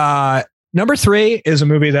 Number three is a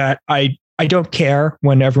movie that I don't care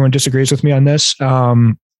when everyone disagrees with me on this.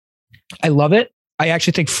 I love it. I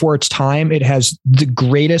actually think for its time, it has the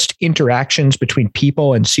greatest interactions between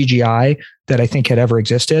people and CGI that I think had ever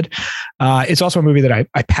existed. It's also a movie that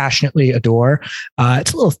I passionately adore.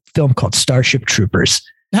 It's a little film called Starship Troopers.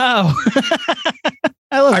 Oh,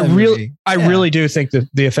 I love that movie. I really do think that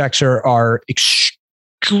the effects are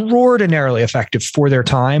extraordinarily effective for their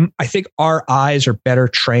time. I think our eyes are better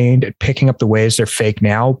trained at picking up the ways they're fake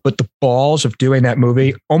now, but the balls of doing that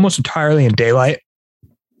movie almost entirely in daylight.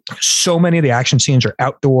 So many of the action scenes are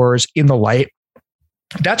outdoors in the light.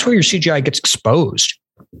 That's where your CGI gets exposed.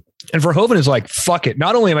 And Verhoeven is like, fuck it.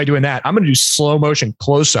 Not only am I doing that, I'm going to do slow motion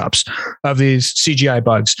close-ups of these CGI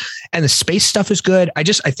bugs. And the space stuff is good. I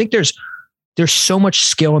think there's so much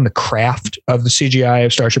skill in the craft of the CGI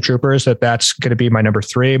of Starship Troopers that's going to be my number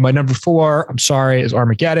three. My number four, I'm sorry, is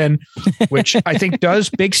Armageddon, which I think does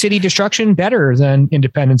big city destruction better than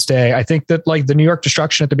Independence Day. I think that like the New York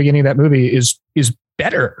destruction at the beginning of that movie is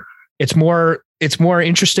better. It's more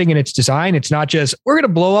interesting in its design. It's not just, we're going to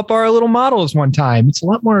blow up our little models one time. It's a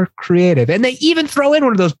lot more creative. And they even throw in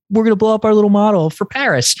one of those, we're going to blow up our little model for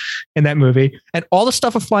Paris in that movie. And all the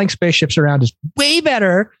stuff of flying spaceships around is way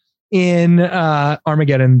better in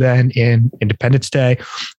Armageddon than in Independence Day.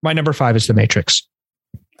 My number five is The Matrix.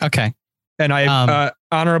 Okay. And I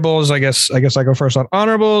honorables, I guess I go first on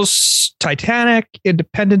honorables. Titanic,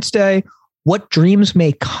 Independence Day, What Dreams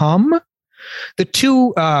May Come. The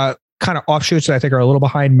two kind of offshoots that I think are a little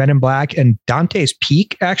behind, Men in Black and Dante's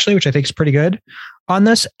Peak, actually, which I think is pretty good on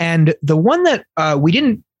this. And the one that we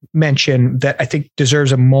didn't mention that I think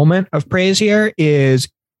deserves a moment of praise here is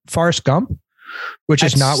Forrest Gump, which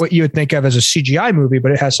is not what you would think of as a CGI movie,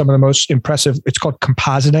 but it has some of the most impressive, it's called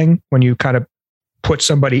compositing, when you kind of put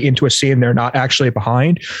somebody into a scene they're not actually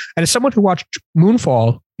behind. And as someone who watched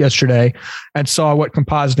Moonfall yesterday and saw what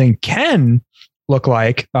compositing can look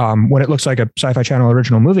like when it looks like a Sci-Fi Channel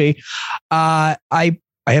original movie, I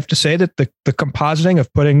have to say that the compositing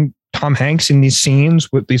of putting Tom Hanks in these scenes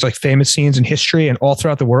with these like famous scenes in history and all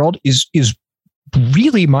throughout the world is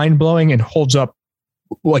really mind-blowing and holds up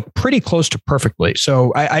like pretty close to perfectly.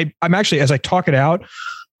 So I'm actually, as I talk it out,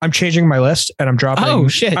 I'm changing my list and I'm dropping. Oh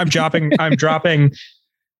shit! I'm dropping.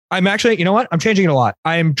 I'm actually, you know what? I'm changing it a lot.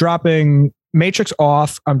 I'm dropping Matrix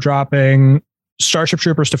off. I'm dropping Starship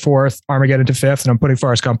Troopers to fourth, Armageddon to fifth, and I'm putting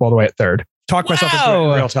Forrest Gump all the way at third. Talk myself into it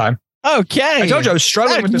in real time. Okay. I told you I was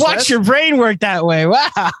struggling with this. Watch your brain work that way.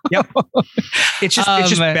 Wow. Yep. It's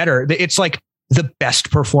just better. It's like the best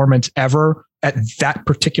performance ever at that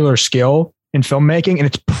particular skill in filmmaking. And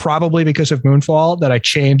it's probably because of Moonfall that I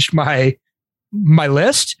changed my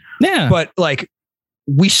list. Yeah. But like,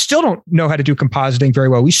 we still don't know how to do compositing very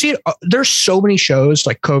well. We see it. There's so many shows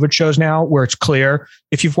like COVID shows now where it's clear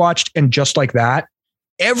if you've watched And Just Like That,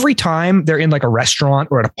 every time they're in like a restaurant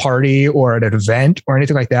or at a party or at an event or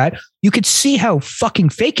anything like that, you could see how fucking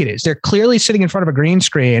fake it is. They're clearly sitting in front of a green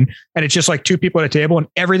screen and it's just like two people at a table and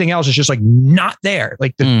everything else is just like not there.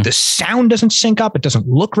 Like the sound doesn't sync up. It doesn't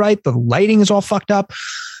look right. The lighting is all fucked up.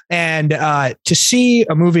 And to see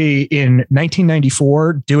a movie in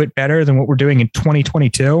 1994 do it better than what we're doing in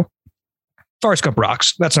 2022, Forrest Gump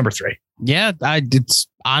rocks. That's number three. Yeah, it's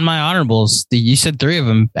on my honorables. You said three of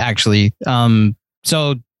them, actually.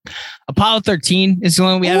 So Apollo 13 is the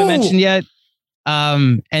one we haven't mentioned yet.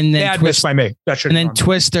 And then missed by me. That should. And then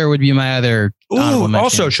Twister would be my other. Ooh,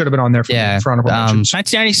 also should have been on there for honorable mentions.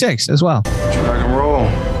 1996 as well. Rock and roll.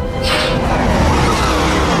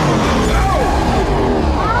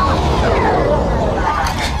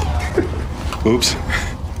 Oops.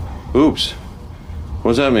 Oops.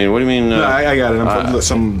 What does that mean? What do you mean? No, I got it.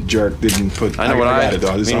 Some jerk didn't put. I know what I got it,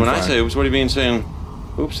 though. mean. When I say oops, what do you mean saying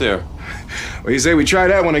oops there? Well, you say we try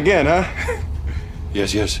that one again, huh?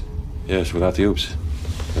 Yes, without the oops.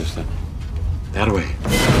 Yes, that away.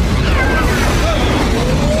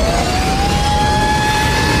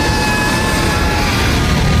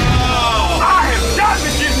 I have got to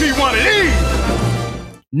get me one of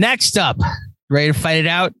these! Next up, ready to fight it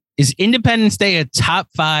out? Is Independence Day a top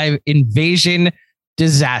 5 invasion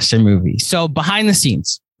disaster movie? So behind the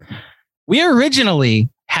scenes, we originally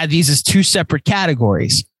had these as 2 separate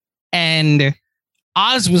categories. And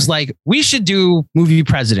Oz was like, we should do movie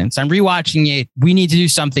presidents. I'm rewatching it. We need to do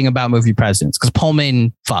something about movie presidents because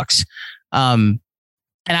Pullman fucks. And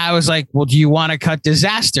I was like, well, do you want to cut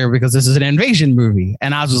disaster because this is an invasion movie?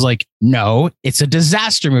 And Oz was like, no, it's a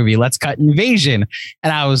disaster movie. Let's cut invasion.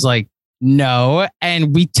 And I was like, no.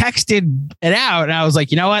 And we texted it out and I was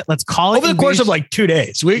like, you know what? Let's call it over the course of like 2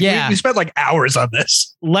 days. We spent like hours on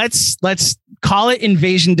this. Let's call it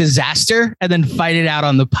invasion disaster and then fight it out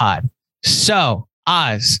on the pod. So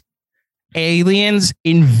Oz, aliens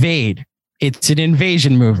invade. It's an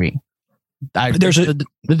invasion movie. The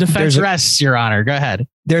defense rests, Your Honor. Go ahead.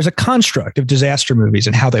 There's a construct of disaster movies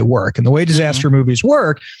and how they work. And the way disaster movies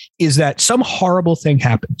work is that some horrible thing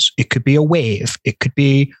happens. It could be a wave. It could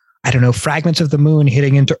be, I don't know, fragments of the moon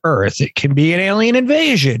hitting into Earth. It can be an alien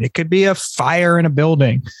invasion. It could be a fire in a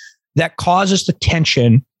building that causes the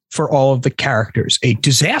tension for all of the characters. A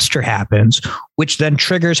disaster happens, which then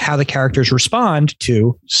triggers how the characters respond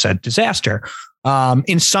to said disaster.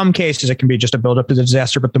 In some cases, it can be just a buildup to the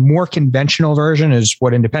disaster, but the more conventional version is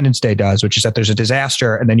what Independence Day does, which is that there's a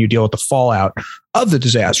disaster and then you deal with the fallout of the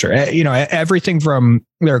disaster. Everything from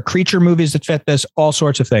there are creature movies that fit this, all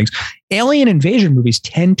sorts of things. Alien invasion movies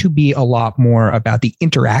tend to be a lot more about the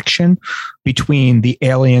interaction between the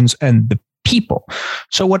aliens and the people.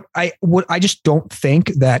 So what I just don't think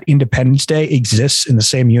that Independence Day exists in the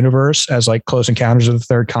same universe as like Close Encounters of the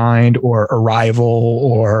Third Kind or Arrival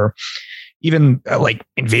or even like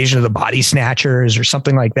Invasion of the Body Snatchers or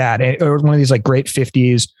something like that, or one of these like great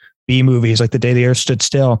 50s B movies like The Day the Earth Stood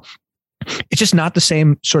Still. It's just not the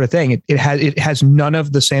same sort of thing. It has none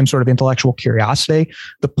of the same sort of intellectual curiosity.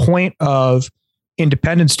 The point of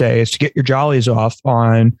Independence Day is to get your jollies off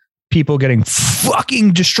on people getting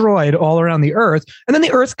fucking destroyed all around the Earth, and then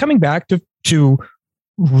the Earth coming back to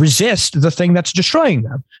resist the thing that's destroying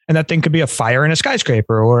them. And that thing could be a fire in a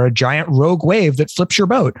skyscraper or a giant rogue wave that flips your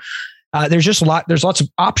boat. There's lots of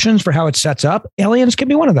options for how it sets up. Aliens can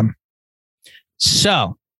be one of them.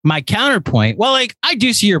 So my counterpoint, well, like I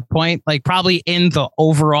do see your point, like probably in the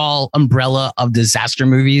overall umbrella of disaster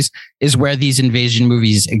movies is where these invasion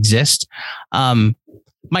movies exist.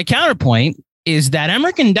 My counterpoint is that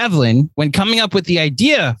Emmerich and Devlin, when coming up with the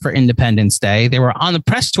idea for Independence Day, they were on the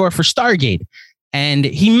press tour for Stargate. And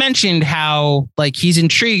he mentioned how like he's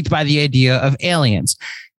intrigued by the idea of aliens.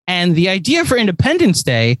 And the idea for Independence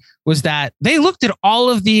Day was that they looked at all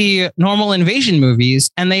of the normal invasion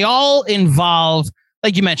movies and they all involve,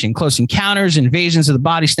 like you mentioned, Close Encounters, Invasions of the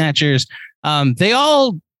Body Snatchers. They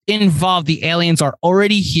all involve the aliens are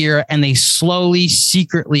already here and they slowly,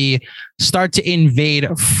 secretly start to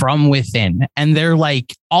invade from within. And they're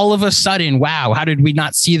like, all of a sudden, wow, how did we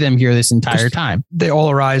not see them here this entire time? They all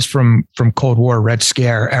arise from Cold War, Red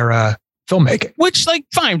Scare era filmmaking. Which, like,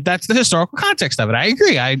 fine, that's the historical context of it. I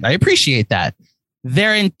agree. I appreciate that.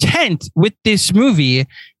 Their intent with this movie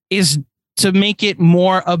is to make it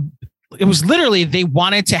more of, it was literally, they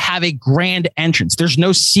wanted to have a grand entrance. There's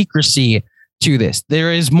no secrecy to this.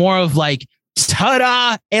 There is more of like,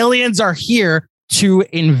 ta-da, aliens are here to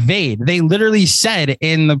invade. They literally said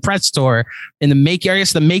in the press tour, in the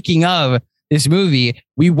making of this movie,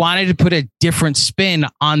 we wanted to put a different spin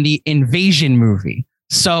on the invasion movie.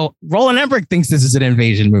 So Roland Emmerich thinks this is an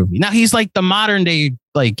invasion movie. Now he's like the modern day,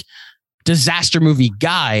 like, disaster movie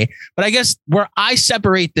guy, but I guess where I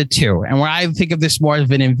separate the two and where I think of this more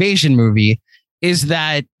of an invasion movie is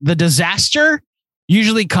that the disaster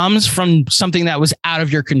usually comes from something that was out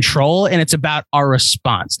of your control and it's about our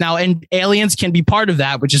response. Now, and aliens can be part of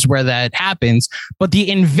that, which is where that happens, but the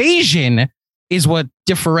invasion is what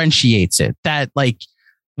differentiates it. That like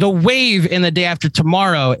the wave in The Day After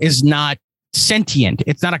Tomorrow is not sentient.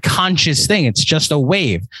 It's not a conscious thing. It's just a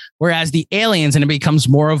wave. Whereas the aliens, and it becomes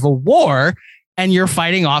more of a war and you're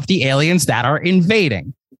fighting off the aliens that are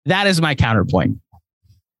invading. That is my counterpoint.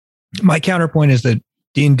 My counterpoint is that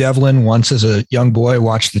Dean Devlin once as a young boy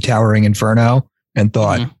watched The Towering Inferno and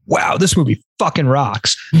thought, wow, this movie fucking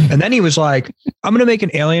rocks. And then he was like, I'm going to make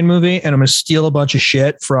an alien movie and I'm going to steal a bunch of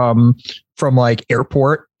shit from like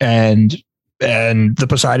Airport and the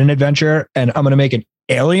Poseidon Adventure. And I'm going to make an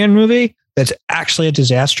alien movie that's actually a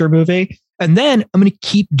disaster movie. And then I'm going to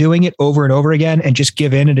keep doing it over and over again and just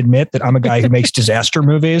give in and admit that I'm a guy who makes disaster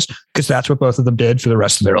movies, because that's what both of them did for the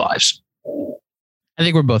rest of their lives. I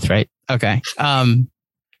think we're both right. Okay.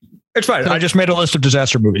 It's fine. I just made a list of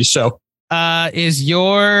disaster movies. So is it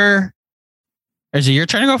your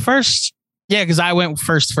turn to go first? Yeah, because I went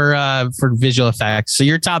first for visual effects. So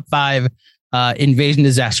your top 5 invasion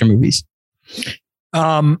disaster movies.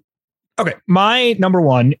 Okay. My number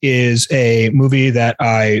 1 is a movie that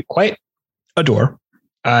I quite adore.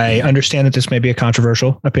 I understand that this may be a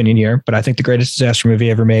controversial opinion here, but I think the greatest disaster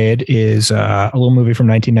movie ever made is a little movie from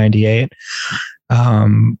 1998.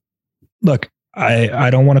 Look, I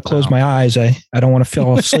don't want to close my eyes. I don't want to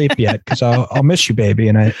fall asleep yet because I'll miss you, baby.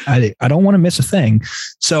 And I don't want to miss a thing.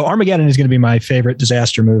 So Armageddon is going to be my favorite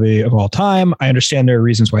disaster movie of all time. I understand there are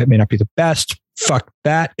reasons why it may not be the best. Fuck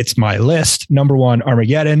that. It's my list. Number 1,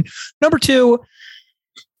 Armageddon. Number 2,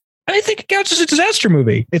 I think it counts as a disaster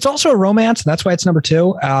movie. It's also a romance, and that's why it's number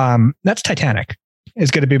 2. That's Titanic. Is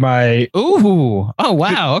going to be my... Ooh. Oh,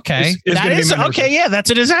 wow. Okay. That is okay. Yeah, that's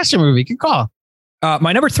a disaster movie. Good call.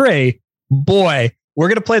 My number 3, boy, we're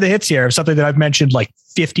going to play the hits here of something that I've mentioned like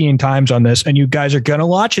 15 times on this, and you guys are going to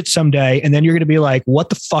watch it someday, and then you're going to be like, what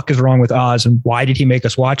the fuck is wrong with Oz, and why did he make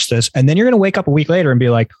us watch this? And then you're going to wake up a week later and be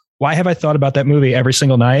like, why have I thought about that movie every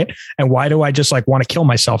single night? And why do I just like want to kill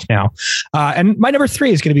myself now? And my number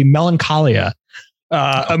 3 is going to be Melancholia,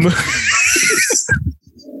 a movie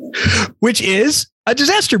which is a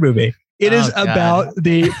disaster movie. It is about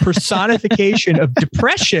the personification of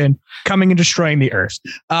depression coming and destroying the earth.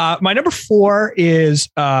 My number 4 is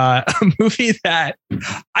a movie that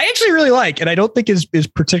I actually really like, and I don't think is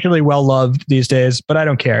particularly well loved these days, but I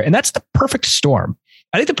don't care. And that's The Perfect Storm.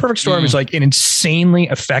 I think The Perfect Storm is like an insanely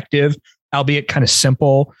effective, albeit kind of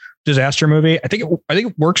simple disaster movie. I think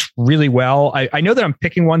it works really well. I know that I'm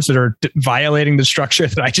picking ones that are violating the structure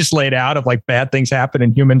that I just laid out of like bad things happen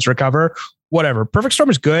and humans recover. Whatever. Perfect Storm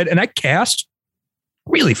is good. And that cast,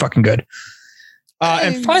 really fucking good.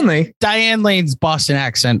 And finally, Diane Lane's Boston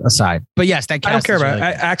accent aside. But yes, that cast I don't care about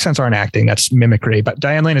accents aren't acting. That's mimicry. But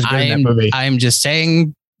Diane Lane is good in that movie. I'm just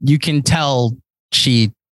saying you can tell she's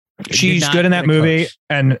good in that movie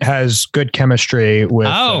and has good chemistry with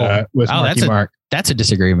Marky Mark. That's a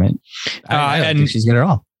disagreement. I don't think she's good at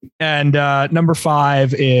all. And number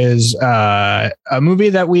 5 is a movie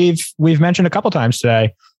that we've mentioned a couple times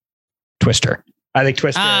today. Twister. I think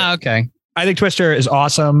Twister. Okay. I think Twister is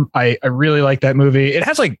awesome. I really like that movie. It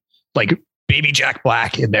has like Baby Jack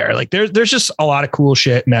Black in there. Like there's just a lot of cool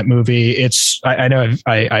shit in that movie. It's I know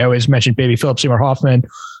I always mention Baby Philip Seymour Hoffman.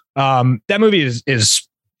 That movie is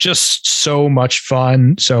just so much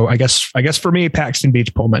fun. So I guess for me, Paxton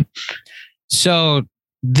beats Pullman. So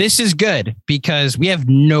this is good because we have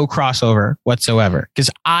no crossover whatsoever.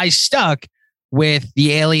 Because I stuck with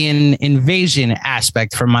the alien invasion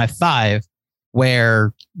aspect for my 5,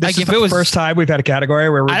 where this is the first time we've had a category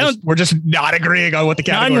where we're just not agreeing on what the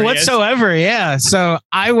category none whatsoever. Is. Yeah. So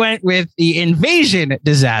I went with the invasion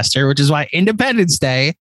disaster, which is why Independence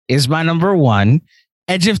Day is my number 1.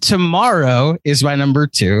 Edge of Tomorrow is my number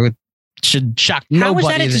 2. It should shock nobody.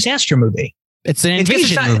 How is that a disaster movie? It's an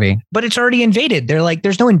invasion movie, but it's already invaded. They're like,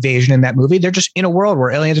 there's no invasion in that movie. They're just in a world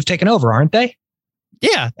where aliens have taken over, aren't they?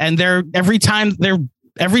 Yeah, and every time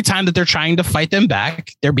that they're trying to fight them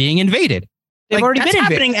back, they're being invaded. They've already been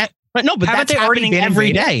invaded. But that's happening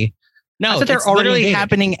every day. No, it's literally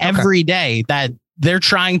happening every day that they're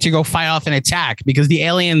trying to go fight off an attack because the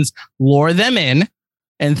aliens lure them in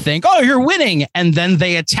and think, oh, you're winning. And then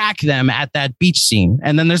they attack them at that beach scene.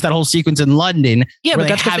 And then there's that whole sequence in London. Yeah, but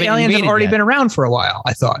that's because the aliens have already been around for a while,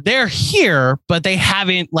 I thought. They're here, but they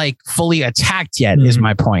haven't like fully attacked yet, is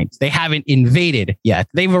my point. They haven't invaded yet.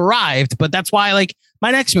 They've arrived, but that's why like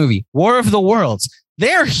my next movie, War of the Worlds,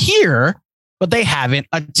 they're here, but they haven't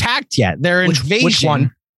attacked yet. Their invasion. Which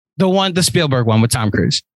one? The Spielberg one with Tom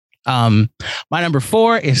Cruise. My number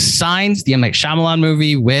 4 is Signs, the M. Night Shyamalan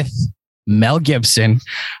movie with Mel Gibson.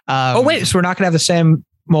 So we're not going to have the same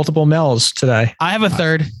multiple Mels today. I have a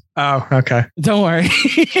third. Oh, okay. Don't worry.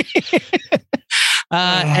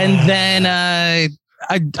 And then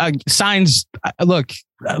Signs. Look,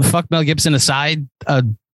 fuck Mel Gibson aside.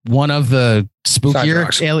 One of the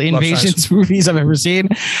spookier alien invasions movies I've ever seen.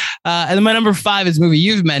 And then my number 5 is a movie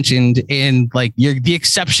you've mentioned in like the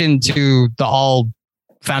exception to the all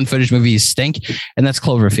found footage movies stink, and that's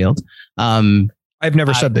Cloverfield. I've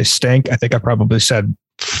never said they stink. I think I probably said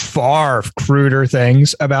far cruder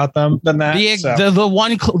things about them than that.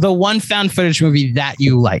 The one found footage movie that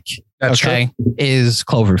you like, That's true. is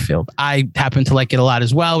Cloverfield. I happen to like it a lot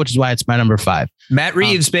as well, which is why it's my number 5. Matt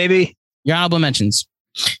Reeves, baby. Your honorable mentions.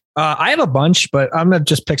 I have a bunch, but I'm going to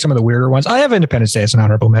just pick some of the weirder ones. I have Independence Day as an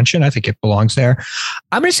honorable mention. I think it belongs there.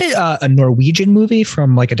 I'm going to say a Norwegian movie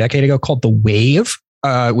from like a decade ago called The Wave,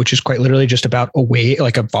 which is quite literally just about a wave,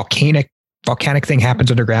 like a volcanic thing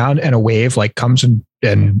happens underground and a wave like comes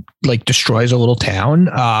and like destroys a little town.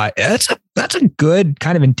 That's a good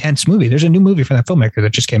kind of intense movie. There's a new movie from that filmmaker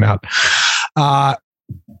that just came out.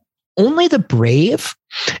 Only the Brave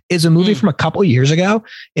is a movie from a couple of years ago.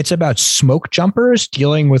 It's about smoke jumpers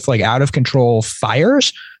dealing with like out of control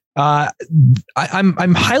fires. I'm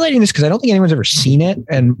highlighting this because I don't think anyone's ever seen it,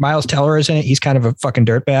 and Miles Teller is in it. He's kind of a fucking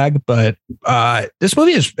dirtbag, but this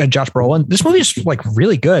movie is, and Josh Brolin, this movie is like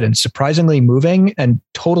really good and surprisingly moving and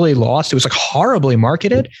totally lost. It was like horribly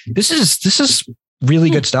marketed. This is really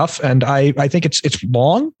good stuff, and I think it's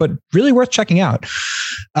long but really worth checking out.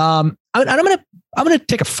 I'm gonna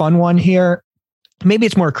take a fun one here. Maybe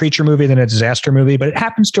it's more a creature movie than a disaster movie, but it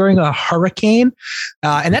happens during a hurricane,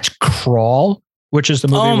 and that's Crawl, which is the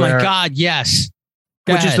movie. Oh my God, yes.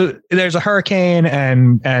 There's a hurricane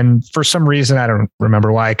and for some reason, I don't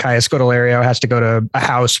remember why, Kaya Scodelario has to go to a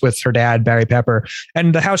house with her dad, Barry Pepper,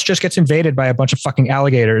 and the house just gets invaded by a bunch of fucking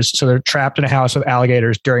alligators. So they're trapped in a house with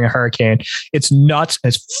alligators during a hurricane. It's nuts.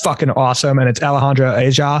 It's fucking awesome. And it's Alejandro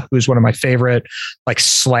Aja, who's one of my favorite, like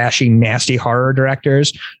slashy, nasty horror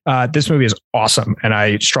directors. This movie is awesome, and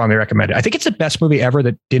I strongly recommend it. I think it's the best movie ever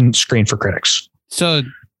that didn't screen for critics. So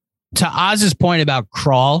to Oz's point about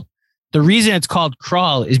Crawl, the reason it's called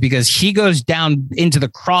Crawl is because he goes down into the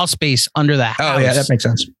crawl space under the house. Oh yeah, that makes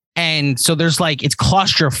sense. And so there's like, it's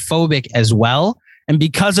claustrophobic as well. And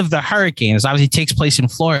because of the hurricanes, obviously takes place in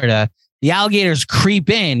Florida, the alligators creep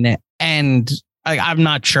in, and I'm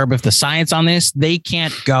not sure if the science on this, they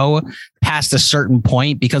can't go past a certain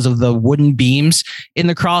point because of the wooden beams in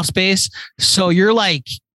the crawl space. So you're like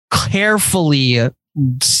carefully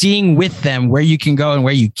seeing with them where you can go and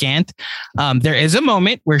where you can't. There is a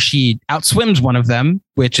moment where she outswims one of them,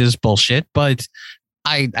 which is bullshit, but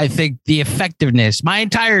I think the effectiveness, my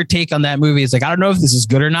entire take on that movie is like, I don't know if this is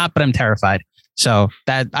good or not, but I'm terrified. So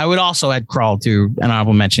that I would also add Crawl to an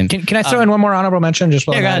honorable mention. Can I throw in one more honorable mention? Just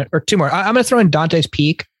or two more. I'm going to throw in Dante's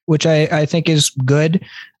Peak, which I think is good.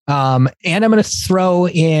 And I'm going to throw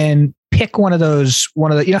in, pick one of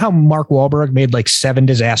the, you know how Mark Wahlberg made like 7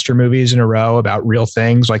 disaster movies in a row about real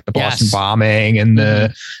things like the Boston bombing and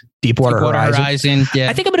the Deepwater Horizon. Yeah.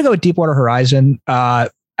 I think I'm going to go with Deepwater Horizon.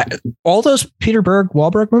 All those Peter Berg,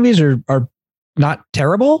 Wahlberg movies are not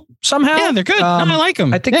terrible somehow. Yeah, they're good. I like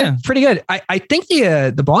them. I think they're pretty good. I think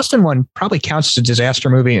the Boston one probably counts as a disaster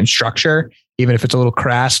movie in structure, even if it's a little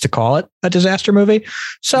crass to call it a disaster movie.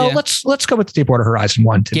 So let's go with the Deepwater Horizon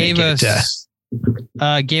one to gave us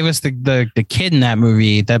the kid in that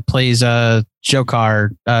movie that plays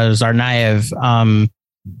Dzhokhar Tsarnaev.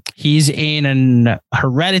 He's in an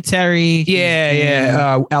Hereditary.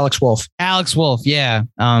 Alex Wolff. Yeah.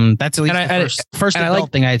 That's at least the first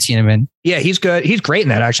adult thing I had seen him in. Yeah, he's good. He's great in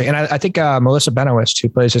that, actually. And I think Melissa Benoist, who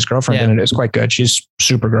plays his girlfriend in it, is quite good. She's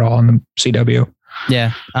Supergirl on the CW.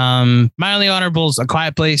 Yeah. My only honorables, A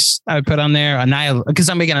Quiet Place, I would put on there. Because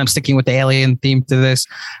I'm sticking with the alien theme to this.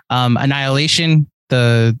 Annihilation,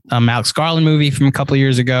 the Alex Garland movie from a couple of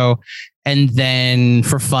years ago. And then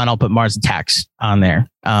for fun, I'll put Mars Attacks on there.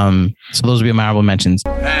 So those would be my honorable mentions.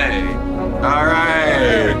 Hey, all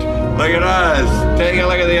right. Look at us. Take a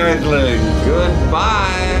look at the Earthlings.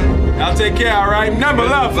 Goodbye. I'll take care, all right? Nothing but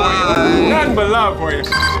love for you. Nothing but love for you.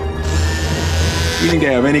 You think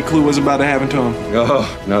I have any clue what's about to happen to him?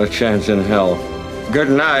 Oh, not a chance in hell.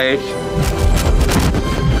 Good night.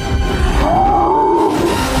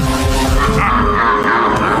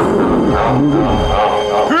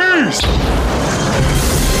 Peace!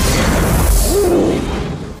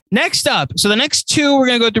 Next up, so the next two we're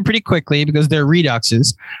going to go through pretty quickly because they're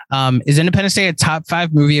reduxes. Is Independence Day a top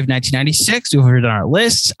 5 movie of 1996? We've heard on our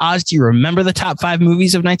lists. Oz, do you remember the top 5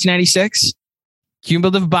 movies of 1996?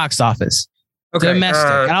 Cumulative box office. Okay,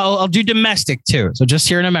 domestic. I'll do domestic too. So just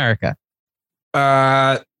here in America.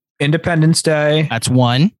 Independence Day. That's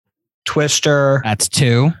 1. Twister. That's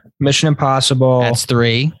 2. Mission Impossible. That's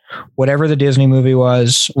 3. Whatever the Disney movie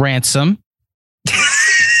was. Ransom.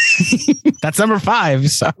 That's number 5.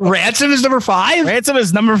 So. Ransom is number 5? Ransom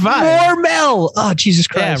is number 5. More Mel. Oh, Jesus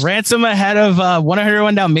Christ. Yeah, Ransom ahead of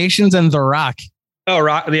 101 Dalmatians and The Rock. Oh,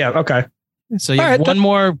 Rock. Yeah, okay. So you have one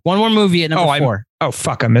more movie at number 4. Oh,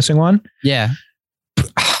 fuck. I'm missing one. Yeah.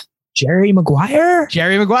 Jerry Maguire?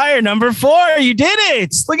 Jerry Maguire, number 4. You did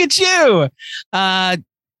it. Look at you.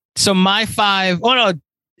 So my 5. Oh, no.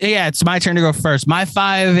 Yeah, it's my turn to go first. My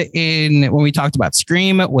 5 when we talked about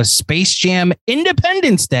Scream was Space Jam,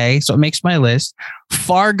 Independence Day. So it makes my list.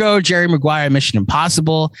 Fargo, Jerry Maguire, Mission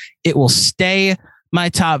Impossible. It will stay my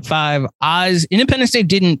top 5. Oz, Independence Day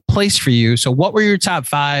didn't place for you. So what were your top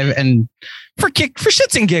 5? And for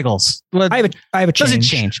shits and giggles, I have a change. Does it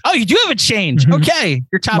change? Oh, you do have a change. Mm-hmm. Okay.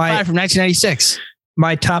 Your top 5 from 1996.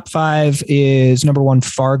 My top 5 is number 1,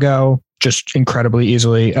 Fargo, just incredibly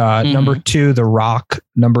easily. Number 2, The Rock.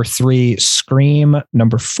 Number 3, Scream.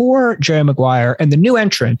 Number 4, Jerry Maguire. And the new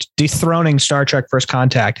entrant, dethroning Star Trek First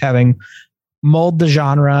Contact, having mulled the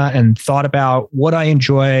genre and thought about what I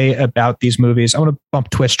enjoy about these movies. I want to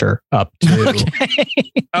bump Twister up to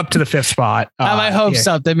up to the 5th spot. I have my hopes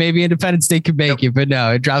up that maybe Independence Day could make it, but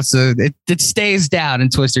no, it drops. It stays down,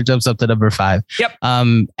 and Twister jumps up to number 5. Yep.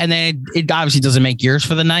 And then it obviously doesn't make yours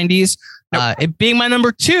for the 90s. Nope. It being my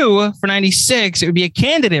number 2 for 96, it would be a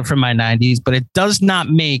candidate for my 90s, but it does not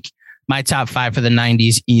make my top 5 for the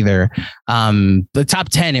 90s either. The top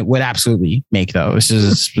 10, it would absolutely make those.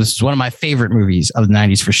 This is one of my favorite movies of the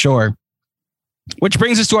 90s for sure. Which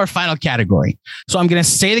brings us to our final category. So I'm going to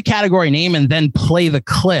say the category name and then play the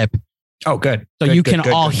clip. Oh, good. So you can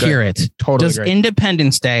all hear it. Totally. Does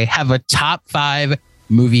Independence Day have a top 5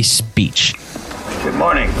 movie speech? Good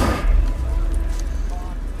morning.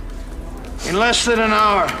 In less than an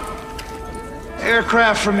hour,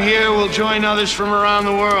 aircraft from here will join others from around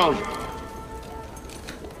the world.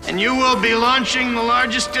 And you will be launching the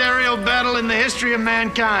largest aerial battle in the history of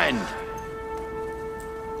mankind.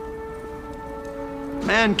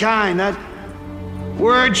 Mankind, that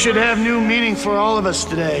word should have new meaning for all of us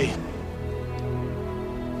today.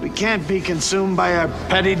 We can't be consumed by our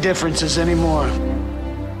petty differences anymore.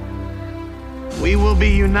 We will be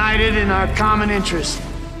united in our common interest.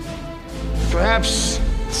 Perhaps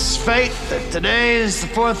it's fate that today is the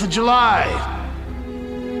 4th of July.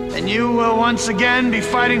 And you will once again be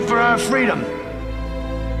fighting for our freedom.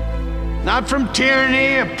 Not from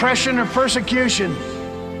tyranny, oppression, or persecution,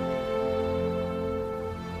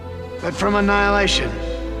 but from annihilation.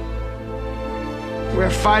 We're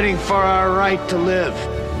fighting for our right to live,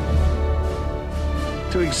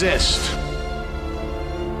 to exist.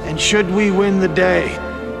 And should we win the day,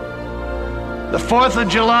 the 4th of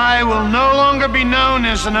July will no longer be known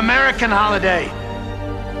as an American holiday,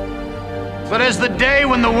 but as the day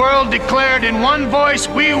when the world declared in one voice,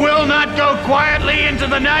 we will not go quietly into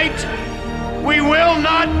the night. We will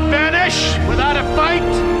not vanish without a fight.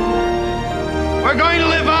 We're going to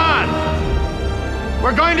live on.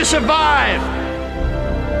 We're going to survive.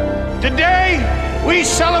 Today, we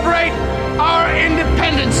celebrate our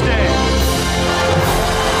Independence Day.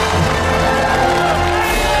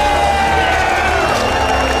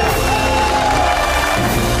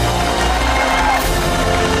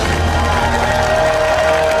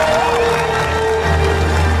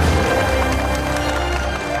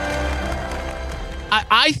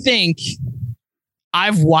 I think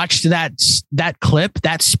I've watched that clip,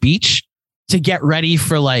 that speech, to get ready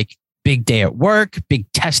for like big day at work, big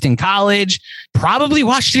test in college. Probably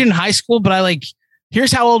watched it in high school, but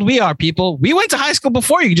here's how old we are, people. We went to high school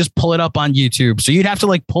before you could just pull it up on YouTube. So you'd have to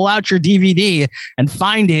like pull out your DVD and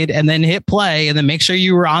find it and then hit play and then make sure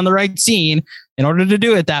you were on the right scene in order to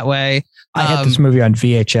do it that way. I had this movie on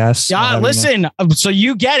VHS. Yeah, listen. So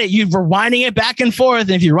you get it. You're rewinding it back and forth.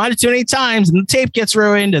 And if you run it too many times and the tape gets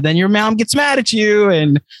ruined and then your mom gets mad at you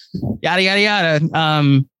and yada, yada,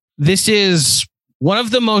 yada. This is one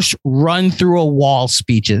of the most run through a wall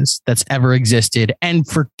speeches that's ever existed. And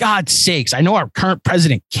for God's sakes, I know our current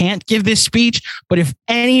president can't give this speech, but if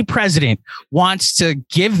any president wants to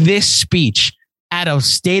give this speech at a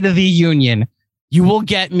State of the Union, you will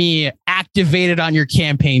get me activated on your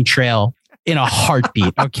campaign trail in a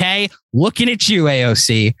heartbeat. Okay. Looking at you,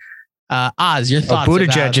 AOC. Oz, your thoughts?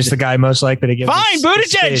 Buttigieg is the guy most likely to give. Fine.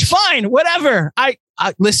 Buttigieg. Fine. Whatever. I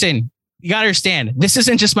listen, you gotta understand, this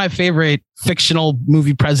isn't just my favorite fictional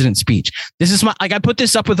movie president speech. This is I put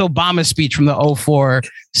this up with Obama's speech from the 04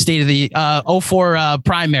 State of the 04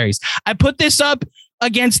 primaries. I put this up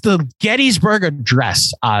against the Gettysburg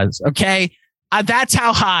Address, Oz. Okay. That's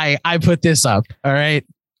how high I put this up. All right.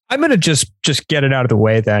 I'm gonna just get it out of the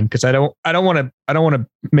way then, because I don't want to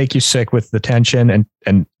make you sick with the tension, and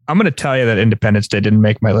I'm gonna tell you that Independence Day didn't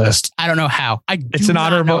make my list. I don't know how. It's an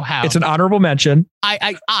honorable mention.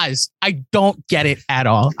 Oz, I don't get it at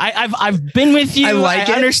all. I've been with you. I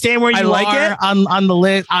understand where you are on the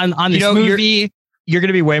list on this movie. you're going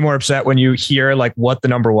to be way more upset when you hear like what the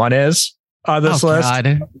number one is on this list.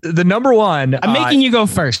 God. The number one. I'm making you go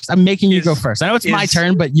first. I know it's my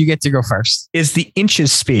turn, but you get to go first. Is the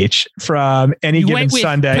Inches speech from Any Given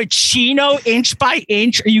Sunday. Pacino, Inch by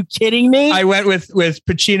Inch. Are you kidding me? I went with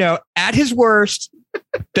Pacino at his worst.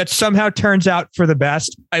 That somehow turns out for the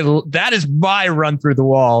best. That is my run through the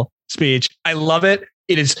wall speech. I love it.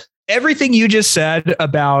 It is everything you just said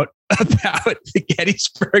about the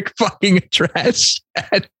Gettysburg fucking address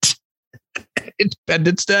at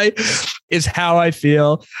Independence Day is how I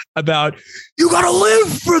feel about you gotta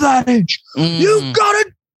live for that inch. You gotta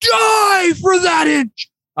die for that inch.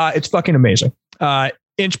 It's fucking amazing.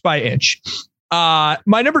 Inch by inch.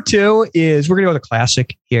 My number two is we're gonna go with a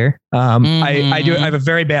classic here. I have a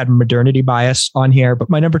very bad modernity bias on here, but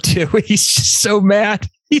my number two, he's just so mad.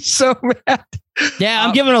 He's so mad. Yeah,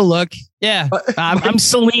 I'm giving a look. Yeah, I'm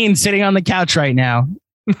Celine sitting on the couch right now.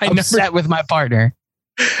 Upset with my partner.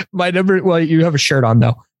 Well, you have a shirt on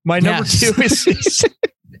though. My number two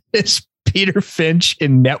is Peter Finch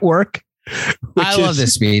in Network. I love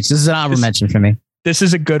this speech. This is an honorable mention for me. This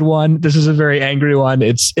is a good one. This is a very angry one.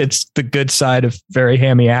 It's the good side of very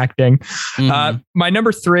hammy acting. My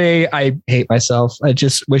number three, I hate myself. I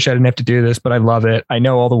just wish I didn't have to do this, but I love it. I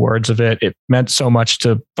know all the words of it. It meant so much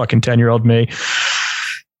to fucking 10-year-old me.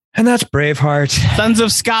 And that's Braveheart. Sons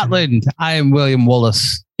of Scotland. I am William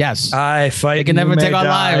Wallace. Yes. I fight. They can never take our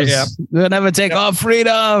lives. Yeah. They'll never take our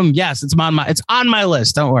freedom. Yes, it's on my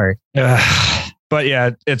list. Don't worry. But yeah,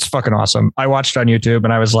 it's fucking awesome. I watched it on YouTube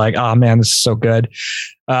and I was like, oh man, this is so good.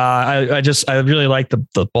 I really like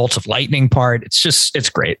the bolts of lightning part. It's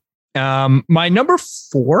great. My number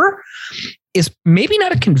four is maybe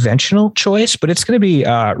not a conventional choice, but it's going to be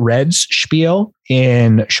Red's spiel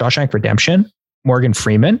in Shawshank Redemption. Morgan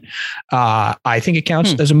Freeman. I think it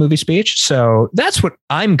counts as a movie speech. So that's what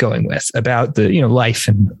I'm going with about the, life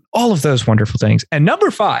and all of those wonderful things. And number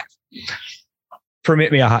five,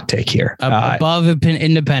 permit me a hot take here. Above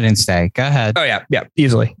Independence Day. Go ahead. Oh yeah. Yeah.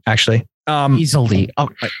 Easily, actually. Easily. Oh,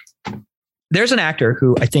 there's an actor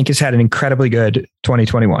who I think has had an incredibly good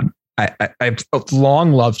 2021. I've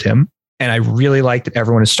long loved him and I really like that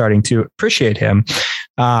everyone is starting to appreciate him.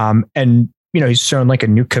 And he's shown like a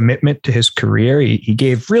new commitment to his career. He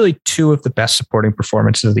gave really two of the best supporting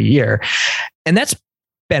performances of the year. And that's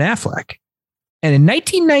Ben Affleck. And in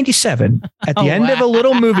 1997, at the end of a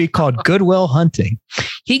little movie called Good Will Hunting,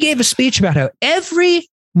 he gave a speech about how every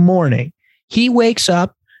morning he wakes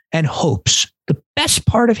up and hopes. The best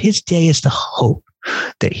part of his day is the hope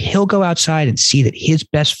that he'll go outside and see that his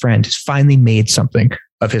best friend has finally made something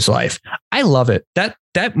of his life. I love it.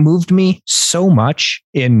 That moved me so much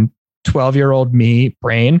in 12-year-old me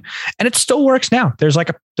brain, and it still works now. There's like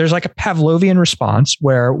a Pavlovian response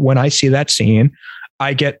where when I see that scene,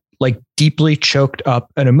 I get like deeply choked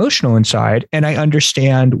up and emotional inside, and I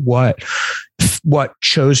understand what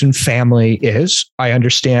chosen family is. I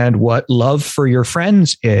understand what love for your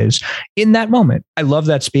friends is in that moment. I love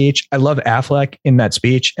that speech. I love Affleck in that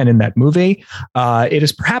speech and in that movie. It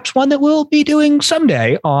is perhaps one that we'll be doing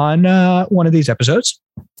someday on one of these episodes.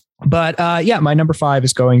 But my number five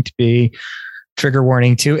is going to be, trigger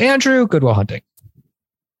warning to Andrew, Good Will Hunting.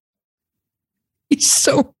 He's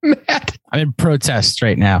so mad. I'm in protest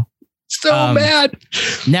right now. So mad.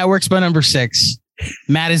 Network's my number six.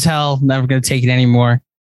 Mad as hell. Never going to take it anymore.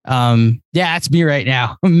 That's me right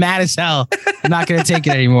now. Mad as hell. I'm not going to take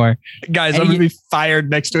it anymore. Guys, I'm going to be fired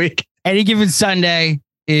next week. Any Given Sunday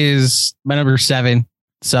is my number 7.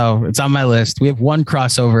 So it's on my list. We have one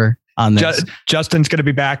crossover on this. Justin's going to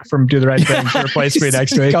be back from Do the Right Thing to replace me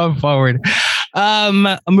next week. Going forward.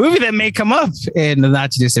 A movie that may come up in the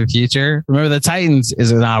not too distant future. Remember the Titans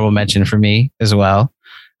is an honorable mention for me as well.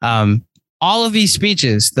 All of these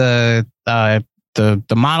speeches, the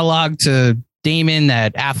monologue to Damon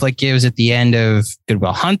that Affleck gives at the end of Good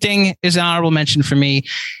Will Hunting is an honorable mention for me.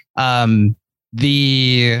 You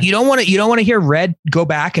don't want to hear Red go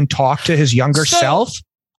back and talk to his younger self.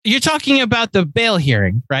 You're talking about the bail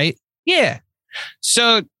hearing, right? Yeah.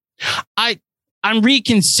 So I'm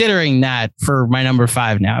reconsidering that for my number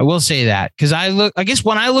 5 now. I will say that because I guess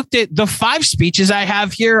when I looked at the 5 speeches I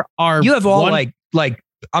have here you have all like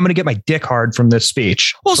I'm going to get my dick hard from this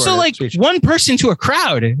speech. Well, so like one person to a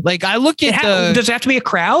crowd. Like I look at does it have to be a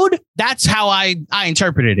crowd? That's how I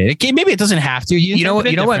interpreted it. Maybe it doesn't have to. You know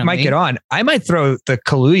what might get on? I might throw the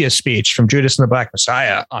Kaluuya speech from Judas and the Black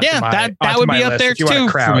Messiah onto that would be up there too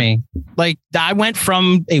for me. Like I went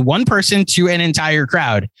from a one person to an entire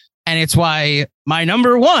crowd. And it's why my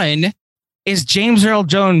number 1 is James Earl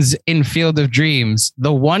Jones in Field of Dreams.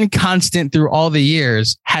 The one constant through all the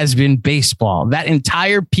years has been baseball. That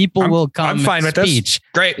entire people will come I'm fine with speech this.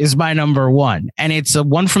 Great. is my number one. And it's a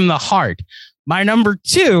one from the heart. My number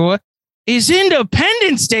two is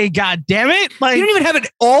Independence Day, God damn it. Like, you don't even have it,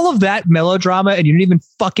 all of that melodrama, and you didn't even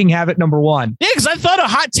fucking have it number one. Yeah, because I thought a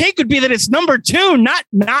hot take would be that it's number two, not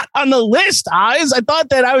on the list, Oz. I thought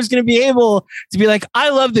that I was going to be able to be like, I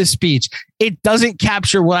love this speech. It doesn't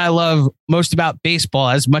capture what I love most about baseball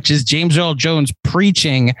as much as James Earl Jones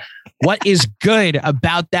preaching what is good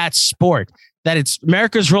about that sport. That it's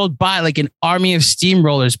America's rolled by like an army of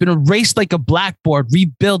steamrollers, been erased like a blackboard,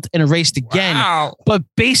 rebuilt and erased again. Wow. But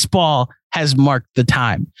baseball has marked the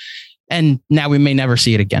time. And now we may never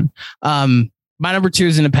see it again. My number two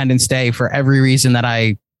is Independence Day for every reason that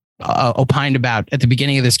I opined about at the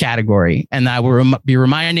beginning of this category. And I will be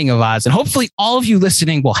reminding of Oz. And hopefully all of you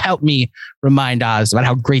listening will help me remind Oz about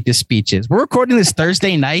how great this speech is. We're recording this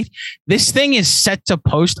Thursday night. This thing is set to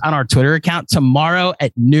post on our Twitter account tomorrow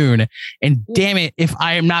at noon. And damn it, if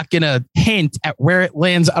I am not going to hint at where it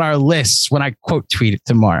lands on our lists when I quote tweet it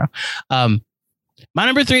tomorrow. My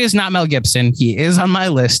number three is not Mel Gibson. He is on my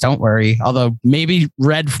list. Don't worry. Although maybe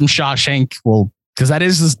Red from Shawshank will, because that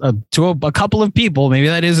is to a couple of people. Maybe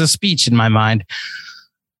that is a speech in my mind.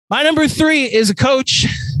 My number three is a coach.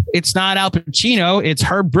 It's not Al Pacino. It's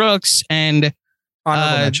Herb Brooks. And in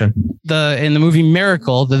the movie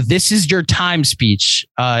Miracle, the "This Is Your Time" speech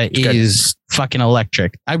is fucking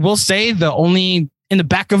electric. I will say in the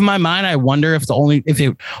back of my mind, I wonder if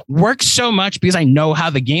it works so much because I know how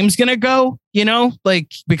the game's going to go,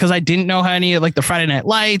 because I didn't know how any of like the Friday Night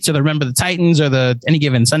Lights or the Remember the Titans or the Any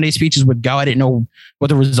Given Sunday speeches would go. I didn't know what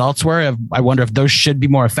the results were. I wonder if those should be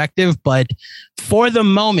more effective. But for the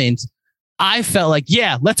moment, I felt like,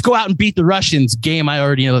 yeah, let's go out and beat the Russians. Game, I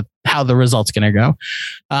already know how the result's going to go.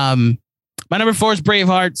 My number four is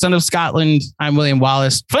Braveheart, Son of Scotland. I'm William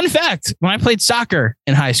Wallace. Fun fact, when I played soccer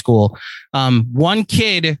in high school, one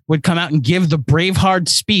kid would come out and give the Braveheart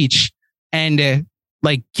speech and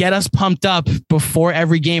get us pumped up before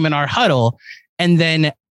every game in our huddle. And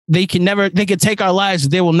then they could take our lives.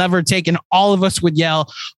 They will never take. And all of us would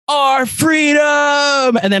yell, "Our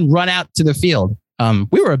freedom," and then run out to the field.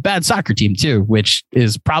 We were a bad soccer team too, which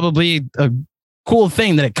is probably a cool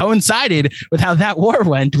thing that it coincided with how that war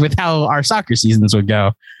went, with how our soccer seasons would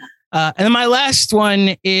go. And then my last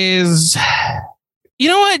one is, you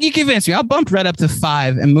know what? You convinced me. I'll bump Red up to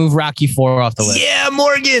 5 and move Rocky 4 off the list. Yeah,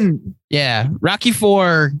 Morgan. Yeah, Rocky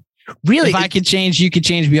 4. Really? If I could change, you could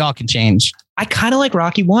change. We all can change. I kind of like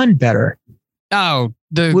Rocky 1 better. Oh,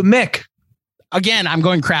 with Mick. Again, I'm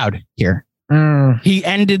going crowd here. He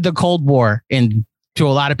ended the Cold War to a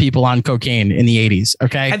lot of people on cocaine in the 80s.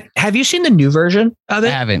 Okay. Have you seen the new version of it?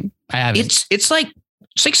 I haven't. It's like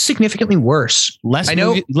significantly worse. Less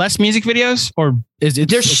music videos, or is it?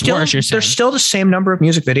 There's still the same number of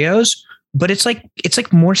music videos, but it's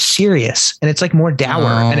like more serious and it's like more dour,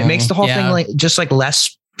 and it makes the whole thing like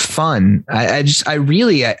less fun. I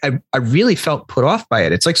really felt put off by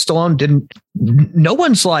it. It's like Stallone no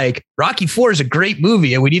one's like, Rocky 4 is a great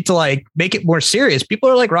movie and we need to like make it more serious. People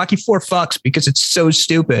are like, Rocky 4 fucks because it's so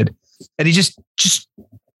stupid. And he just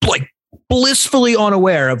like blissfully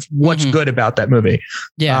unaware of what's good about that movie.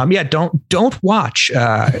 Yeah. Don't watch.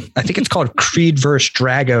 I think it's called Creed vs.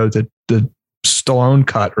 Drago, the Stallone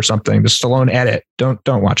cut or something, the Stallone edit. Don't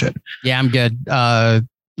watch it. Yeah, I'm good.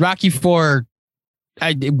 Rocky 4,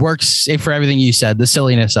 it works for everything you said, the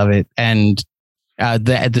silliness of it, and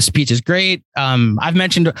the speech is great. I've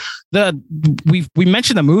mentioned we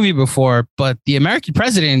mentioned the movie before, but the American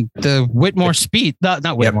president, the Whitmore speech,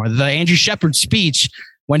 not Whitmore, the Andrew Shepard speech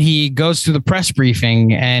when he goes through the press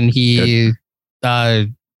briefing and he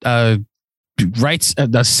writes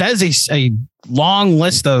says a long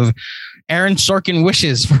list of Aaron Sorkin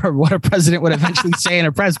wishes for what a president would eventually say in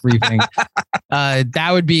a press briefing. That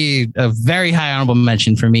would be a very high honorable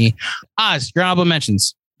mention for me. Oz, your honorable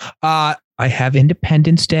mentions. I have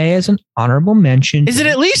Independence Day as an honorable mention. Is it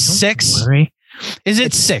at least 6? Is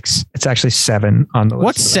it 6? It's actually 7 on the list.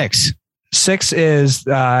 What's 6? 6 is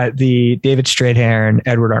the David Strathairn,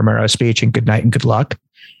 Edward R. Murrow speech in Good Night and Good Luck.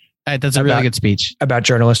 That's a really good speech about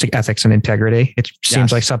journalistic ethics and integrity. It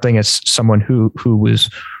seems like something as someone who was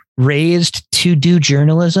raised to do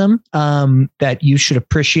journalism that you should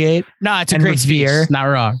appreciate. No, it's a great speech. Not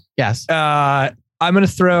wrong. Yes. I'm going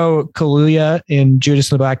to throw Kaluuya in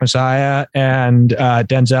Judas and the Black Messiah and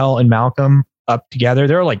Denzel and Malcolm up together.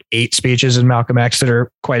 There are like 8 speeches in Malcolm X that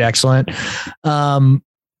are quite excellent.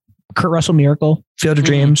 Kurt Russell Miracle, Field of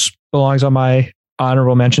Dreams belongs on my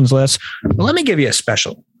honorable mentions list. But let me give you a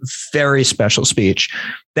special, very special speech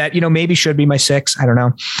that, maybe should be my 6. I don't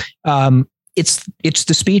know. It's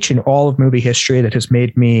the speech in all of movie history that has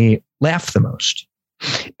made me laugh the most.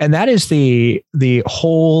 And that is the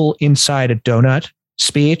whole inside a donut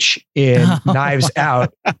speech in Knives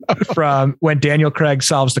Out from when Daniel Craig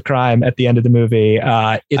solves the crime at the end of the movie.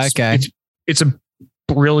 It's a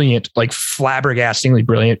brilliant, like flabbergastingly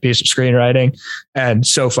brilliant piece of screenwriting and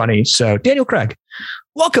so funny. So Daniel Craig,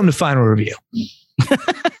 welcome to Final Review.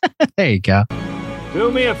 There you go.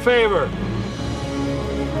 Do me a favor.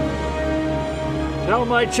 Tell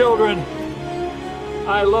my children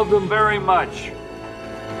I love them very much.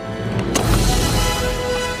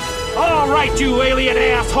 All right, you alien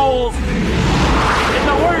assholes. In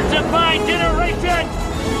the words of my generation,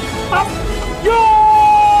 up yours!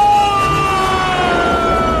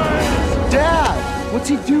 Dad, what's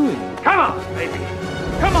he doing? Come on, baby.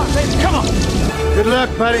 Come on, baby, come on. Good luck,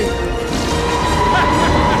 buddy.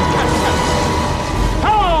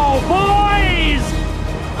 Hello, boys!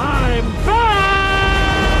 I'm back!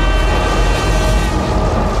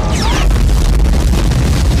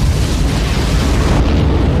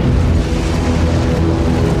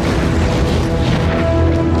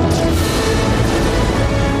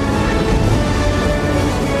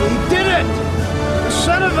 He did it! The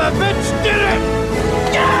son of a bitch did it!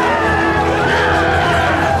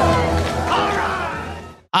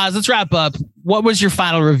 Let's wrap up. What was your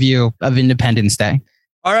final review of Independence Day?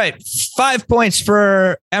 All right. 5 points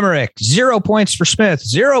for Emmerich, 0 points for Smith,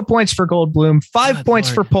 0 points for Goldblum, 5 points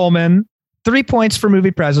for Pullman, 3 points for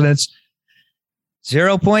Movie Presidents,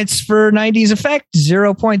 0 points for 90s Effect,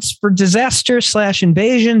 0 points for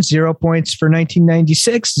Disaster/Invasion, 0 points for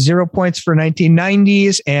 1996, 0 points for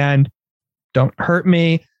 1990s, and Don't Hurt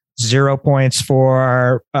Me, 0 points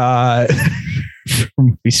for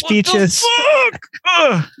movie speeches.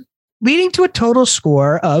 Leading to a total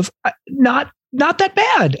score of not that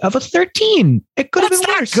bad, of a 13. It could have been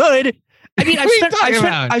worse. Good. I mean,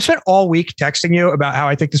 I spent all week texting you about how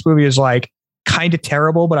I think this movie is like kind of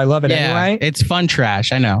terrible, but I love it anyway. It's fun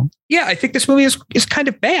trash. I know. Yeah, I think this movie is kind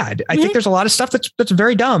of bad. I think there's a lot of stuff that's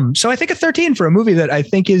very dumb. So I think a 13 for a movie that I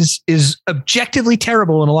think is objectively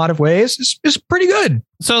terrible in a lot of ways is pretty good.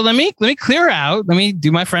 So let me clear out. Let me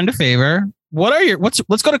do my friend a favor. Let's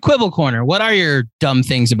go to Quibble Corner. What are your dumb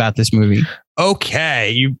things about this movie?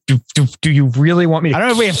 Okay, do you really want me to? I don't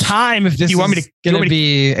know if we have time. If this do you want me to going to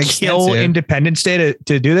be kill extensive. Independence Day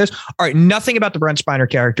to do this? All right, nothing about the Brent Spiner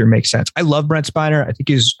character makes sense. I love Brent Spiner. I think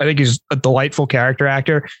he's a delightful character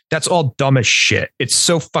actor. That's all dumb as shit. It's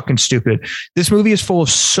so fucking stupid. This movie is full of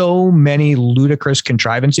so many ludicrous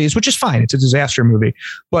contrivances, which is fine. It's a disaster movie,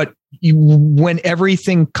 but when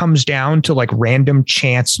everything comes down to like random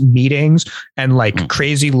chance meetings and like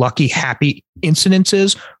crazy lucky happy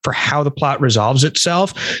incidences for how the plot resolves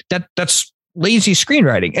itself, that's lazy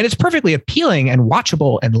screenwriting, and it's perfectly appealing and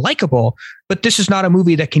watchable and likable. But this is not a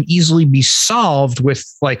movie that can easily be solved with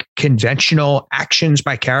like conventional actions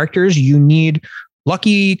by characters. You need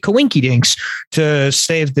lucky coinkydinks to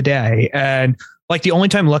save the day. And like the only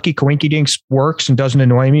time Lucky Coinkydinks works and doesn't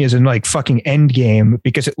annoy me is in like fucking Endgame,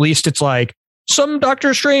 because at least it's like some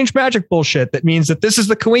Doctor Strange magic bullshit that means that this is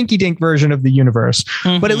the coinkydink version of the universe.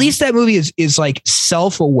 Mm-hmm. But at least that movie is like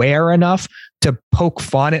self-aware enough to poke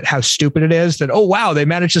fun at how stupid it is that, oh, wow, they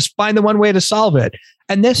managed to find the one way to solve it.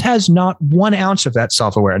 And this has not 1 ounce of that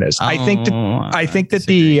self-awareness. I think that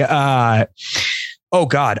the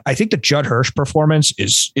Judd Hirsch performance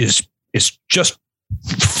is just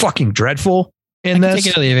fucking dreadful. Take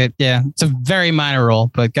it or leave it. Yeah, it's a very minor role,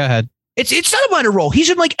 but go ahead. It's not a minor role. He's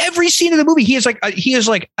in like every scene of the movie. He is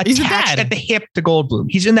attached at the hip to Goldblum.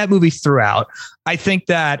 He's in that movie throughout. I think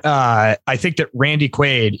that Randy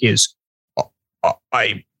Quaid is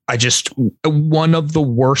just one of the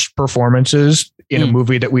worst performances in a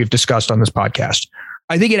movie that we've discussed on this podcast.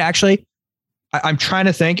 I think it actually. I'm trying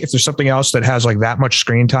to think if there's something else that has like that much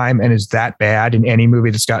screen time and is that bad in any movie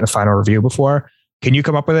that's gotten a final review before. Can you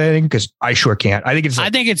come up with anything? Because I sure can't. I think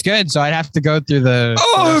it's good. So I'd have to go through the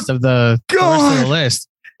rest of the list.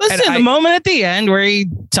 Listen, the moment at the end where he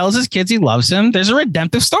tells his kids he loves him, there's a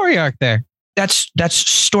redemptive story arc there. That's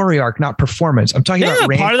story arc, not performance. I'm talking about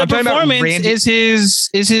part of the performance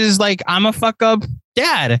is his like, I'm a fuck up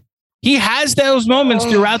dad. He has those moments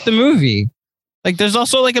throughout the movie. Like there's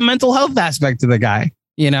also like a mental health aspect to the guy,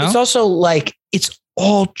 you know? It's also like, it's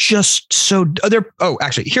all just so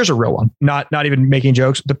actually, here's a real one. Not even making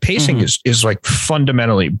jokes. The pacing is like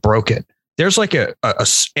fundamentally broken. There's like a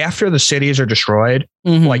after the cities are destroyed,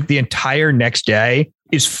 like the entire next day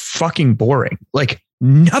is fucking boring. Like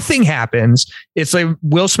Nothing happens. It's like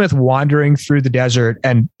Will Smith wandering through the desert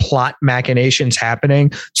and plot machinations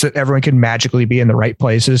happening so that everyone can magically be in the right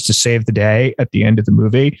places to save the day at the end of the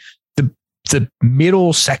movie. The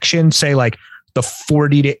middle section, say like the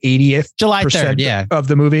 40 to 80th July 3rd, of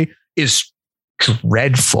the movie, is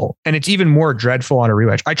dreadful. And it's even more dreadful on a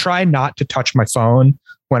rewatch. I try not to touch my phone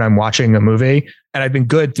when I'm watching a movie, and I've been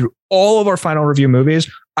good through all of our final review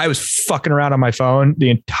movies. I was fucking around on my phone the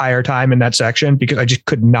entire time in that section because I just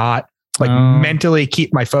could not mentally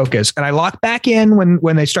keep my focus. And I lock back in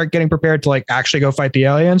when they start getting prepared to like actually go fight the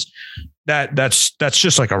aliens. That's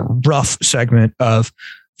just like a rough segment of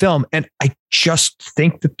film. And I just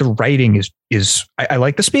think that the writing is I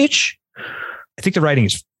like the speech. I think the writing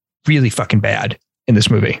is really fucking bad in this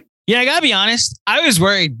movie. Yeah, I gotta be honest. I was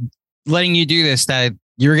worried letting you do this that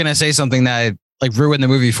you were gonna say something that like ruined the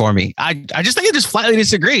movie for me. I just think I just flatly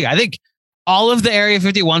disagree. I think all of the Area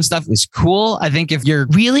 51 stuff is cool. I think if you're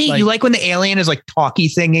really you like when the alien is like talkie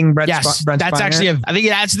thinging Brent that's Spiner? Actually I think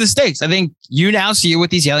it adds to the stakes. I think you now see what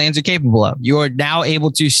these aliens are capable of. You are now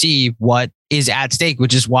able to see what is at stake,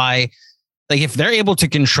 which is why, like, if they're able to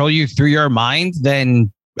control you through your mind,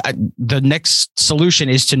 then the next solution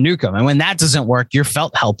is to nuke them. And when that doesn't work, you're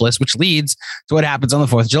felt helpless, which leads to what happens on the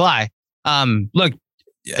 4th of July. Look,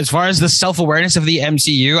 as far as the self-awareness of the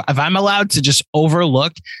MCU, if I'm allowed to just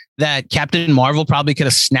overlook that Captain Marvel probably could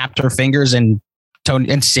have snapped her fingers and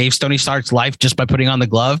saved Tony Stark's life just by putting on the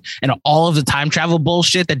glove, and all of the time travel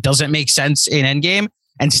bullshit that doesn't make sense in Endgame,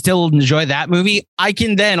 and still enjoy that movie, I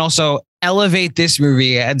can then also elevate this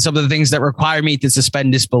movie and some of the things that require me to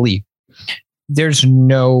suspend disbelief. There's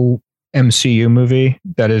no MCU movie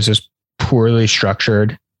that is as poorly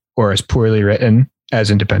structured or as poorly written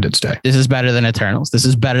as Independence Day. This is better than Eternals. This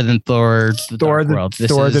is better than Thor: The Dark World.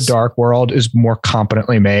 The Dark World is more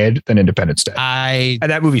competently made than Independence Day.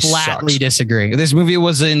 And that movie flatly sucks. Disagree. If this movie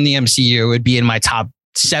was in the MCU, it would be in my top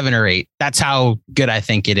 7 or 8. That's how good I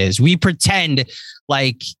think it is. We pretend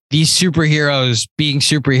like these superheroes being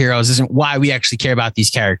superheroes isn't why we actually care about these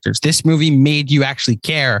characters. This movie made you actually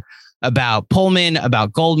care about Pullman,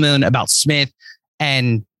 about Goldman, about Smith.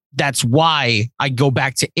 And that's why I go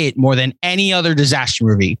back to it more than any other disaster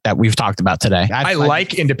movie that we've talked about today. I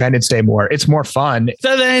like Independence Day more. It's more fun.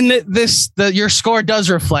 So then your score does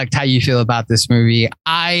reflect how you feel about this movie.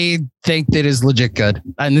 I think that is legit good.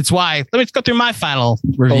 And it's why, let me just go through my final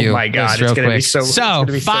review. Oh my God. It's going to be so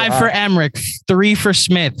 5 for Emmerich, 3 for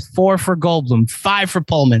Smith, 4 for Goldblum, 5 for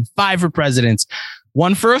Pullman, 5 for Presidents,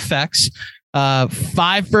 1 for effects,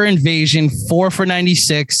 5 for Invasion, 4 for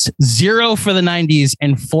 96, 0 for the 90s,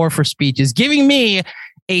 and 4 for speeches, giving me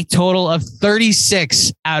a total of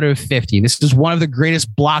 36 out of 50. This is one of the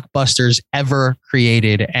greatest blockbusters ever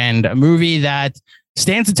created, and a movie that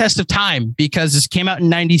stands the test of time because this came out in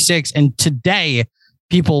 96, and today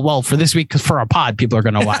people, well, for this week, because for our pod, people are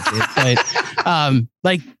going to watch it. But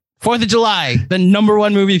like 4th of July, the number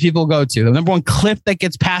one movie people go to, the number one clip that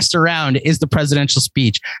gets passed around is the presidential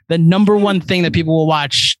speech. The number one thing that people will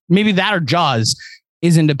watch, maybe that or Jaws,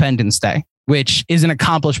 is Independence Day, which is an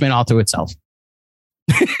accomplishment all to itself.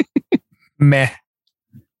 Meh.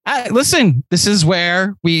 Listen, this is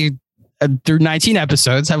where we, through 19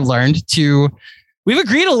 episodes, have learned we've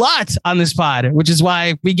agreed a lot on this pod, which is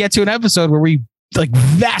why we get to an episode where we like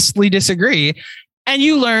vastly disagree. And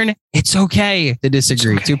you learn it's okay to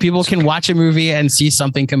disagree. Two people can watch a movie and see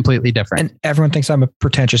something completely different. And everyone thinks I'm a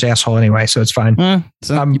pretentious asshole anyway, so it's fine.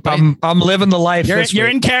 I'm living the life. You're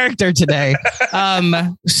in character today.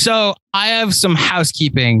 So I have some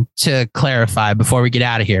housekeeping to clarify before we get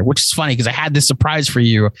out of here, which is funny because I had this surprise for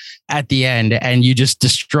you at the end, and you just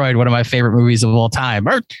destroyed one of my favorite movies of all time.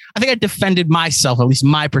 Or I think I defended myself, at least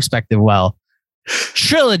my perspective, well.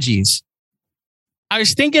 Trilogies. I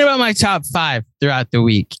was thinking about my top 5 throughout the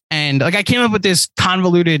week, and like I came up with this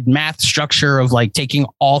convoluted math structure of like taking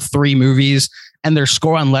all 3 movies and their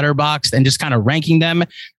score on Letterboxd and just kind of ranking them.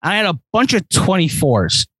 I had a bunch of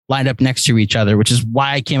 24s lined up next to each other, which is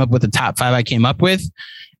why I came up with the top 5 I came up with.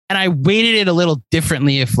 And I weighted it a little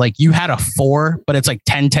differently. If like you had a 4, but it's like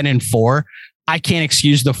 10, 10, and 4, I can't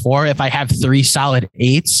excuse the 4 if I have 3 solid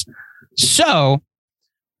 8s. So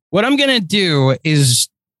what I'm going to do is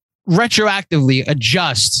retroactively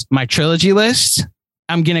adjust my trilogy list.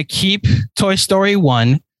 I'm going to keep Toy Story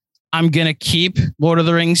 1. I'm going to keep Lord of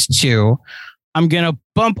the Rings 2. I'm going to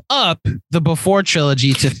bump up the Before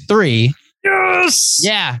trilogy to 3. Yes.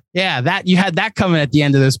 Yeah. That you had that coming at the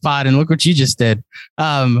end of this pod, and look what you just did.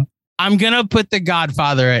 I'm going to put The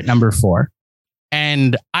Godfather at number 4.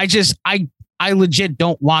 And I legit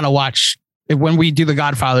don't want to watch when we do The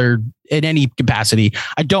Godfather in any capacity.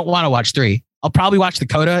 I don't want to watch 3. I'll probably watch the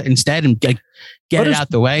Coda instead and get it out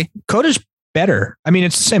the way. Coda's better. I mean,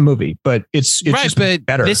 it's the same movie, but it's right, just but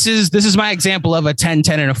better. This is my example of a 10,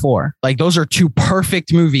 10, and a 4. Like those are two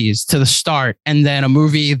perfect movies to the start, and then a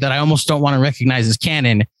movie that I almost don't want to recognize as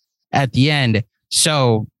canon at the end.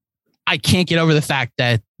 So I can't get over the fact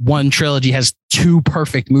that one trilogy has two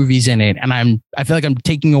perfect movies in it, and I feel like I'm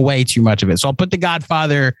taking away too much of it. So I'll put The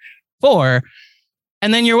Godfather 4,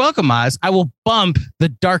 and then you're welcome, Oz. I will bump the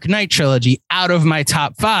Dark Knight trilogy out of my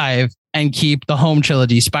top 5 and keep the home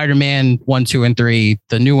trilogy, Spider-Man 1, 2, and 3,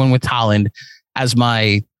 the new one with Holland, as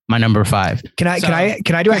my number 5. Can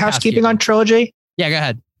I do a housekeeping on trilogy? Yeah, go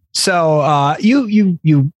ahead. So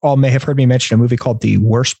you all may have heard me mention a movie called The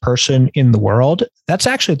Worst Person in the World. That's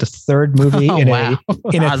actually the third movie in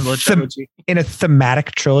a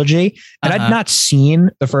thematic trilogy. And I'd not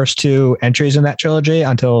seen the first two entries in that trilogy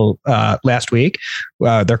until last week.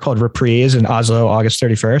 They're called Reprise and Oslo, August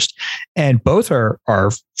 31st. And both are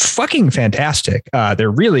fucking fantastic.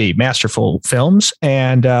 They're really masterful films.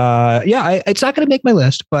 And it's not going to make my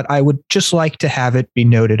list, but I would just like to have it be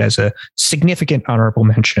noted as a significant honorable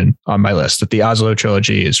mention on my list that the Oslo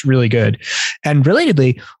trilogy is really good. And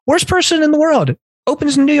relatedly, Worst Person in the World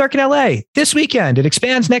opens in New York and LA this weekend. It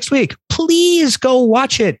expands next week. Please go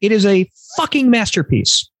watch it. It is a fucking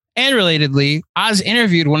masterpiece. And relatedly, Oz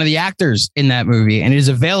interviewed one of the actors in that movie, and it is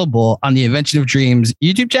available on the Invention of Dreams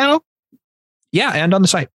YouTube channel. Yeah, and on the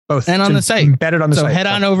site. Both. And on the site. Embedded on the site. So head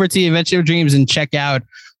on over to the Invention of Dreams and check out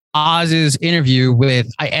Oz's interview with,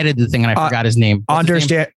 I edited the thing and I forgot his name. Anders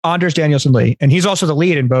Danielson Lee. And he's also the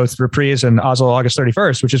lead in both Reprise and Oslo, August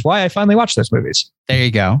 31st, which is why I finally watched those movies. There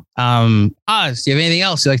you go. Oz, do you have anything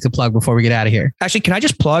else you'd like to plug before we get out of here? Actually, can I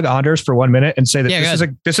just plug Anders for 1 minute and say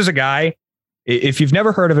that this is a guy, if you've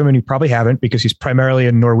never heard of him, and you probably haven't, because he's primarily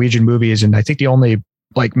in Norwegian movies. And I think the only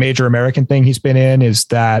like major American thing he's been in is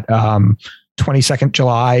that 22nd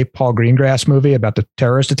July Paul Greengrass movie about the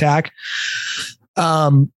terrorist attack.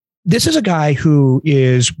 This is a guy who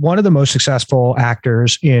is one of the most successful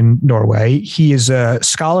actors in Norway. He is a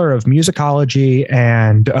scholar of musicology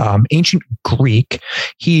and ancient Greek.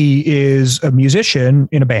 He is a musician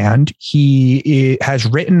in a band. He has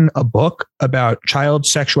written a book about child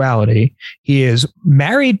sexuality. He is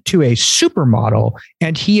married to a supermodel,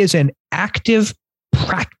 and he is an active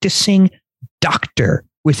practicing doctor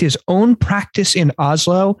with his own practice in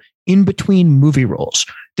Oslo in between movie roles.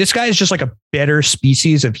 This guy is just like a better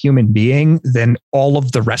species of human being than all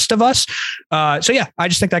of the rest of us. So yeah, I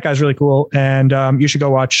just think that guy's really cool. And you should go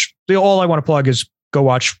watch. All I want to plug is go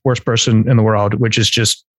watch Worst Person in the World, which is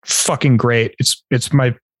just fucking great. It's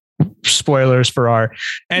my spoilers for our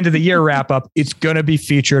end of the year wrap up. It's going to be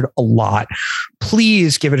featured a lot.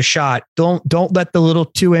 Please give it a shot. Don't let the little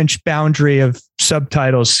 2-inch boundary of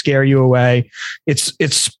subtitles scare you away.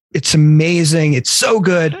 It's amazing. It's so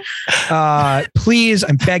good. Please,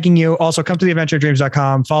 I'm begging you. Also, come to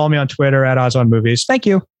theadventureofdreams.com. Follow me on Twitter at OzOnMovies. Thank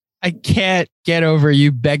you. I can't get over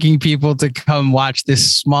you begging people to come watch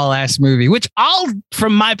this small ass movie, which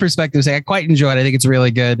from my perspective, say I quite enjoyed. I think it's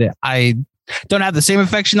really good. I don't have the same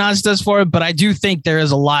affection Oz does for it, but I do think there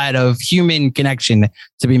is a lot of human connection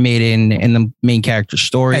to be made in the main character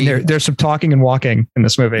story. And there's some talking and walking in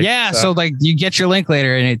this movie. Yeah. So like you get your link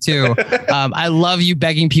later in it too. I love you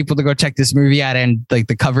begging people to go check this movie out and like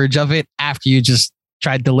the coverage of it after you just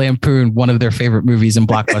tried to lampoon one of their favorite movies in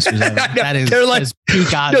blockbusters. That is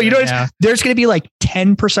peak Oz. No, you know, there's going to be like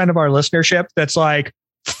 10% of our listenership that's like,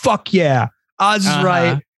 fuck yeah, Oz is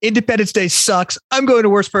right. Independence Day sucks. I'm going to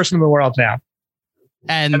Worst Person in the World now.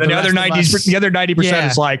 And then the other 90%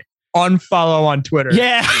 is like unfollow on Twitter.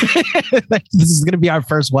 Yeah. This is going to be our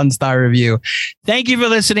first 1-star review. Thank you for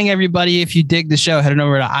listening, everybody. If you dig the show, head on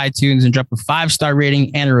over to iTunes and drop a 5-star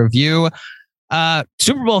rating and a review.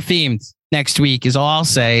 Super Bowl themed next week is all I'll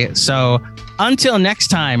say. So until next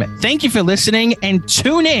time, thank you for listening and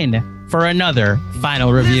tune in for another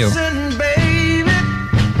final review. Listen, baby,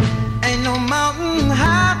 ain't no mountain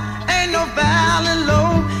high, ain't no valley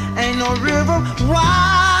low, ain't no river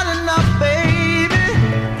wide enough, baby.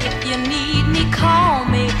 If you need me, call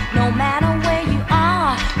me, no matter where you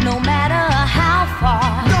are, no matter how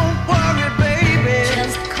far. Don't worry, baby,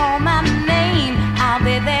 just call my name, I'll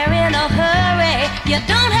be there in a hurry. You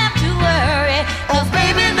don't have to worry, 'cause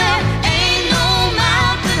baby, there ain't no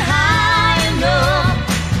mountain high enough,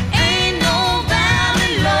 ain't no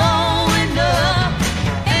valley low.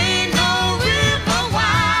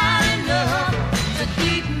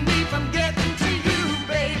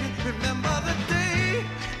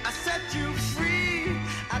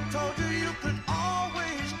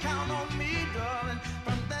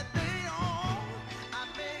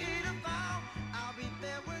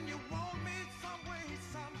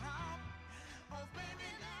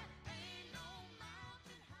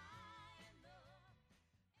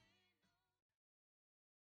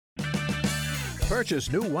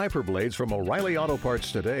 Purchase new wiper blades from O'Reilly Auto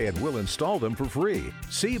Parts today and we'll install them for free.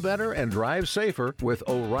 See better and drive safer with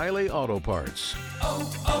O'Reilly Auto Parts.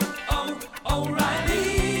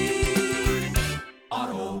 O'Reilly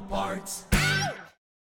Auto Parts.